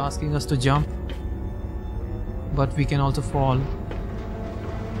 Okay, he's asking us to jump, but we can also fall.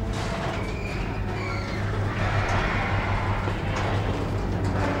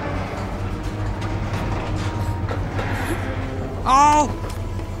 Oh!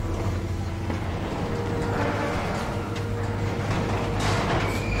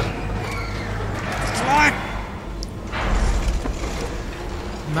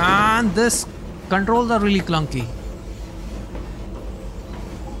 Man, this controls are really clunky.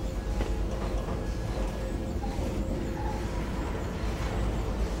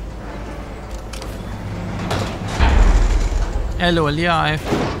 LOL, yeah,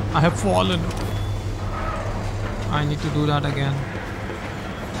 I have fallen. I need to do that again.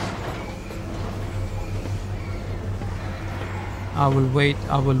 I will wait,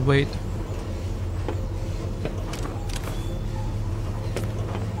 I will wait.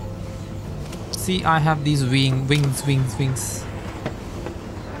 See, I have these wings.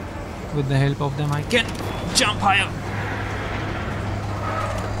 With the help of them, I can jump higher.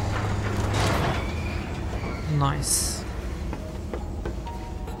 Nice.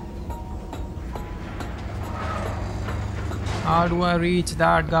 How do I reach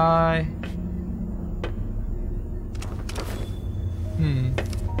that guy?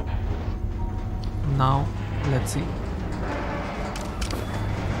 Now, let's see.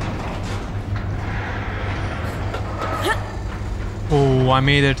 Oh, I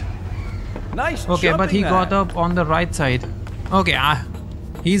made it. Nice. Okay, but he there. got up on the right side. Okay,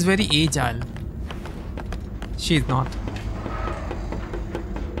 he's very agile. She's not.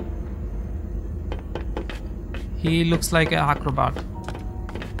 He looks like an acrobat.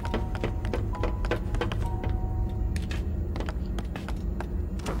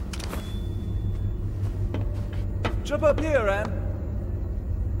 Jump up here, Anne.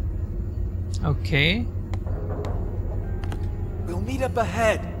 Okay. We'll meet up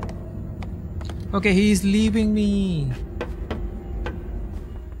ahead. Okay, he's leaving me.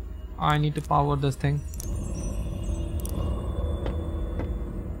 I need to power this thing.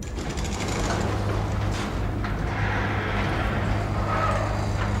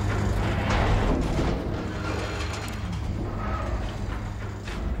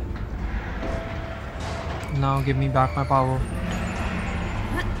 Now give me back my power.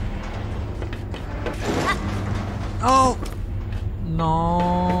 Oh!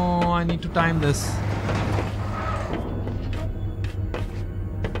 No, I need to time this.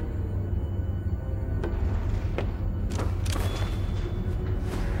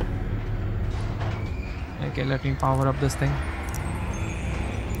 Okay, let me power up this thing.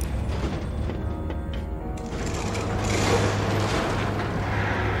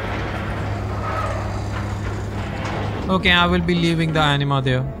 Okay, I will be leaving the anima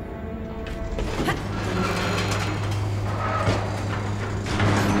there.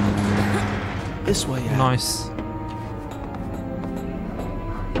 This way, Anne. Nice.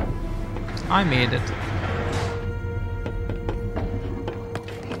 I made it.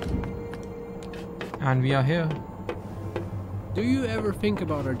 And we are here. Do you ever think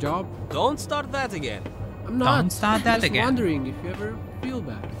about our job? Don't start that again. I'm not. Don't start that just again. Wondering if you ever feel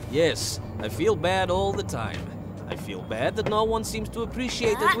bad. Yes, I feel bad all the time. I feel bad that no one seems to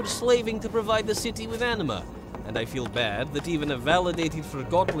appreciate that we're slaving to provide the city with anima. And I feel bad that even a validated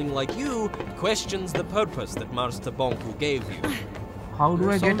Forgottling like you questions the purpose that Master Bonku gave you. How do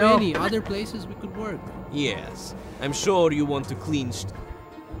I There's get so up? many other places we could work. Yes, I'm sure you want to clean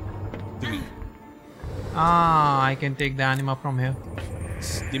I can take the anima from here.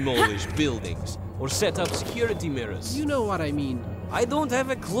 demolish buildings, or set up security mirrors. You know what I mean. I don't have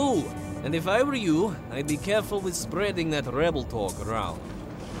a clue. And if I were you, I'd be careful with spreading that rebel talk around.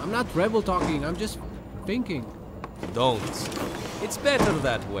 I'm not rebel talking, I'm just thinking. Don't. It's better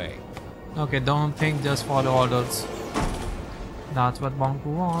that way. Okay, don't think, just follow orders. That's what Bonku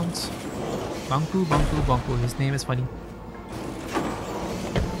wants. Bonku. His name is funny.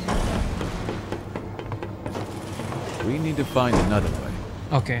 We need to find another way.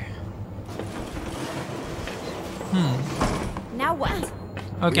 Okay. Now what?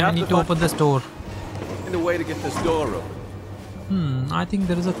 Okay, I need to open this door. And a way to get this door open. I think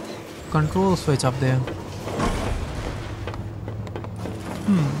there is a control switch up there.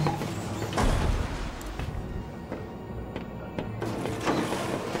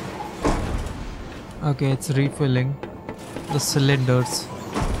 Okay, it's refilling the cylinders.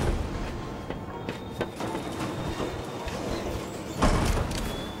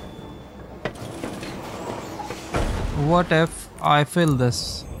 What if I fill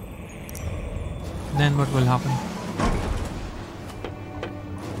this? Then what will happen?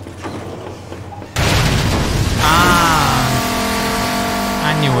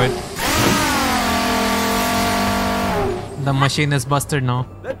 knew it. The machine is busted now.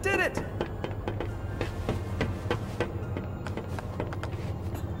 That did it!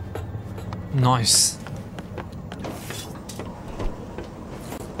 Nice.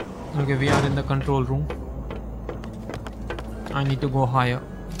 Okay, we are in the control room. I need to go higher.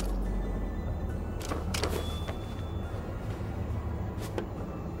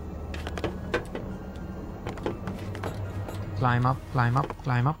 Climb up, climb up,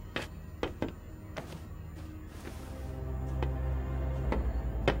 climb up.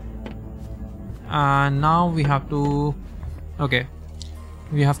 And now we have to... Okay.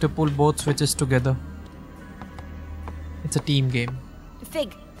 We have to pull both switches together. It's a team game.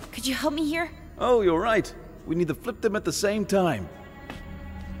 Fig, could you help me here? Oh, you're right. We need to flip them at the same time.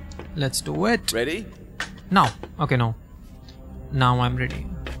 Let's do it. Ready? Now. Okay, no. Now I'm ready.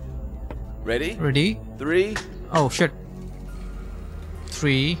 Ready? Ready? 3. Oh, shit.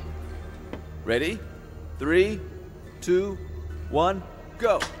 3. Ready? 3, 2, 1,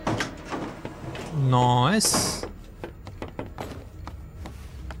 go. Nice.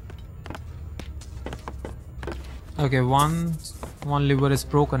 Okay, one lever is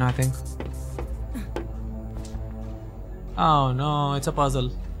broken, I think. Oh no, it's a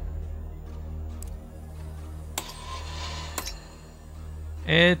puzzle.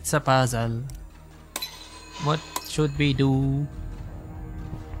 It's a puzzle. What should we do?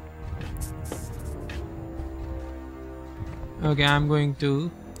 Okay, I'm going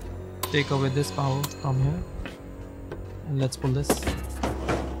to take away this power from here. And let's pull this.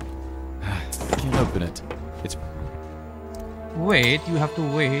 Can't open it. It's Wait, you have to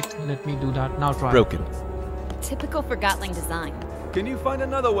wait. Let me do that. Now try. broken. Typical Forgotton design. Can you find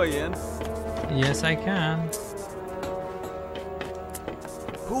another way in? Yes, I can.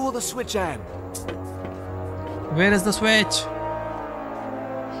 Pull the switch, Anne. Where is the switch?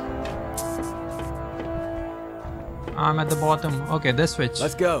 I'm at the bottom. Okay, this switch.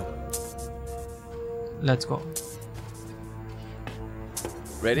 Let's go. Let's go.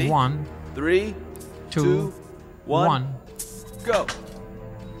 Ready? 1, 3, 2, 1. Go.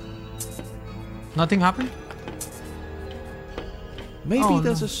 Nothing happened? Maybe Oh,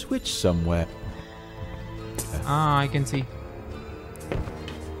 there's no. a switch somewhere. Ah, I can see.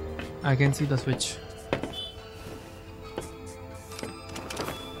 I can see the switch.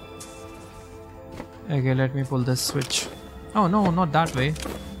 Okay, let me pull this switch. Oh no, not that way.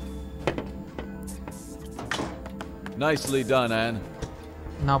 Nicely done, Anne.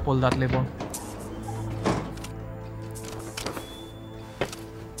 Now pull that lever.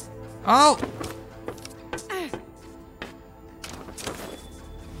 Oh!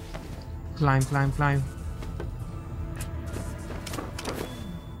 Climb, climb, climb.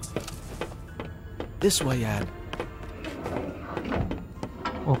 This way, Anne.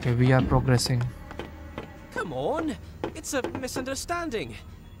 Okay, we are progressing. Come on, it's a misunderstanding.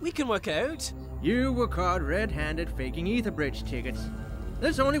 We can work it out. You were caught red-handed faking ether bridge tickets.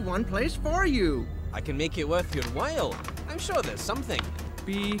 There's only one place for you. I can make it worth your while. I'm sure there's something.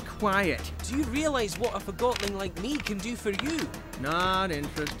 Be quiet. Do you realize what a forgottling like me can do for you? Not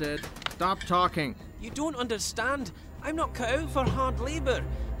interested. Stop talking. You don't understand. I'm not cut out for hard labor,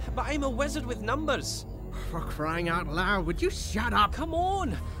 but I'm a wizard with numbers. For crying out loud, would you shut up? Come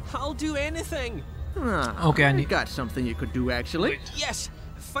on, I'll do anything. Okay, I I need- got something you could do, actually. Yes,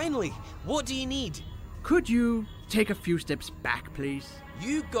 finally. What do you need? Could you take a few steps back, please?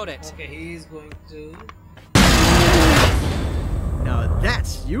 You got it. Okay, he's going to... Now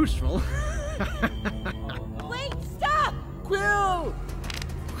that's useful. Wait, stop! Quill!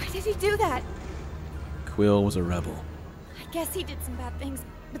 Why did he do that? Quill was a rebel. I guess he did some bad things,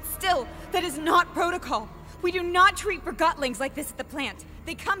 but still, that is not protocol. We do not treat Forgottlings like this at the plant.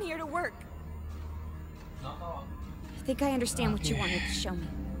 They come here to work. I think I understand what you wanted to show me.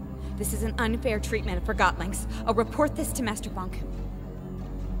 This is an unfair treatment of Forgottlings. I'll report this to Master Bonku.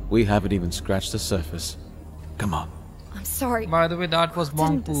 We haven't even scratched the surface. Come on. I'm sorry. By the way, that was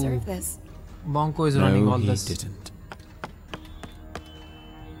Didn't Bonku. deserve this. Bonku is running all he this. didn't.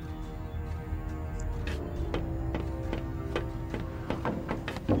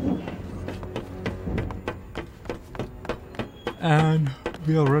 And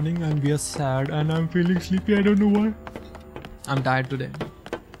we are running and we are sad and I'm feeling sleepy. I don't know why. I'm tired today.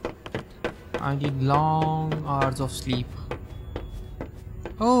 I need long hours of sleep.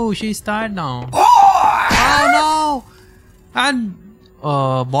 Oh, she's tired now. Oh no! And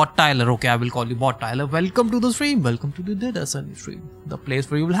Bot Tyler. Okay, I will call you Bot Tyler. Welcome to the stream. Welcome to the Deadeye stream. The place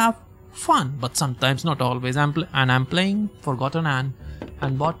where you will have fun, but sometimes not always. I'm playing Forgotton Anne.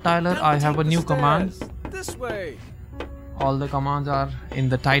 And Bot Tyler, I have a new command. This way. all the commands are in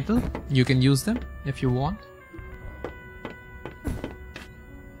the title. You can use them if you want.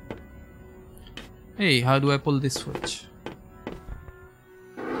 Hey, how do I pull this switch?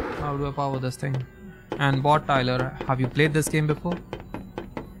 How do I power this thing? And Bot Tyler, have you played this game before?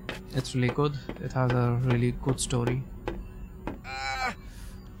 It's really good. It has a really good story.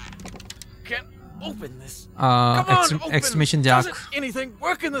 Can't open this. Come on, open. Exclamation Jack. Doesn't anything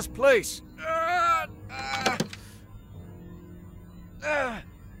work in this place?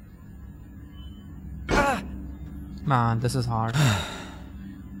 Man, this is hard.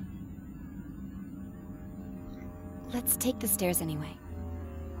 Let's take the stairs anyway.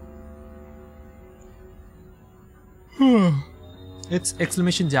 It's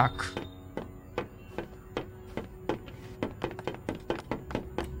exclamation Jack.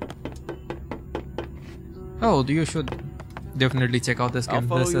 Oh, you should definitely check out this game.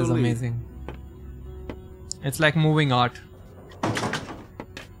 This is amazing. It's like moving art.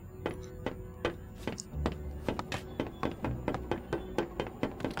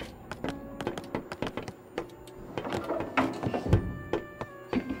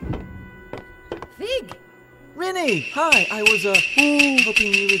 Hi, I was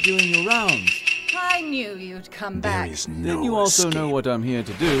hoping you were doing your rounds. I knew you'd come back. There is no Then you also escape. know what I'm here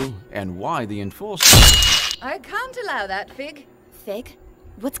to do and why the enforcement. I can't allow that, Fig. Fig?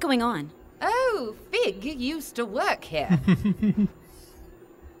 What's going on? Oh, Fig used to work here.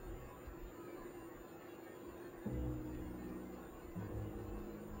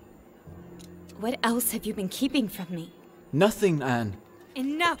 What else have you been keeping from me? Nothing, Anne.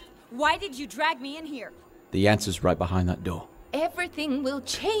 Enough! Why did you drag me in here? The answer's right behind that door. Everything will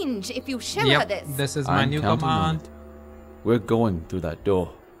change if you show her this. This is my new command. We're going through that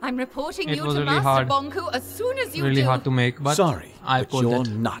door. I'm reporting It you was to really Master hard. Bonku as soon as you Really do. hard to make, but Sorry, I but pulled you're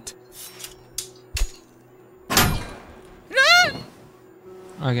it. not.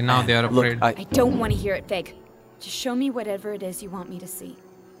 Okay, now they are afraid. Look, I don't want to hear it, Fig. Just show me whatever it is you want me to see.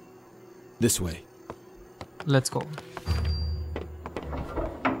 This way. Let's go.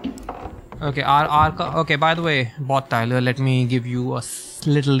 Okay, okay, by the way, Bot Tyler, let me give you a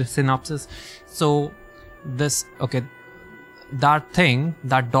little synopsis. So, this, okay, that thing,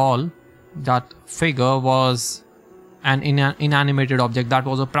 that doll, that figure was an inanimated object. That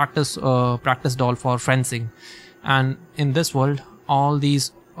was a practice doll for fencing. And in this world, all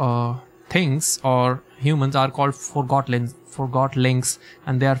these things or humans are called forgotlings,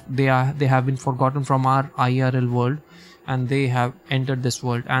 and they have been forgotten from our IRL world, and they have entered this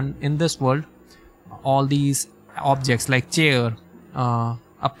world. And in this world, all these objects like chair,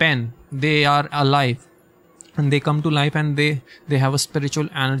 a pen, they are alive, and they come to life, and they have a spiritual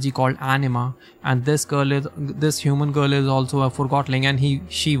energy called anima. And this human girl is also a forgotling, and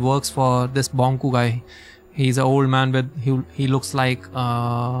she works for this Bonku guy. He's an old man with he looks like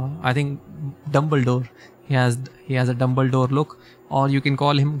I think Dumbledore. He has a Dumbledore look, or you can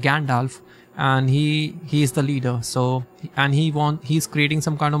call him Gandalf, and he is the leader. So, and he's creating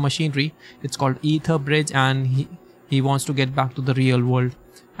some kind of machinery. It's called Ether Bridge, and he wants to get back to the real world,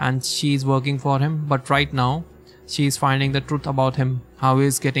 and she's working for him. But right now she's finding the truth about him, how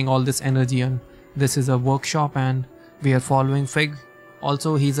he's getting all this energy. And this is a workshop, and we are following Fig.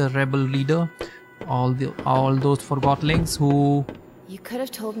 Also, he's a rebel leader. All those forgotlings who You could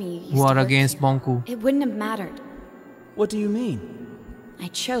have told me you used who to are work against here. Bonku. It wouldn't have mattered. What do you mean? I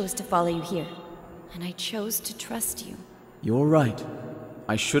chose to follow you here, and I chose to trust you. You're right.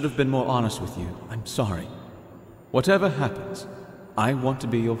 I should have been more honest with you. I'm sorry. Whatever happens, I want to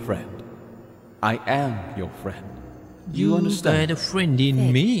be your friend. I am your friend. You understand? got a friend in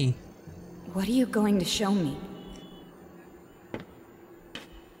Fig. me. What are you going to show me?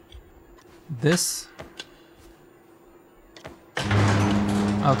 This.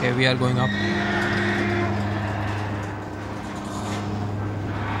 Okay, we are going up.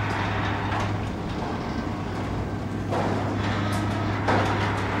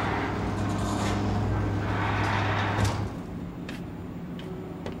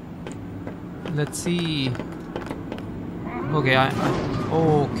 Let's see. Okay,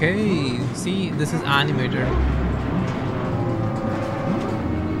 okay. See, this is animated.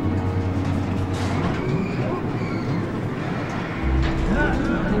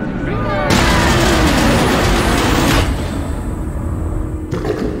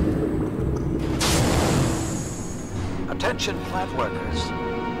 Attention plant workers.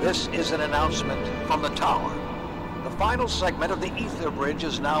 This is an announcement from the tower. The final segment of the Ether Bridge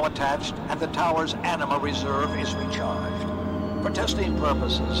is now attached, and the tower's anima reserve is recharged. For testing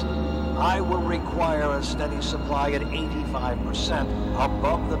purposes, I will require a steady supply at 85%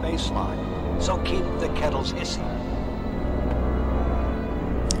 above the baseline, so keep the kettles hissing.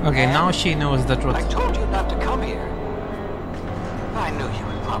 Okay, Anne, now she knows the truth. I told you not to come here. I knew you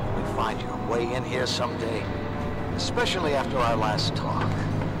would probably find your way in here someday, especially after our last talk.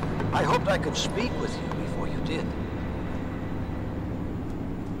 I hoped I could speak with you before you did.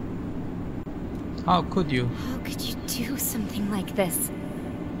 How could you? How could you do something like this?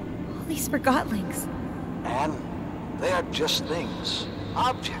 All these Forgottlings. And they are just things.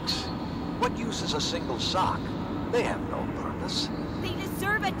 Objects. What use is a single sock? They have no purpose. They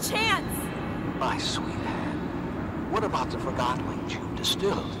deserve a chance! My sweet Anne, what about the Forgottlings you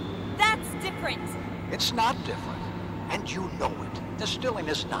distilled? That's different! It's not different, and you know it. Distilling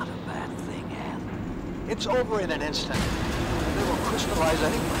is not a bad thing, Anne. It's over in an instant. They will crystallize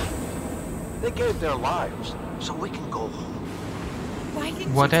anyway. They gave their lives, so we can go home. Why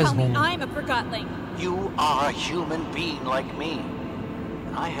didn't you tell me I'm a Forgottling? You are a human being like me.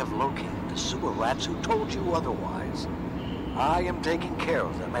 And I have located the sewer rats who told you otherwise. I am taking care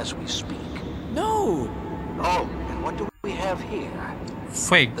of them as we speak. No! Oh, and what do we have here?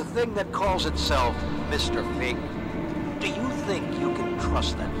 Fig. The thing that calls itself Mr. Fig. Do you think you can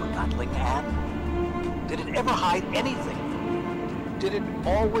trust that Forgottling, Anne? Did it ever hide anything? Did it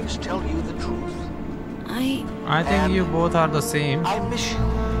always tell you the truth? I think you both are the same. I miss you.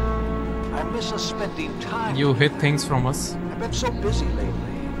 I miss us spending time. You hid things from us. I've been so busy lately.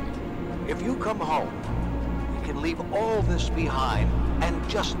 If you come home, we can leave all this behind and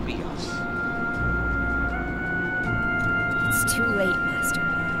just be us. It's too late, Master.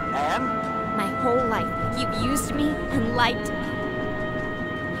 Anne? My whole life, you've used me and lied to me.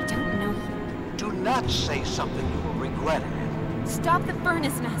 I don't know you. Do not say something you will regret, Anne. Stop the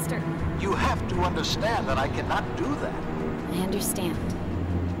furnace, Master. You have to understand that I cannot do that. I understand.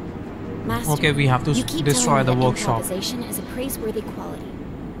 Master, Okay, we have to you keep destroy telling the me that workshop. Improvisation is a praiseworthy quality.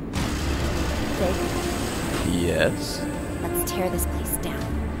 Fig, Yes? let's tear this place down.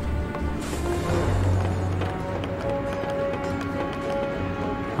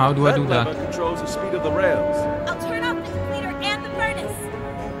 How do I do lever that? controls the speed of the rails. I'll turn off the depleter and the furnace!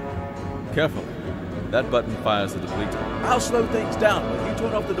 Careful. That button fires the depleter. I'll slow things down when you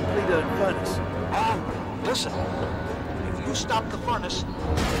turn off the depleter and furnace. Anne, listen. If you stop the furnace,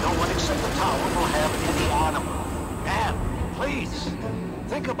 no one except the tower will have any animal. Anne, please.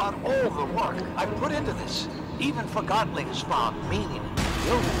 Think about all the work I put into this. Even Forgottlings found meaning in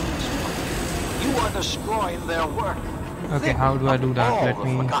building this place. You are destroying their work. Okay, how do I do that? All Let the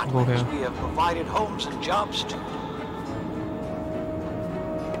me go Forgottlings here. we have provided homes and jobs to.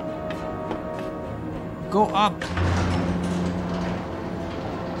 Go up.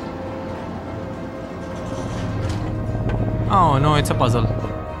 Oh no, it's a puzzle.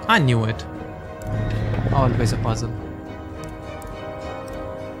 I knew it. Always a puzzle.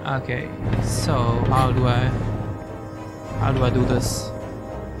 Okay, so how do I do this?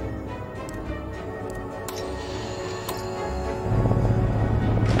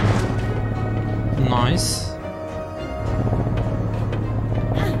 Nice.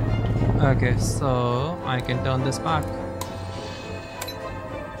 Okay, so I can turn this back.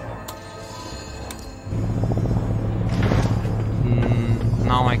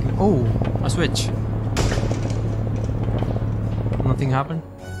 Now I can. Oh, a switch. Nothing happened.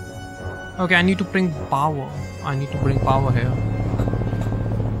 Okay, I need to bring power. I need to bring power here.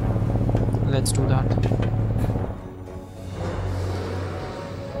 Let's do that.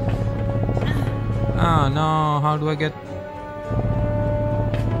 Ah, no. How do I get?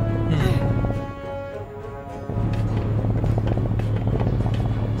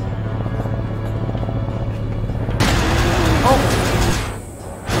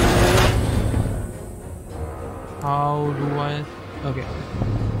 How do I? Okay.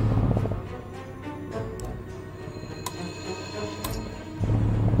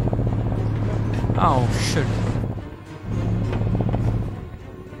 Oh shit.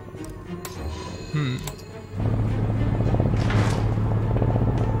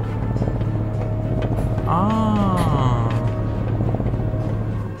 Ah.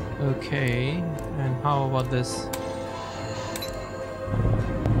 Okay. And how about this?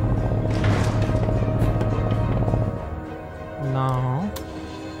 Now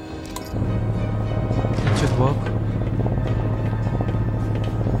it should work.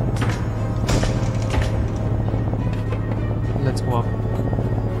 Let's go up.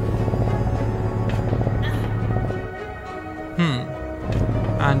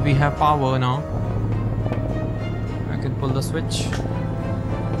 And we have power now. I can pull the switch.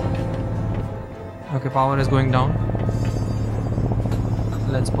 Okay, power is going down.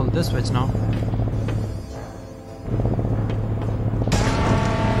 Let's pull this switch now.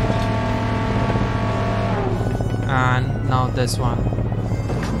 And now this one.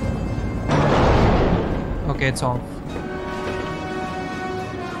 Okay, it's off.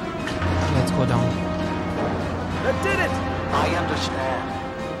 Let's go down. That did it! I understand.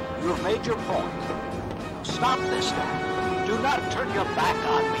 You have made your point. Stop this now. Do not turn your back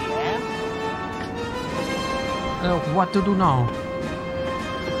on me, Anne. What to do now?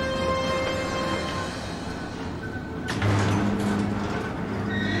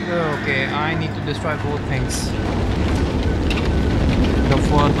 Okay, I need to destroy both things. The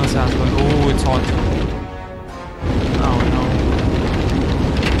furnace as well. Oh, it's hot. Oh no.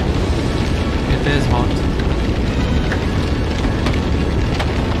 It is hot.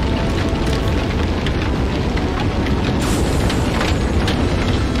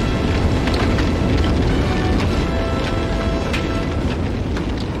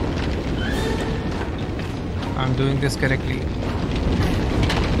 I'm doing this correctly.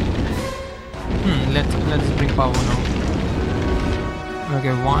 Let's bring power now.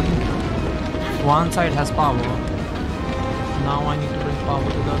 Okay, one side has power. Now I need to bring power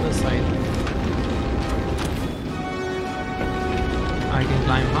to the other side. I can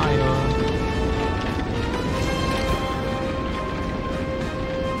climb higher.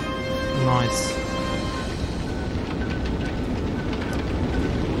 Nice.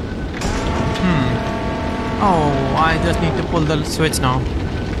 Oh, I just need to pull the switch now,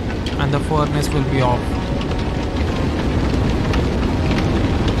 and the furnace will be off.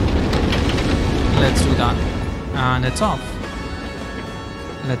 Let's do that, and it's off.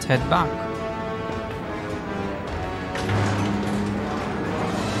 Let's head back.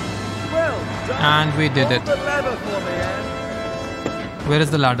 Well done. And we did it. Hold the lever for me, Anne. Where is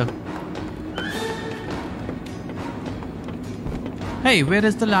the ladder? Hey, where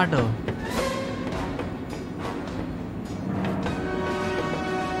is the ladder?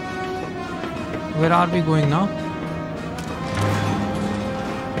 Where are we going now?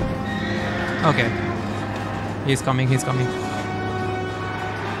 Okay. He's coming, he's coming.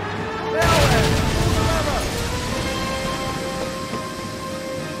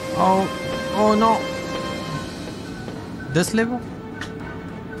 Oh no. This lever?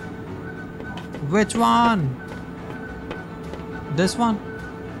 Which one? This one?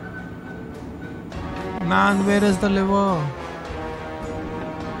 Man, where is the lever?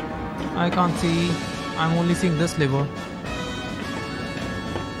 I can't see. I'm only seeing this lever.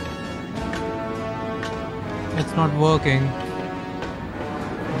 It's not working.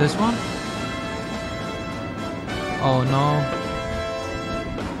 This one? Oh no.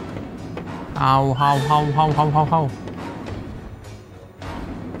 How?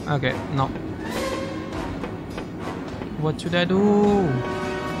 Okay, no. What should I do?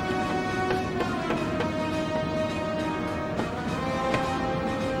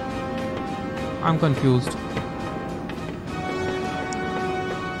 I'm confused.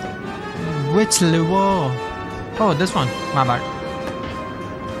 Which lever? Oh, this one. My bad.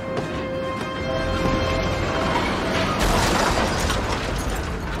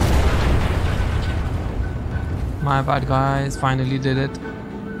 My bad, guys. Finally did it.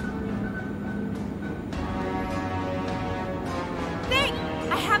 Big!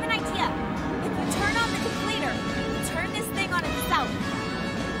 I have an idea. If you turn on the depleter, turn this thing on itself.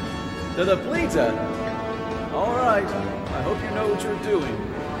 To the depleter? All right. I hope you know what you're doing.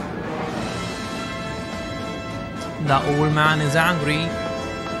 The old man is angry.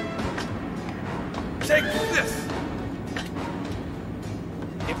 Take this!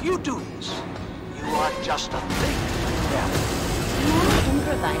 If you do this, you are just a thing. Yeah. You're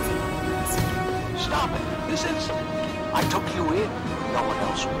improvising. Stop it. This instant. I took you in. No one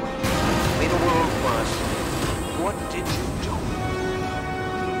else would. Made a world worse. What did you do?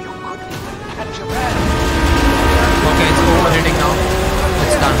 You couldn't even catch a man. Okay, it's overheating now.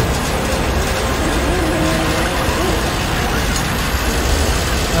 It's done.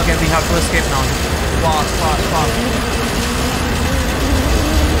 Okay, we have to escape now. Fast.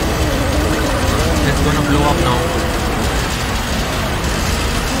 It's gonna blow up now.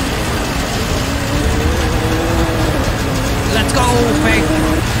 Let's go, Fake!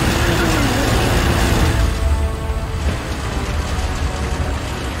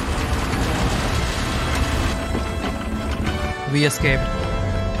 We escaped.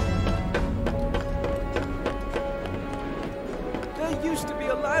 There used to be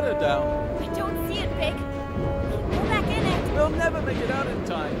a ladder down. I don't see it, Big. Go back in it. We'll never make it out in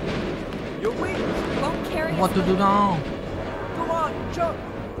time. Your wings won't carry us. What to do now? Come on, jump.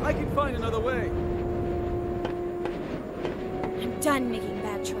 I can find another way. I'm done making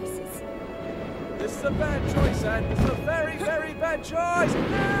bad choices. This is a bad choice, Anne. This is a very, very bad choice.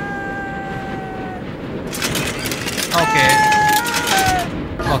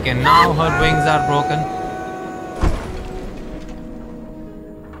 Okay, now her wings are broken.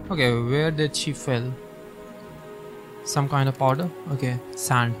 Okay, where did she fell? Some kind of powder? Okay,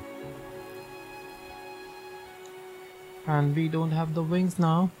 sand. And we don't have the wings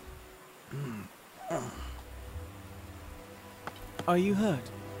now. Are you hurt?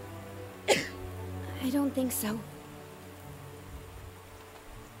 I don't think so.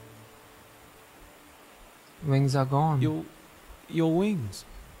 Wings are gone. Your wings.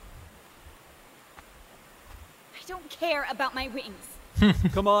 I don't care about my wings.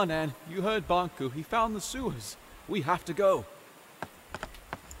 Come on, Anne. You heard Banku. He found the sewers. We have to go.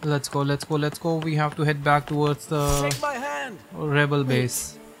 Let's go, let's go, let's go. We have to head back towards the Take my hand. rebel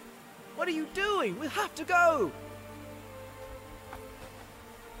base. What are you doing? We have to go.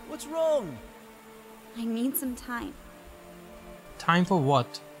 What's wrong? I need some time. Time for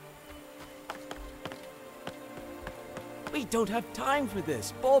what? We don't have time for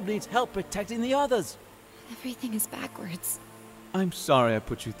this. Bob needs help protecting the others. Everything is backwards. I'm sorry I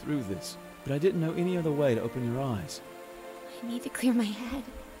put you through this, but I didn't know any other way to open your eyes. I need to clear my head.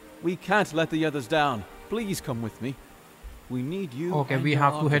 We can't let the others down. Please come with me. We need you. Okay, and we your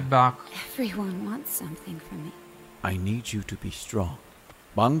have to armor. head back. Everyone wants something from me. I need you to be strong.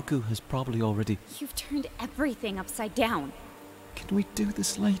 Banku has probably already... You've turned everything upside down. Can we do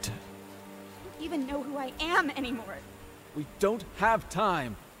this later? I don't even know who I am anymore. We don't have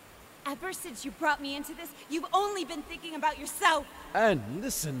time. Ever since you brought me into this, you've only been thinking about yourself. Anne,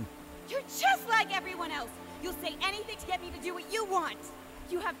 listen. You're just like everyone else. You'll say anything to get me to do what you want.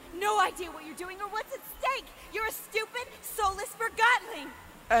 You have no idea what you're doing or what's at stake. You're a stupid, soulless forgotling.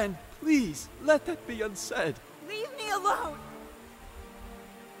 Anne, please, let that be unsaid. Leave me alone.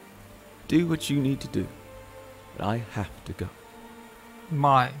 Do what you need to do. But I have to go.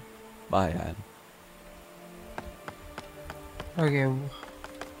 Bye. Bye, Anne. Okay.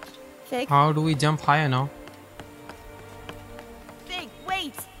 Fig? How do we jump higher now? Fig,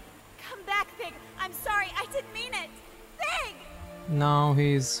 wait. Come back, Fig. I'm sorry. I didn't mean it. Fig! Now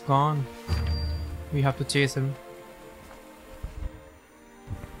he's gone. We have to chase him.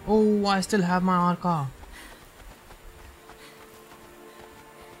 Oh, I still have my arca.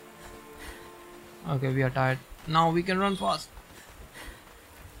 Okay, we are tired. Now we can run fast.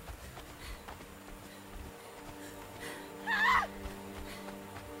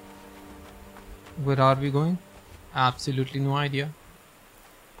 Where are we going? Absolutely no idea.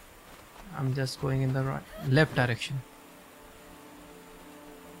 I'm just going in the left direction.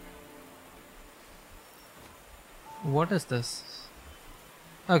 What is this?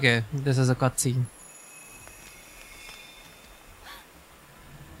 Okay, this is a cutscene.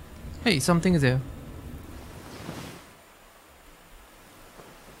 Hey, something is here.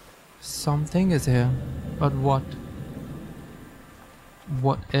 Something is here. But what?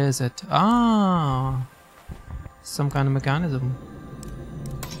 What is it? Ah! Some kind of mechanism.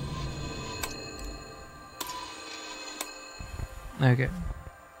 Okay.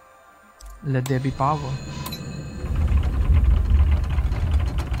 Let there be power.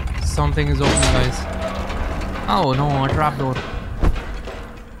 Something is opening, guys. Oh no, a trapdoor.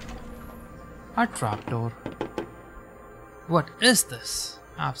 A trapdoor. What is this?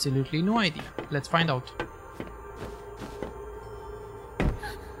 Absolutely no idea. Let's find out.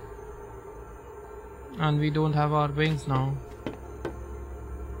 And we don't have our wings now.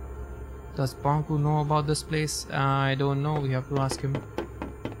 Does Banku know about this place? I don't know. We have to ask him.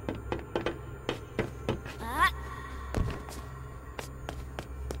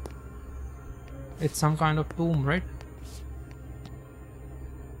 It's some kind of tomb, right?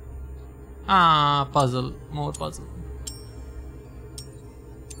 Ah, puzzle. More puzzle.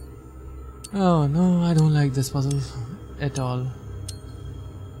 Oh no, I don't like this puzzle at all.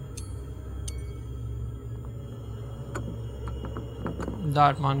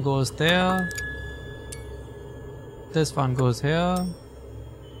 That one goes there. This one goes here.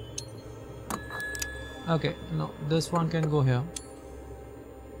 Okay, no, this one can go here.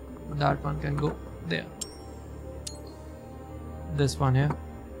 That one can go there. This one here.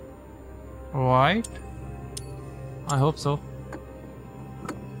 Right? I hope so.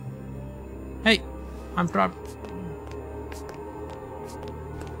 Hey, I'm trapped.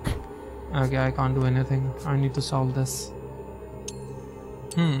 Okay, I can't do anything. I need to solve this.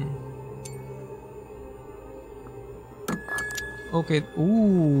 Okay.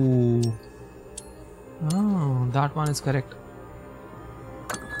 Ooh. Oh, that one is correct.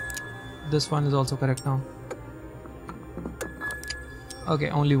 This one is also correct now. Okay,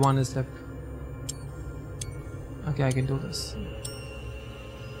 only one is left. Okay, I can do this.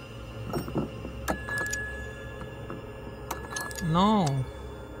 No.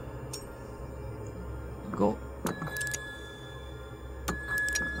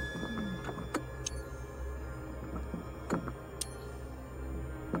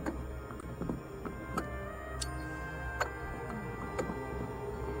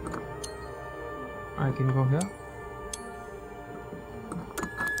 I can go here.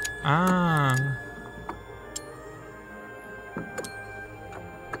 Ah.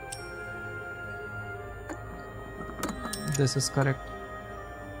 This is correct.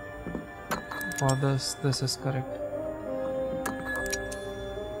 For this is correct.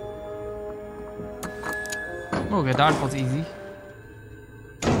 Okay, that was easy.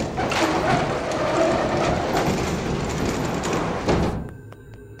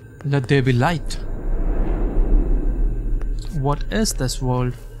 Let there be light. What is this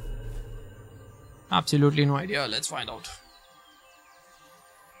world? Absolutely no idea. Let's find out.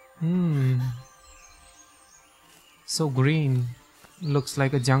 So green. Looks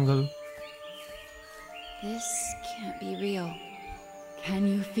like a jungle. This can't be real. Can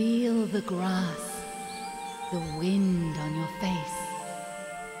you feel the grass? The wind on your face?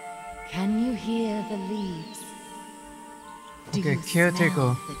 Can you hear the leaves? Okay,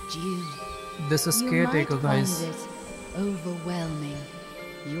 caretaker. This is caretaker, guys. Find it overwhelming.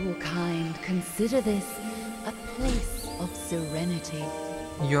 Your kind consider this a place of serenity.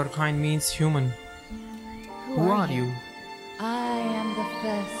 Your kind means human. Who are you? I am the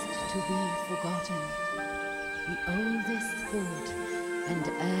first to be forgotten. The oldest thought and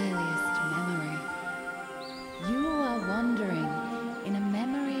earliest memory. You are wandering in a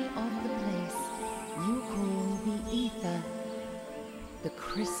memory of the place you call the ether. The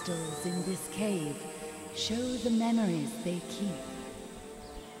crystals in this cave show the memories they keep.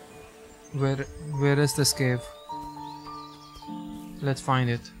 Where is this cave? Let's find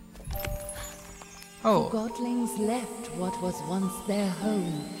it. Oh. Forgotlings left what was once their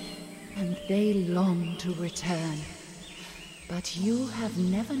home, and they long to return. But you have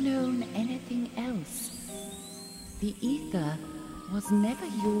never known anything else. The ether was never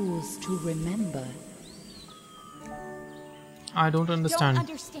yours to remember. I don't understand. Don't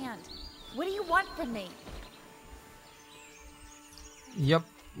understand. What do you want from me? Yup,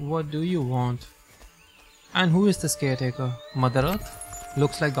 what do you want? And who is this caretaker? Mother Earth?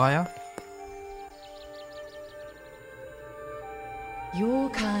 Looks like Gaia. Your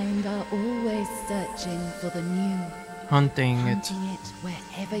kind are always searching for the new. Hunting it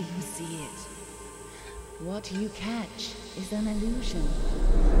wherever you see it. What you catch is an illusion.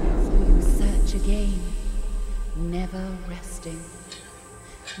 So you search again, never resting.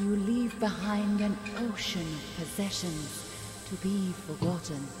 You leave behind an ocean of possessions to be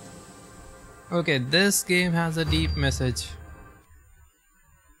forgotten. Okay, this game has a deep message.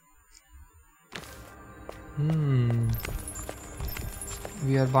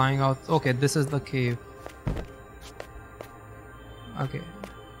 We are buying out. Okay, this is the cave. Okay,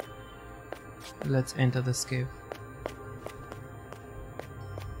 let's enter this cave.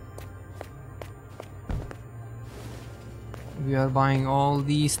 We are buying all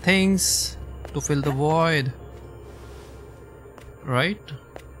these things to fill the void, right?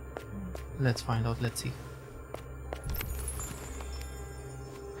 Let's find out. Let's see.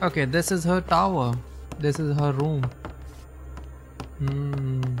 Okay, this is her tower. This is her room.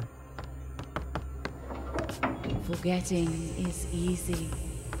 Forgetting is easy.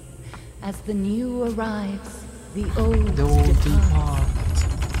 As the new arrives, the old departs.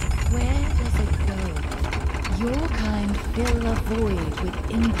 Where does it go? Your kind fill a void with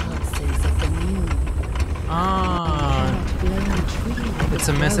impulses of the new. It's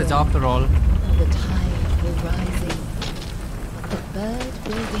a message after all. The tide will rising. The bird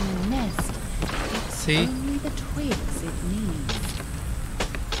building a nest. See? Only the twigs it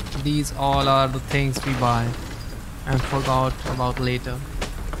needs. These all are the things we buy and forgot about later.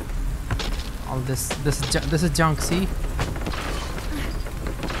 All this is junk. See,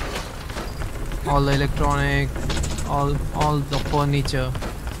 all the electronic, all the furniture.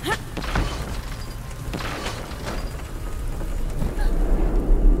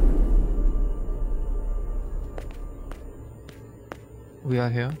 We are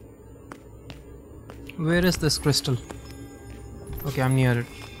here. Where is this crystal? Okay, I'm near it.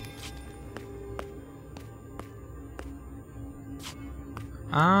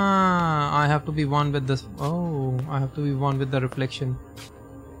 I have to be one with this. Oh, I have to be one with the reflection.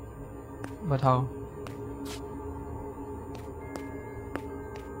 But how?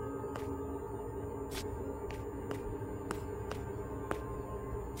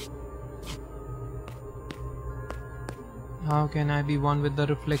 How can I be one with the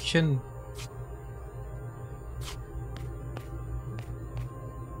reflection?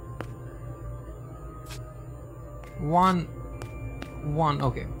 One,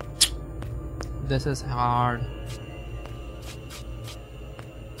 okay. This is hard.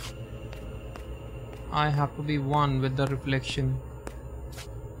 I have to be one with the reflection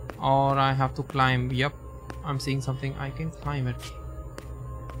Or I have to climb. Yep, I'm seeing something. I can climb it.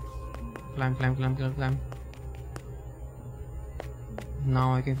 Climb, climb, climb, climb, climb.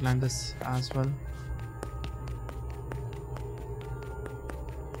 Now I can climb this as well.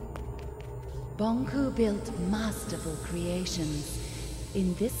 Bonku built masterful creations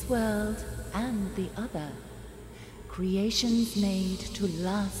in this world and the other. Creations made to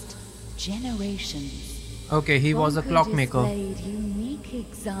last generations. Okay, he was a clockmaker. Displayed unique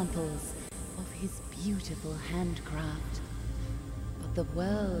examples of his beautiful handcraft. But the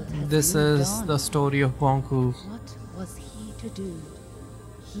world has This moved is on. the story of Bonku. What was he to do?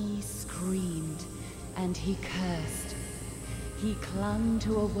 He screamed and he cursed. He clung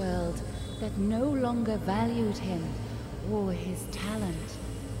to a world that no longer valued him or his talent.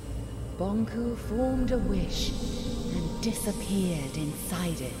 Bonku formed a wish and disappeared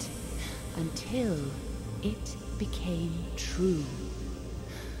inside it until it became true.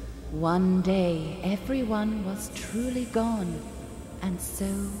 One day everyone was truly gone, and so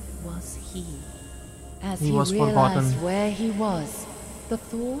was he. As he was realized forgotten. where he was, the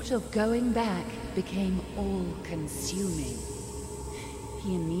thought of going back became all-consuming.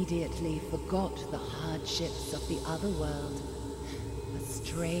 He immediately forgot the hardships of the other world. A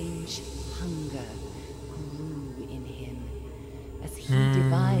strange hunger grew in him as he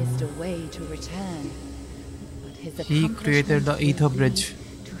devised a way to return. But his He created the accomplishments Ether would Bridge.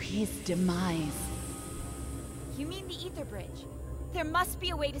 lead to his demise. You mean the Ether Bridge? There must be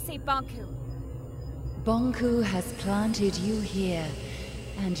a way to save Bonku. Bonku has planted you here,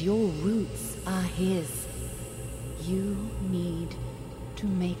 and your roots are his. You need to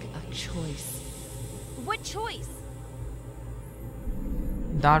make a choice. What choice?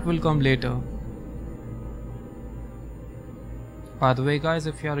 That will come later. By the way guys,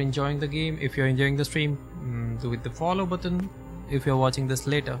 if you are enjoying the game, if you are enjoying the stream, do hit the follow button if you are watching this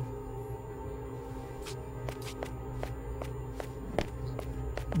later.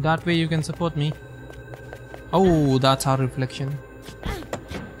 That way you can support me. Oh, that's our reflection.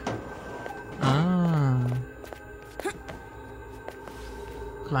 Ah.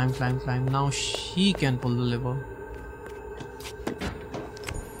 Climb, climb, climb. Now she can pull the lever.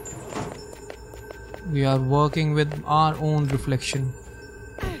 We are working with our own reflection.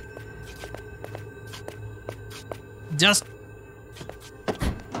 Just...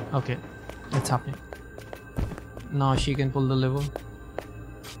 Okay, it's happening. Now she can pull the lever.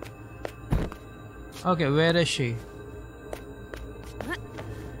 Okay, where is she?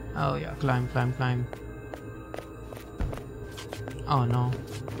 Oh yeah, climb, climb, climb. Oh no.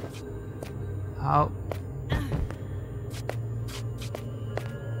 How?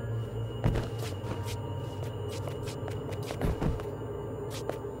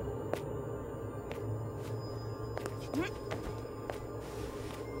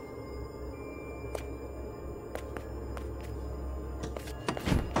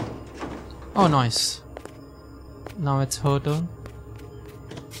 Oh nice. Now it's her turn.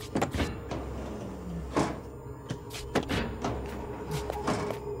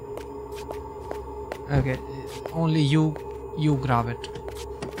 Okay, only you grab it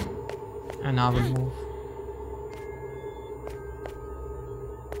and I will move.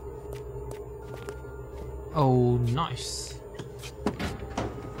 Oh nice.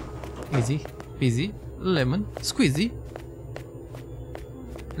 Easy peasy lemon squeezy.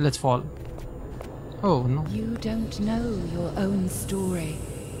 Let's fall. Oh no. You don't know your own story,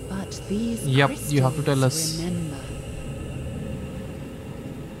 but these Yep, you have to tell crystals us. remember.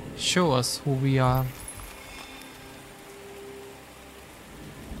 Show us who we are.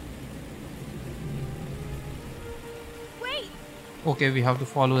 Wait! Okay, we have to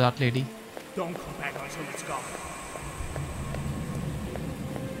follow that lady. Don't come back until it's gone.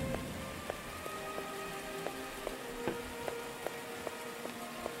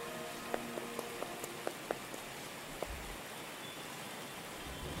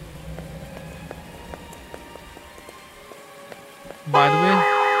 By the way,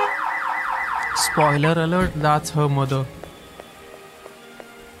 spoiler alert, that's her mother.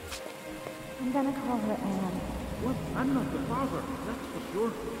 I'm gonna call her Anne. What? I'm not the father, that's for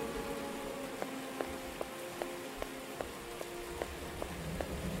sure.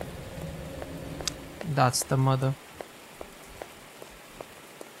 That's the mother.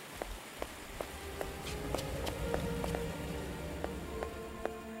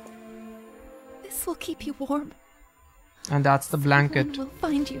 This will keep you warm. And that's the blanket. Someone will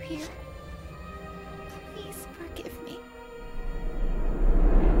find you here. Please forgive me.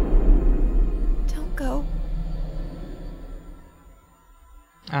 Don't go.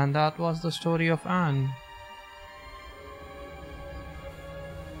 And that was the story of Anne.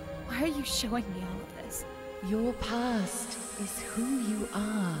 Why are you showing me all of this? Your past is who you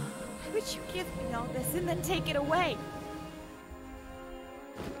are. Why would you give me all this and then take it away?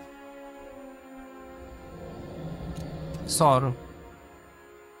 Sorrow.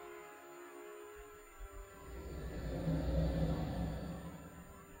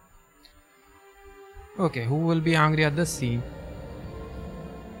 Okay, who will be angry at this scene?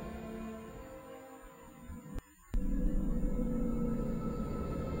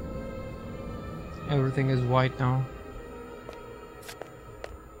 Everything is white now.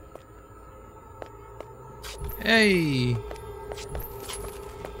 Hey!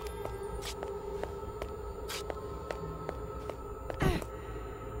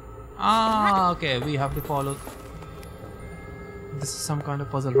 Ah, okay, we have to follow. This is some kind of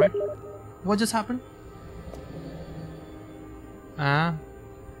puzzle, right? What just happened?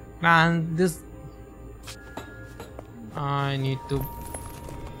 Man, this... I need to...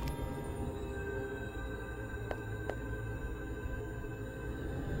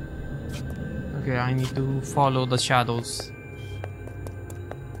 Okay, I need to follow the shadows.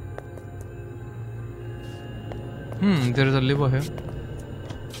 There is a lever here.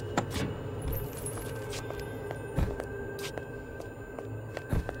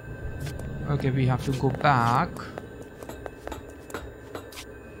 Okay, we have to go back.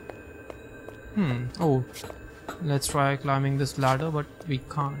 Oh, let's try climbing this ladder, but we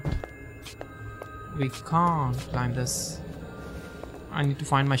can't. We can't climb this. I need to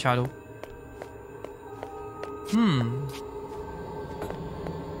find my shadow.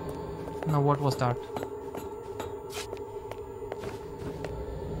 Now what was that?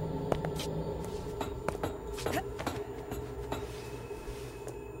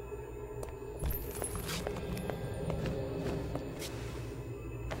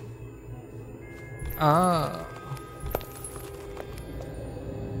 Ah.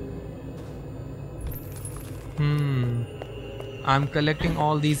 I'm collecting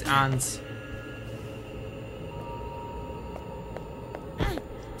all these ants.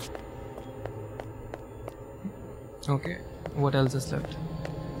 Okay, what else is left?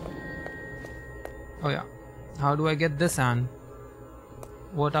 Oh yeah, how do I get this ant?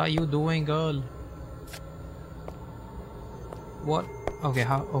 What are you doing, girl? What? Okay,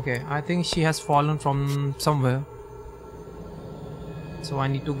 how? Okay, I think she has fallen from somewhere. So I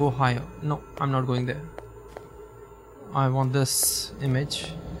need to go higher. No, I'm not going there. I want this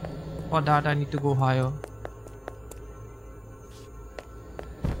image. For that I need to go higher.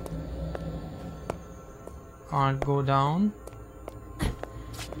 Can't go down.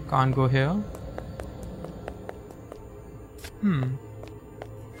 Can't go here.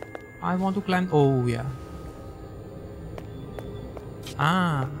 I want to climb. Oh yeah.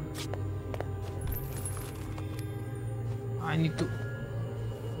 Ah. I need to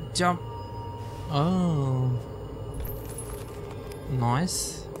jump. Oh.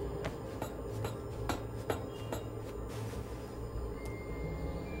 Nice.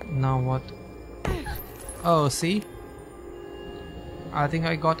 Now what? Oh, see? I think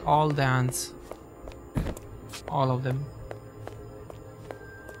I got all the ants. All of them.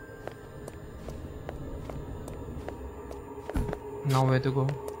 Now where to go?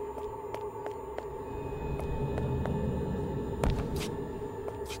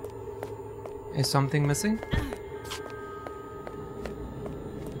 Is something missing?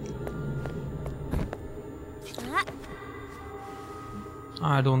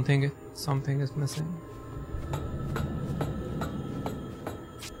 I don't think something is missing.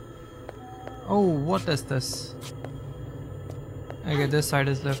 Oh, what is this? Okay, this side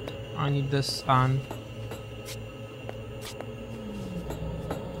is left. I need this and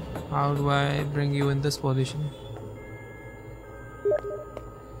how do I bring you in this position?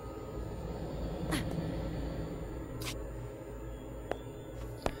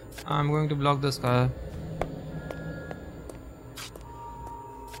 I'm going to block this guy.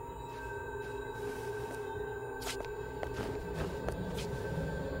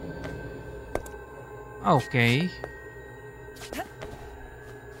 Okay.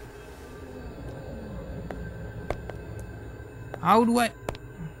 How do I?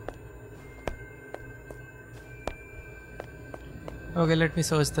 Okay, let me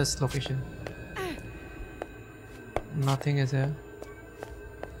search this location. Nothing is here.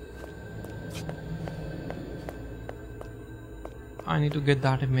 I need to get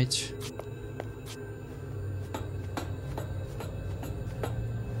that image.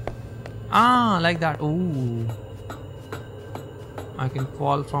 Ah, like that. Ooh. I can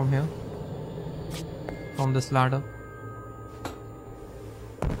fall from here. From this ladder.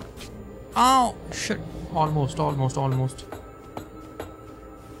 Oh, shit. Almost.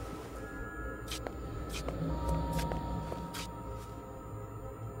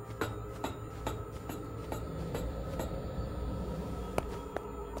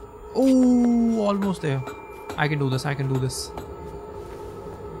 Oh, almost there. I can do this. I can do this.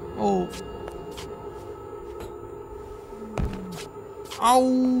 Oh.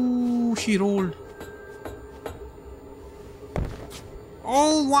 Ow, she rolled.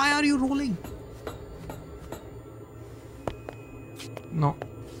 Oh, why are you rolling? No.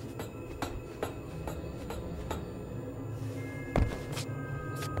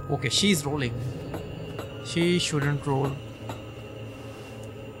 Okay, she's rolling. She shouldn't roll.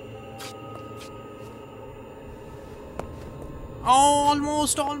 Oh,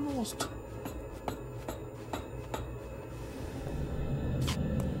 almost, almost.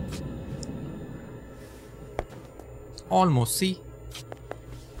 Almost, see?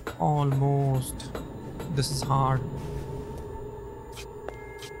 Almost. This is hard.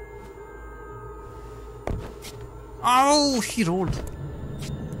 Oh, she rolled.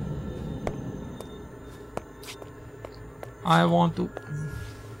 I want to...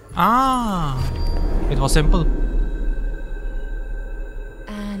 Ah! It was simple.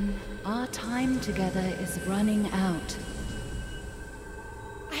 Anne, our time together is running out.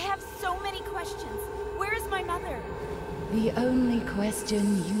 I have so many questions. Where is my mother? The only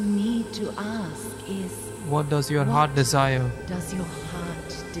question you need to ask is... What does your heart desire? Does your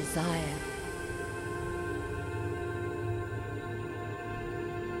heart desire?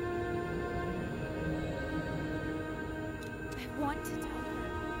 I want to tell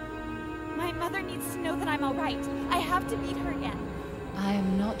her. My mother needs to know that I'm alright. I have to meet her again. I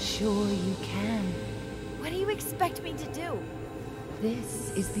am not sure you can. What do you expect me to do?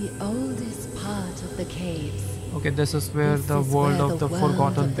 This is the oldest part of the caves. Okay, this is where the world of the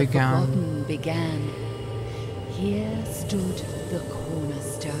Forgotton began. Here stood the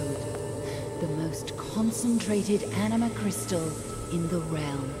cornerstone, the most concentrated anima crystal in the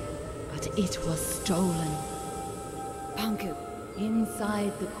realm. But it was stolen. Banku.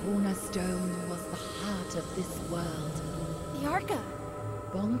 Inside the cornerstone was the heart of this world. The Arca.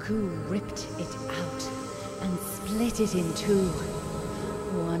 Banku ripped it out and split it in two.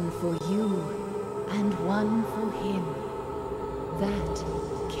 One for you and one for him. That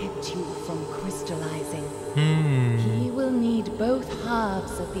kept you from crystallizing. He will need both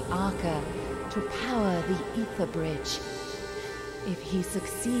halves of the Arca to power the Ether Bridge. If he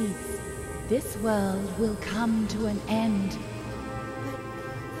succeeds, this world will come to an end.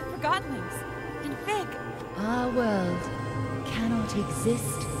 But the Forgottenlings and Fig. Our world cannot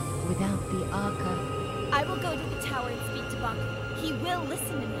exist without the Arca. I will go to the tower and speak to Banku. He will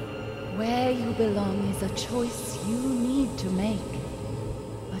listen to me. Where you belong is a choice you need to make.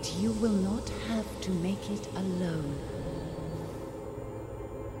 But you will not have to make it alone.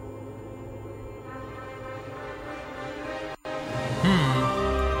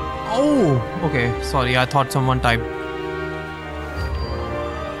 Oh, okay. Sorry, I thought someone typed.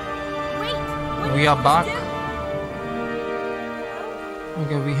 Wait, we are back.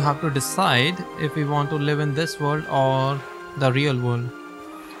 Okay, we have to decide if we want to live in this world or the real world.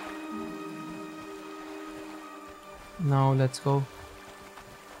 Now let's go.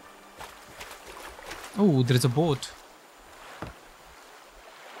 Oh, there is a boat.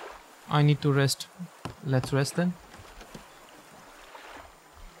 I need to rest. Let's rest then.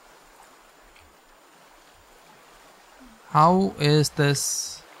 How is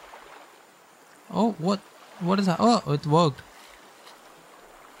this? Oh, what is that? Oh, it worked.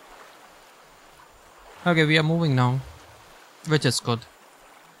 Okay, we are moving now, which is good.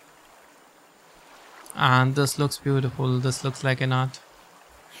 And this looks beautiful. This looks like an art.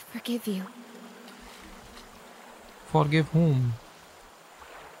 I forgive you. Forgive whom?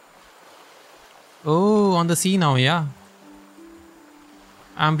 Oh, on the sea now, yeah.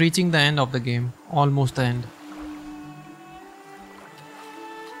 I'm reaching the end of the game. Almost the end.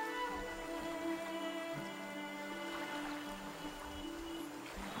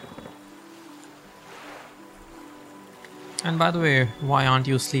 And by the way, why aren't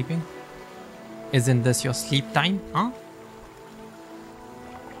you sleeping? Isn't this your sleep time, huh?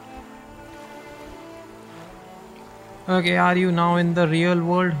 Okay, are you now in the real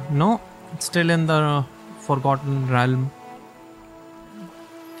world? No, still in the Forgotten realm.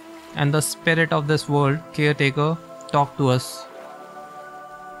 And the spirit of this world, caretaker, talk to us.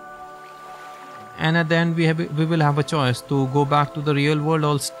 And at the end we will have a choice to go back to the real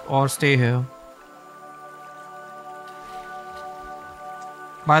world or stay here.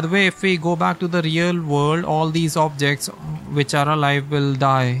 By the way, if we go back to the real world, all these objects which are alive will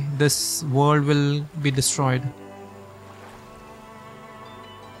die. This world will be destroyed.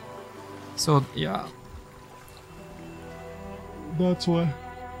 So yeah, that's why.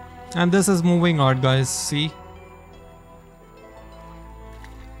 And this is moving art, guys, see?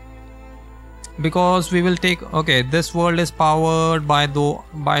 because we will take, okay, this world is powered by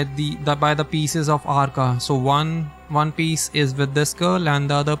the pieces of Arca. So one piece is with this girl and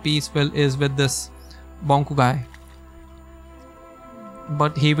the other piece is with this Bonku guy,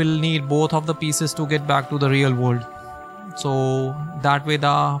 but he will need both of the pieces to get back to the real world. So that way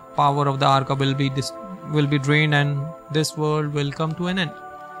the power of the Arca will be drained and this world will come to an end.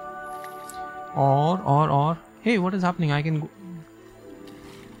 Or hey, what is happening? I can go.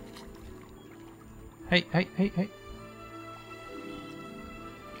 Hey.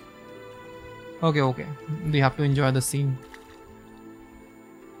 Okay. We have to enjoy the scene.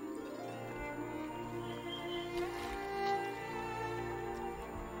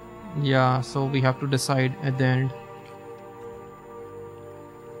 Yeah, so we have to decide at the end.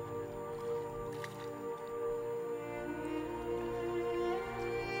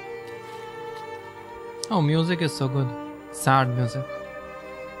 Oh, music is so good. Sad music.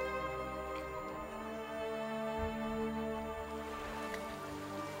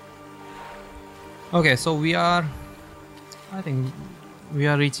 Okay, so I think we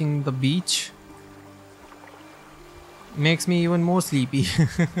are reaching the beach. Makes me even more sleepy.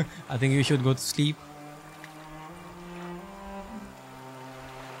 I think you should go to sleep.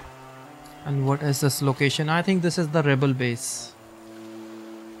 And what is this location? I think this is the rebel base.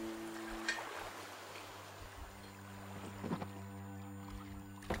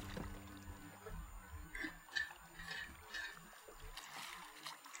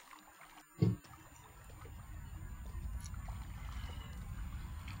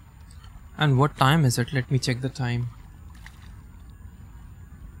 And what time is it? Let me check the time.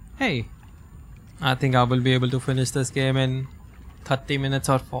 Hey, I think I will be able to finish this game in 30 minutes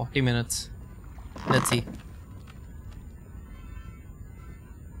or 40 minutes. Let's see.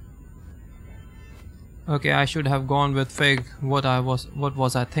 Okay, I should have gone with Fig. What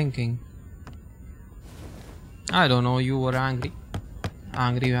was I thinking? I don't know, you were angry.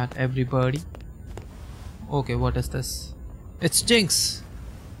 Angry at everybody. Okay, what is this? It's Jinx!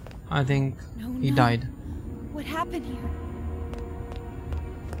 I think he died. What happened here?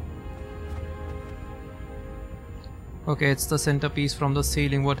 Okay, it's the centerpiece from the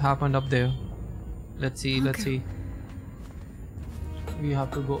ceiling. What happened up there? Let's see, let's see. We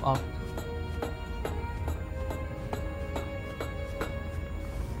have to go up.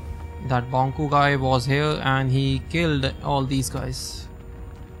 That Bonku guy was here and he killed all these guys.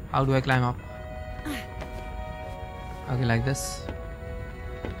 How do I climb up? Okay, like this.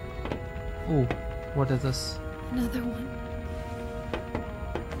 Oh, what is this? Another one.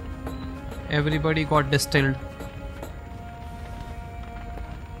 Everybody got distilled.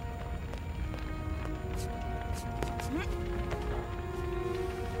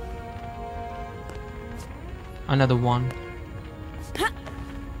 Another one.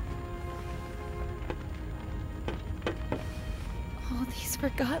 All these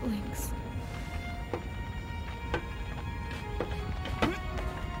Forgottlings.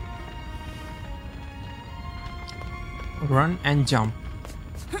 Run and jump.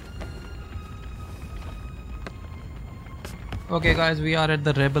 Okay guys, we are at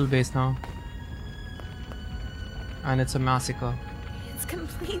the rebel base now. And it's a massacre. It's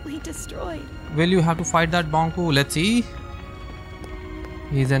completely destroyed. Will you have to fight that Bonku? Let's see.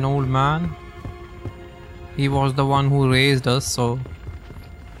 He's an old man. He was the one who raised us, so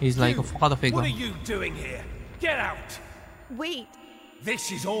he's like a father figure. What are you doing here? Get out! Wait.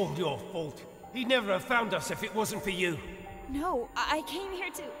 This is all your fault. He'd never have found us if it wasn't for you. No, I came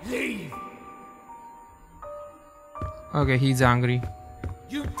here to... Leave! Okay, he's angry.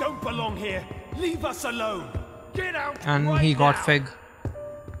 You don't belong here. Leave us alone. Get out. And right he got now. Fig.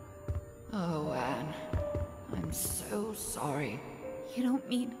 Oh, Anne. I'm so sorry. You don't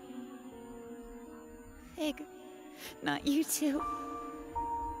mean... Fig. Not you too.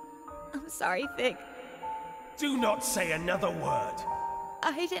 I'm sorry, Fig. Do not say another word.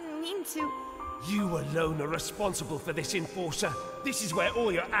 I didn't mean to. You alone are responsible for this, Enforcer. This is where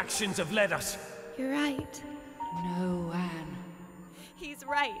all your actions have led us. You're right. No, Anne. He's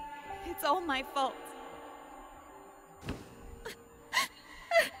right. It's all my fault.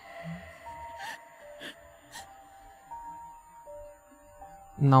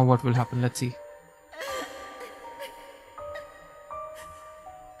 Now what will happen? Let's see.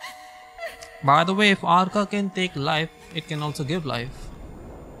 By the way, if Arca can take life, it can also give life.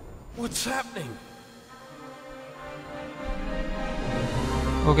 What's happening?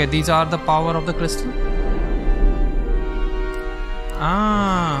 Okay, these are the power of the crystal.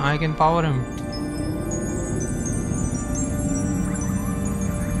 Ah, I can power him.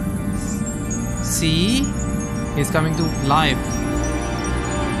 See? He's coming to life.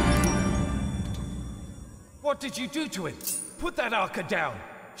 What did you do to him? Put that arca down.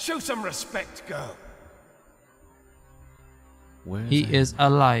 Show some respect, girl. He is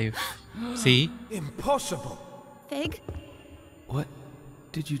alive. See? Impossible. Fig? What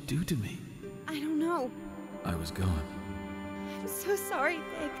did you do to me? I don't know. I was gone. I'm so sorry,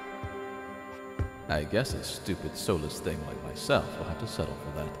 Fig. I guess a stupid, soulless thing like myself will have to settle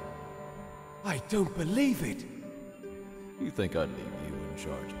for that. I don't believe it. You think I'd leave you in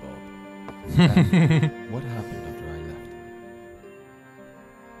charge, Bob? And what happened after I left?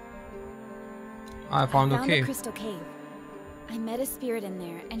 I found a the cave. crystal cave. I met a spirit in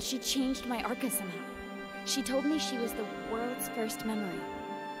there, and she changed my arca somehow. She told me she was the world's first memory.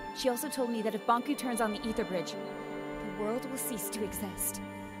 She also told me that if Banku turns on the ether bridge, the world will cease to exist.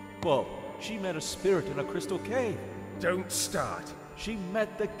 Whoa, she met a spirit in a crystal cave. Don't start. She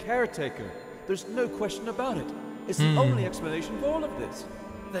met the caretaker. There's no question about it. It's the only explanation for all of this.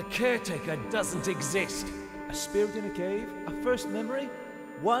 The caretaker doesn't exist. A spirit in a cave? A first memory?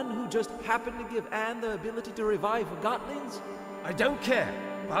 One who just happened to give Anne the ability to revive Forgottlings? I don't care.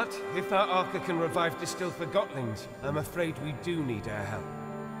 But if our arca can revive distilled Forgottlings, I'm afraid we do need her help.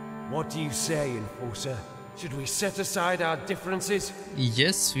 What do you say, Enforcer? Should we set aside our differences?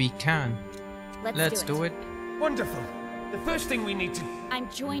 Yes, we can. Let's do it. Wonderful. The first thing we need to... I'm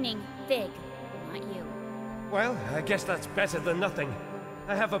joining Fig, not you. Well, I guess that's better than nothing.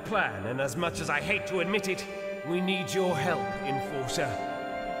 I have a plan, and as much as I hate to admit it, we need your help, Enforcer.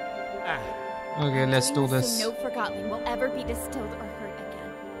 Okay, let's do this. So no Forgotten will ever be distilled or hurt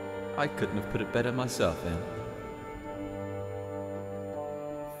again. I couldn't have put it better myself, Anne.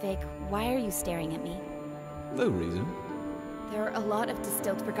 Fig, why are you staring at me? No reason. There are a lot of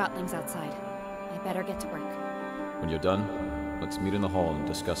distilled Forgottlings outside. I better get to work. When you're done, let's meet in the hall and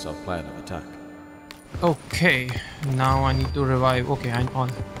discuss our plan of attack. Okay, now I need to revive. Okay, I'm on.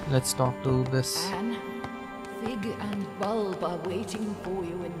 Let's talk to this. Anne, Fig and Bulb are waiting for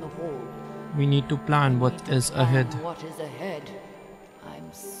you in the hall. We need to plan what is ahead. What is ahead? I'm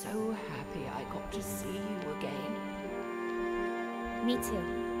so happy I got to see you again. Me too.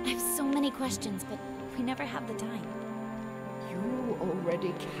 I have so many questions, but we never have the time. You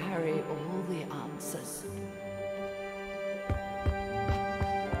already carry all the answers.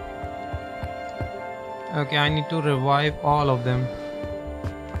 Okay, I need to revive all of them.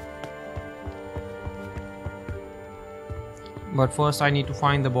 But first I need to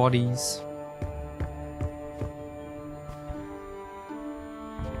find the bodies.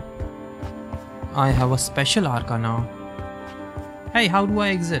 I have a special arca now. Hey, how do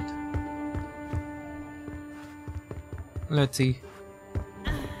I exit? Let's see.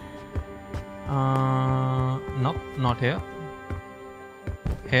 Nope, not here.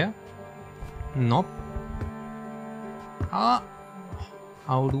 Here? Nope.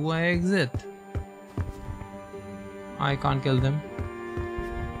 How do I exit? I can't kill them.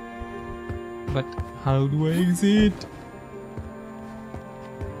 But how do I exit?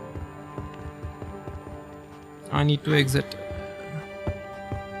 I need to exit.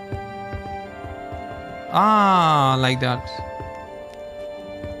 Like that.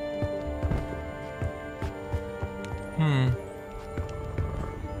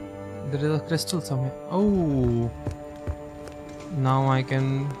 There is a crystal somewhere. Oh. Now I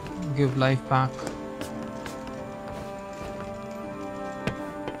can give life back.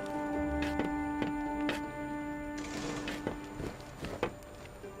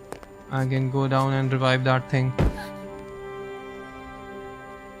 I can go down and revive that thing.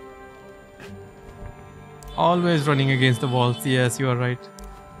 Always running against the walls. Yes, you are right.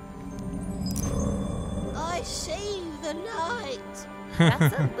 I see the light.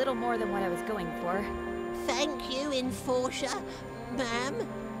 That's a little more than what I was going for. Thank you, Enforcer, ma'am.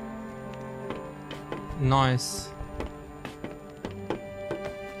 Nice.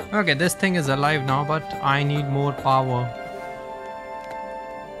 Okay, this thing is alive now, but I need more power.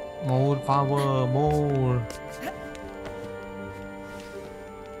 More power, more.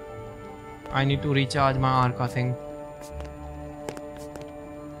 I need to recharge my arca thing.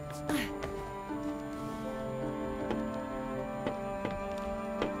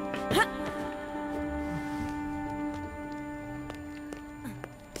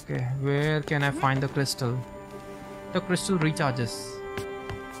 Okay, where can I find the crystal? The crystal recharges.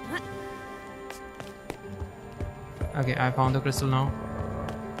 Okay, I found the crystal now.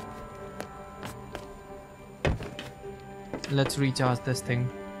 Let's recharge this thing.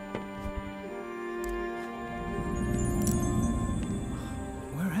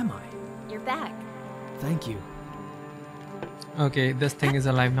 Where am I? You're back. Thank you. Okay, this thing is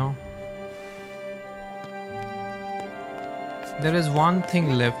alive now. There is one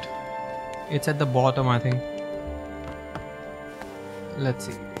thing left. It's at the bottom, I think. Let's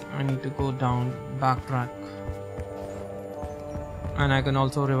see. I need to go down, backtrack. And I can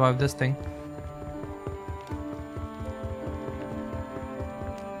also revive this thing.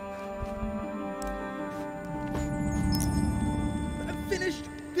 I'm finished.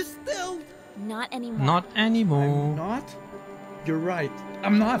 Distilled. Not anymore. Not anymore. I'm not? You're right.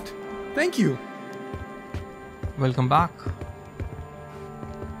 I'm not. Thank you. Welcome back.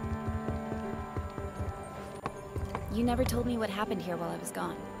 You never told me what happened here while I was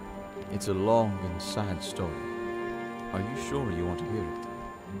gone. It's a long and sad story. Are you sure you want to hear it?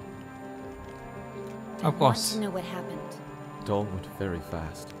 Of course. I want to know what happened. It all went very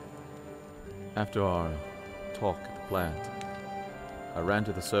fast. After our talk at the plant, I ran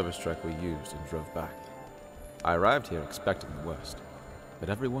to the service truck we used and drove back. I arrived here expecting the worst, but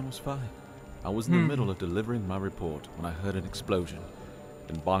everyone was fine. I was in the middle of delivering my report when I heard an explosion,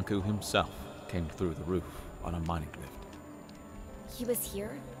 and Banku himself came through the roof on a mining lift. He was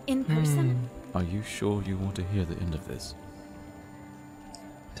here? In person? Are you sure you want to hear the end of this?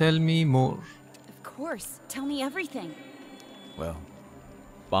 Tell me more. Of course. Tell me everything. Well,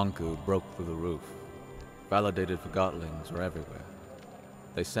 Banku broke through the roof. Validated Forgottlings were everywhere.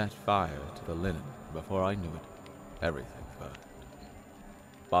 They set fire to the linen. Before I knew it, everything burned.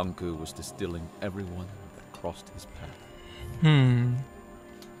 Banku was distilling everyone that crossed his path.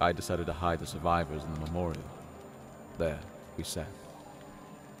 I decided to hide the survivors in the memorial. There, we sat,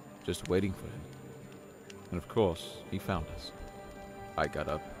 just waiting for him. And of course, he found us. I got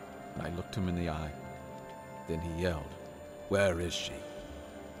up, and I looked him in the eye. Then he yelled, "Where is she?"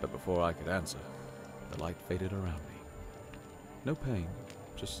 But before I could answer, the light faded around me. No pain,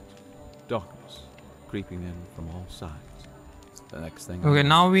 just darkness creeping in from all sides. The next thing Okay,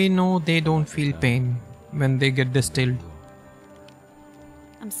 now we know they don't feel pain when they get distilled.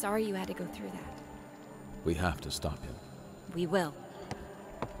 I'm sorry you had to go through that. We have to stop him. We will.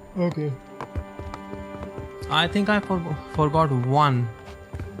 Okay. I think I forgot one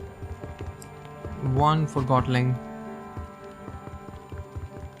Forgottling.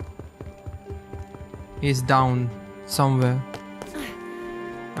 He's down somewhere.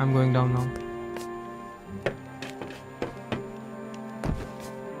 I'm going down now.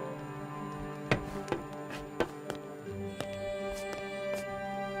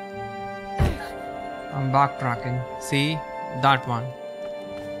 I'm backtracking. See? That one.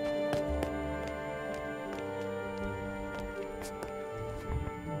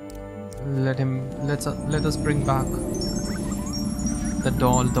 Let us bring back the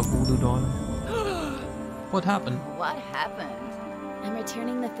doll, the voodoo doll. What happened? What happened? I'm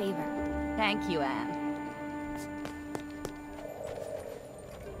returning the favor. Thank you, Anne.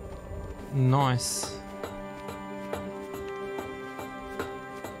 Nice.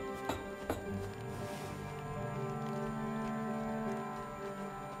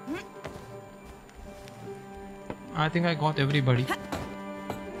 I think I got everybody.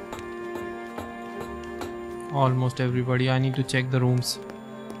 Almost everybody. I need to check the rooms.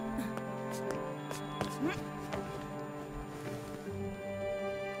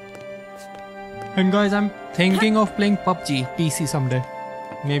 And guys, I'm thinking of playing PUBG PC someday.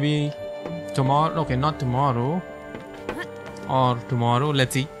 Maybe tomorrow. Okay, not tomorrow. Or tomorrow.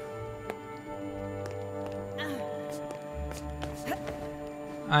 Let's see.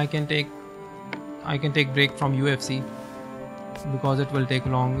 I can take break from UFC because it will take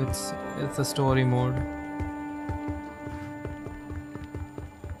long. It's a story mode.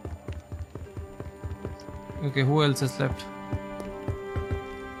 Okay, who else is left?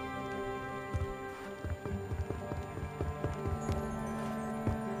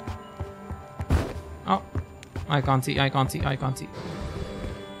 Oh, I can't see. I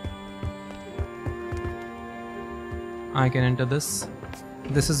can enter this.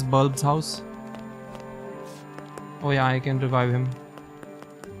 This is Bulb's house. Oh yeah, I can revive him.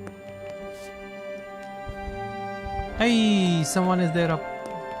 Hey, someone is there up.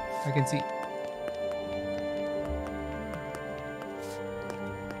 I can see.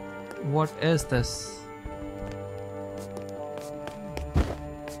 What is this?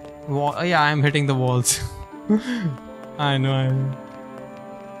 Wall. Yeah, I'm hitting the walls. I know.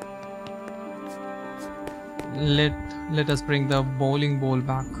 Let us bring the bowling ball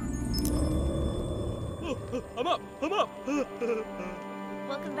back. I'm up!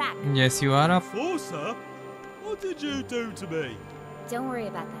 Welcome back. Yes, you are up. Forcer? What did you do to me? Don't worry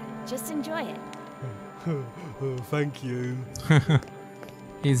about that. Just enjoy it. Thank you.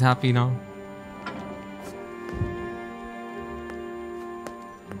 He's happy now.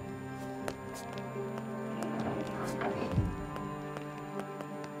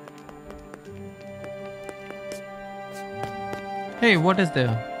 Hey, what is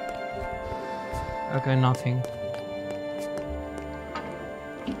there? Okay, nothing.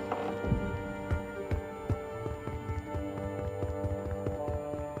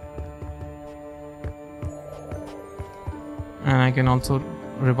 And I can also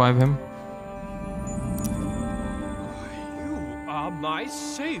revive him. You are my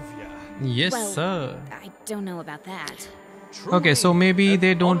savior. Yes, well, sir. I don't know about that. Okay, so maybe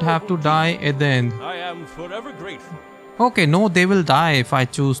they don't have to die at the end. I am forever grateful. Okay, no, they will die if I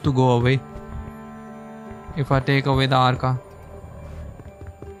choose to go away. If I take away the Arca.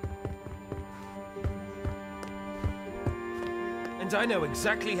 And I know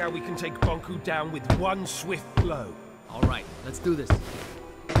exactly how we can take Bonku down with one swift blow. Alright, let's do this.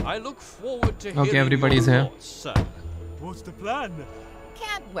 I look forward to Okay, everybody's your here. thoughts, sir. What's the plan?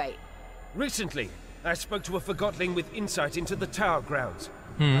 Can't wait. Recently, I spoke to a Forgotling with insight into the tower grounds.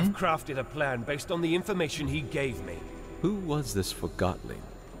 Hmm. I've crafted a plan based on the information he gave me. Who was this Forgotling,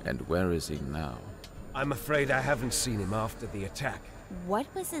 and where is he now? I'm afraid I haven't seen him after the attack. What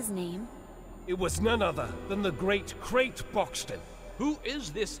was his name? It was none other than the great Crate Boxton. Who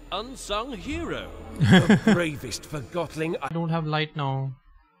is this unsung hero? The bravest Forgotling I don't have light now.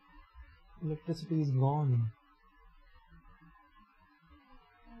 Electricity is gone.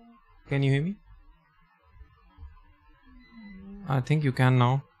 Can you hear me? I think you can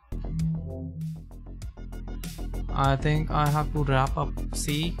now. I think I have to wrap up.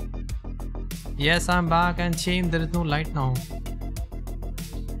 See? Yes, I'm back, and shame there is no light now.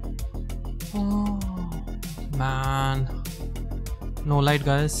 Oh man. No light,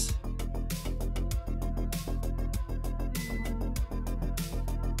 guys.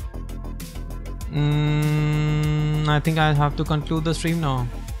 I think I have to conclude the stream now.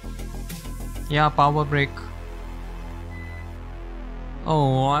 Yeah, power break.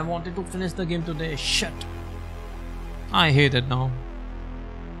 Oh, I wanted to finish the game today. Shit. I hate it now.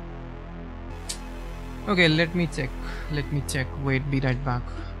 Okay, let me check. Wait, be right back.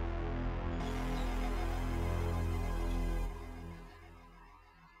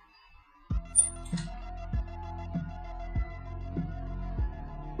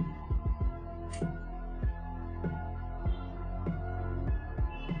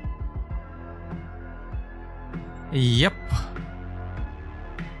 Yep.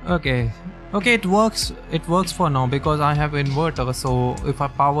 Okay, it works for now because I have inverter, so if I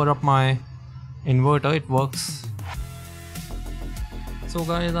power up my inverter it works. So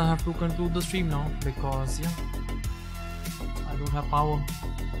guys, I have to conclude the stream now because yeah, I don't have power.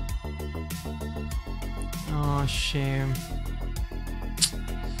 Oh, shame.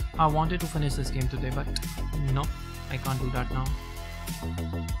 I wanted to finish this game today, but no, I can't do that now.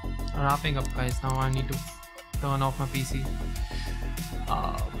 Wrapping up, guys. Now I need to turn off my PC.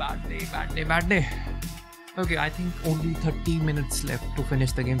 Bad day. Okay, I think only 30 minutes left to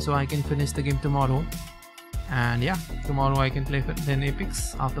finish the game, so I can finish the game tomorrow. And yeah, tomorrow I can play then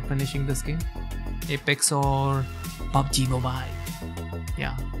Apex after finishing this game. Apex or PUBG Mobile.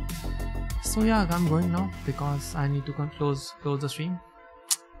 Yeah. So yeah, I'm going now because I need to close the stream.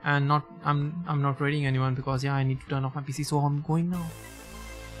 And I'm not raiding anyone because yeah, I need to turn off my PC, so I'm going now.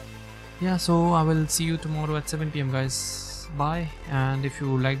 Yeah, so I will see you tomorrow at 7 PM guys. Bye. And if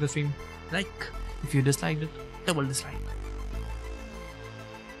you like the stream, like. If you disliked it, double dislike.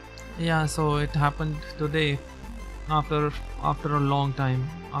 Yeah, so it happened today after a long time,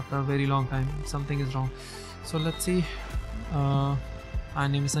 after a very long time. Something is wrong. So let's see. My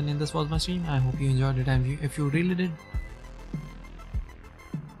name is Sunny and this was my stream. I hope you enjoyed it, and if you really did,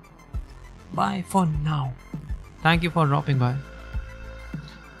 bye for now. Thank you for dropping by.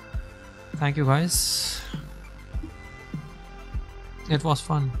 Thank you guys. It was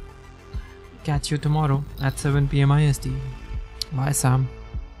fun. Catch you tomorrow at 7 PM IST. Bye Sam.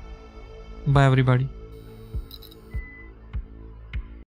 Bye everybody.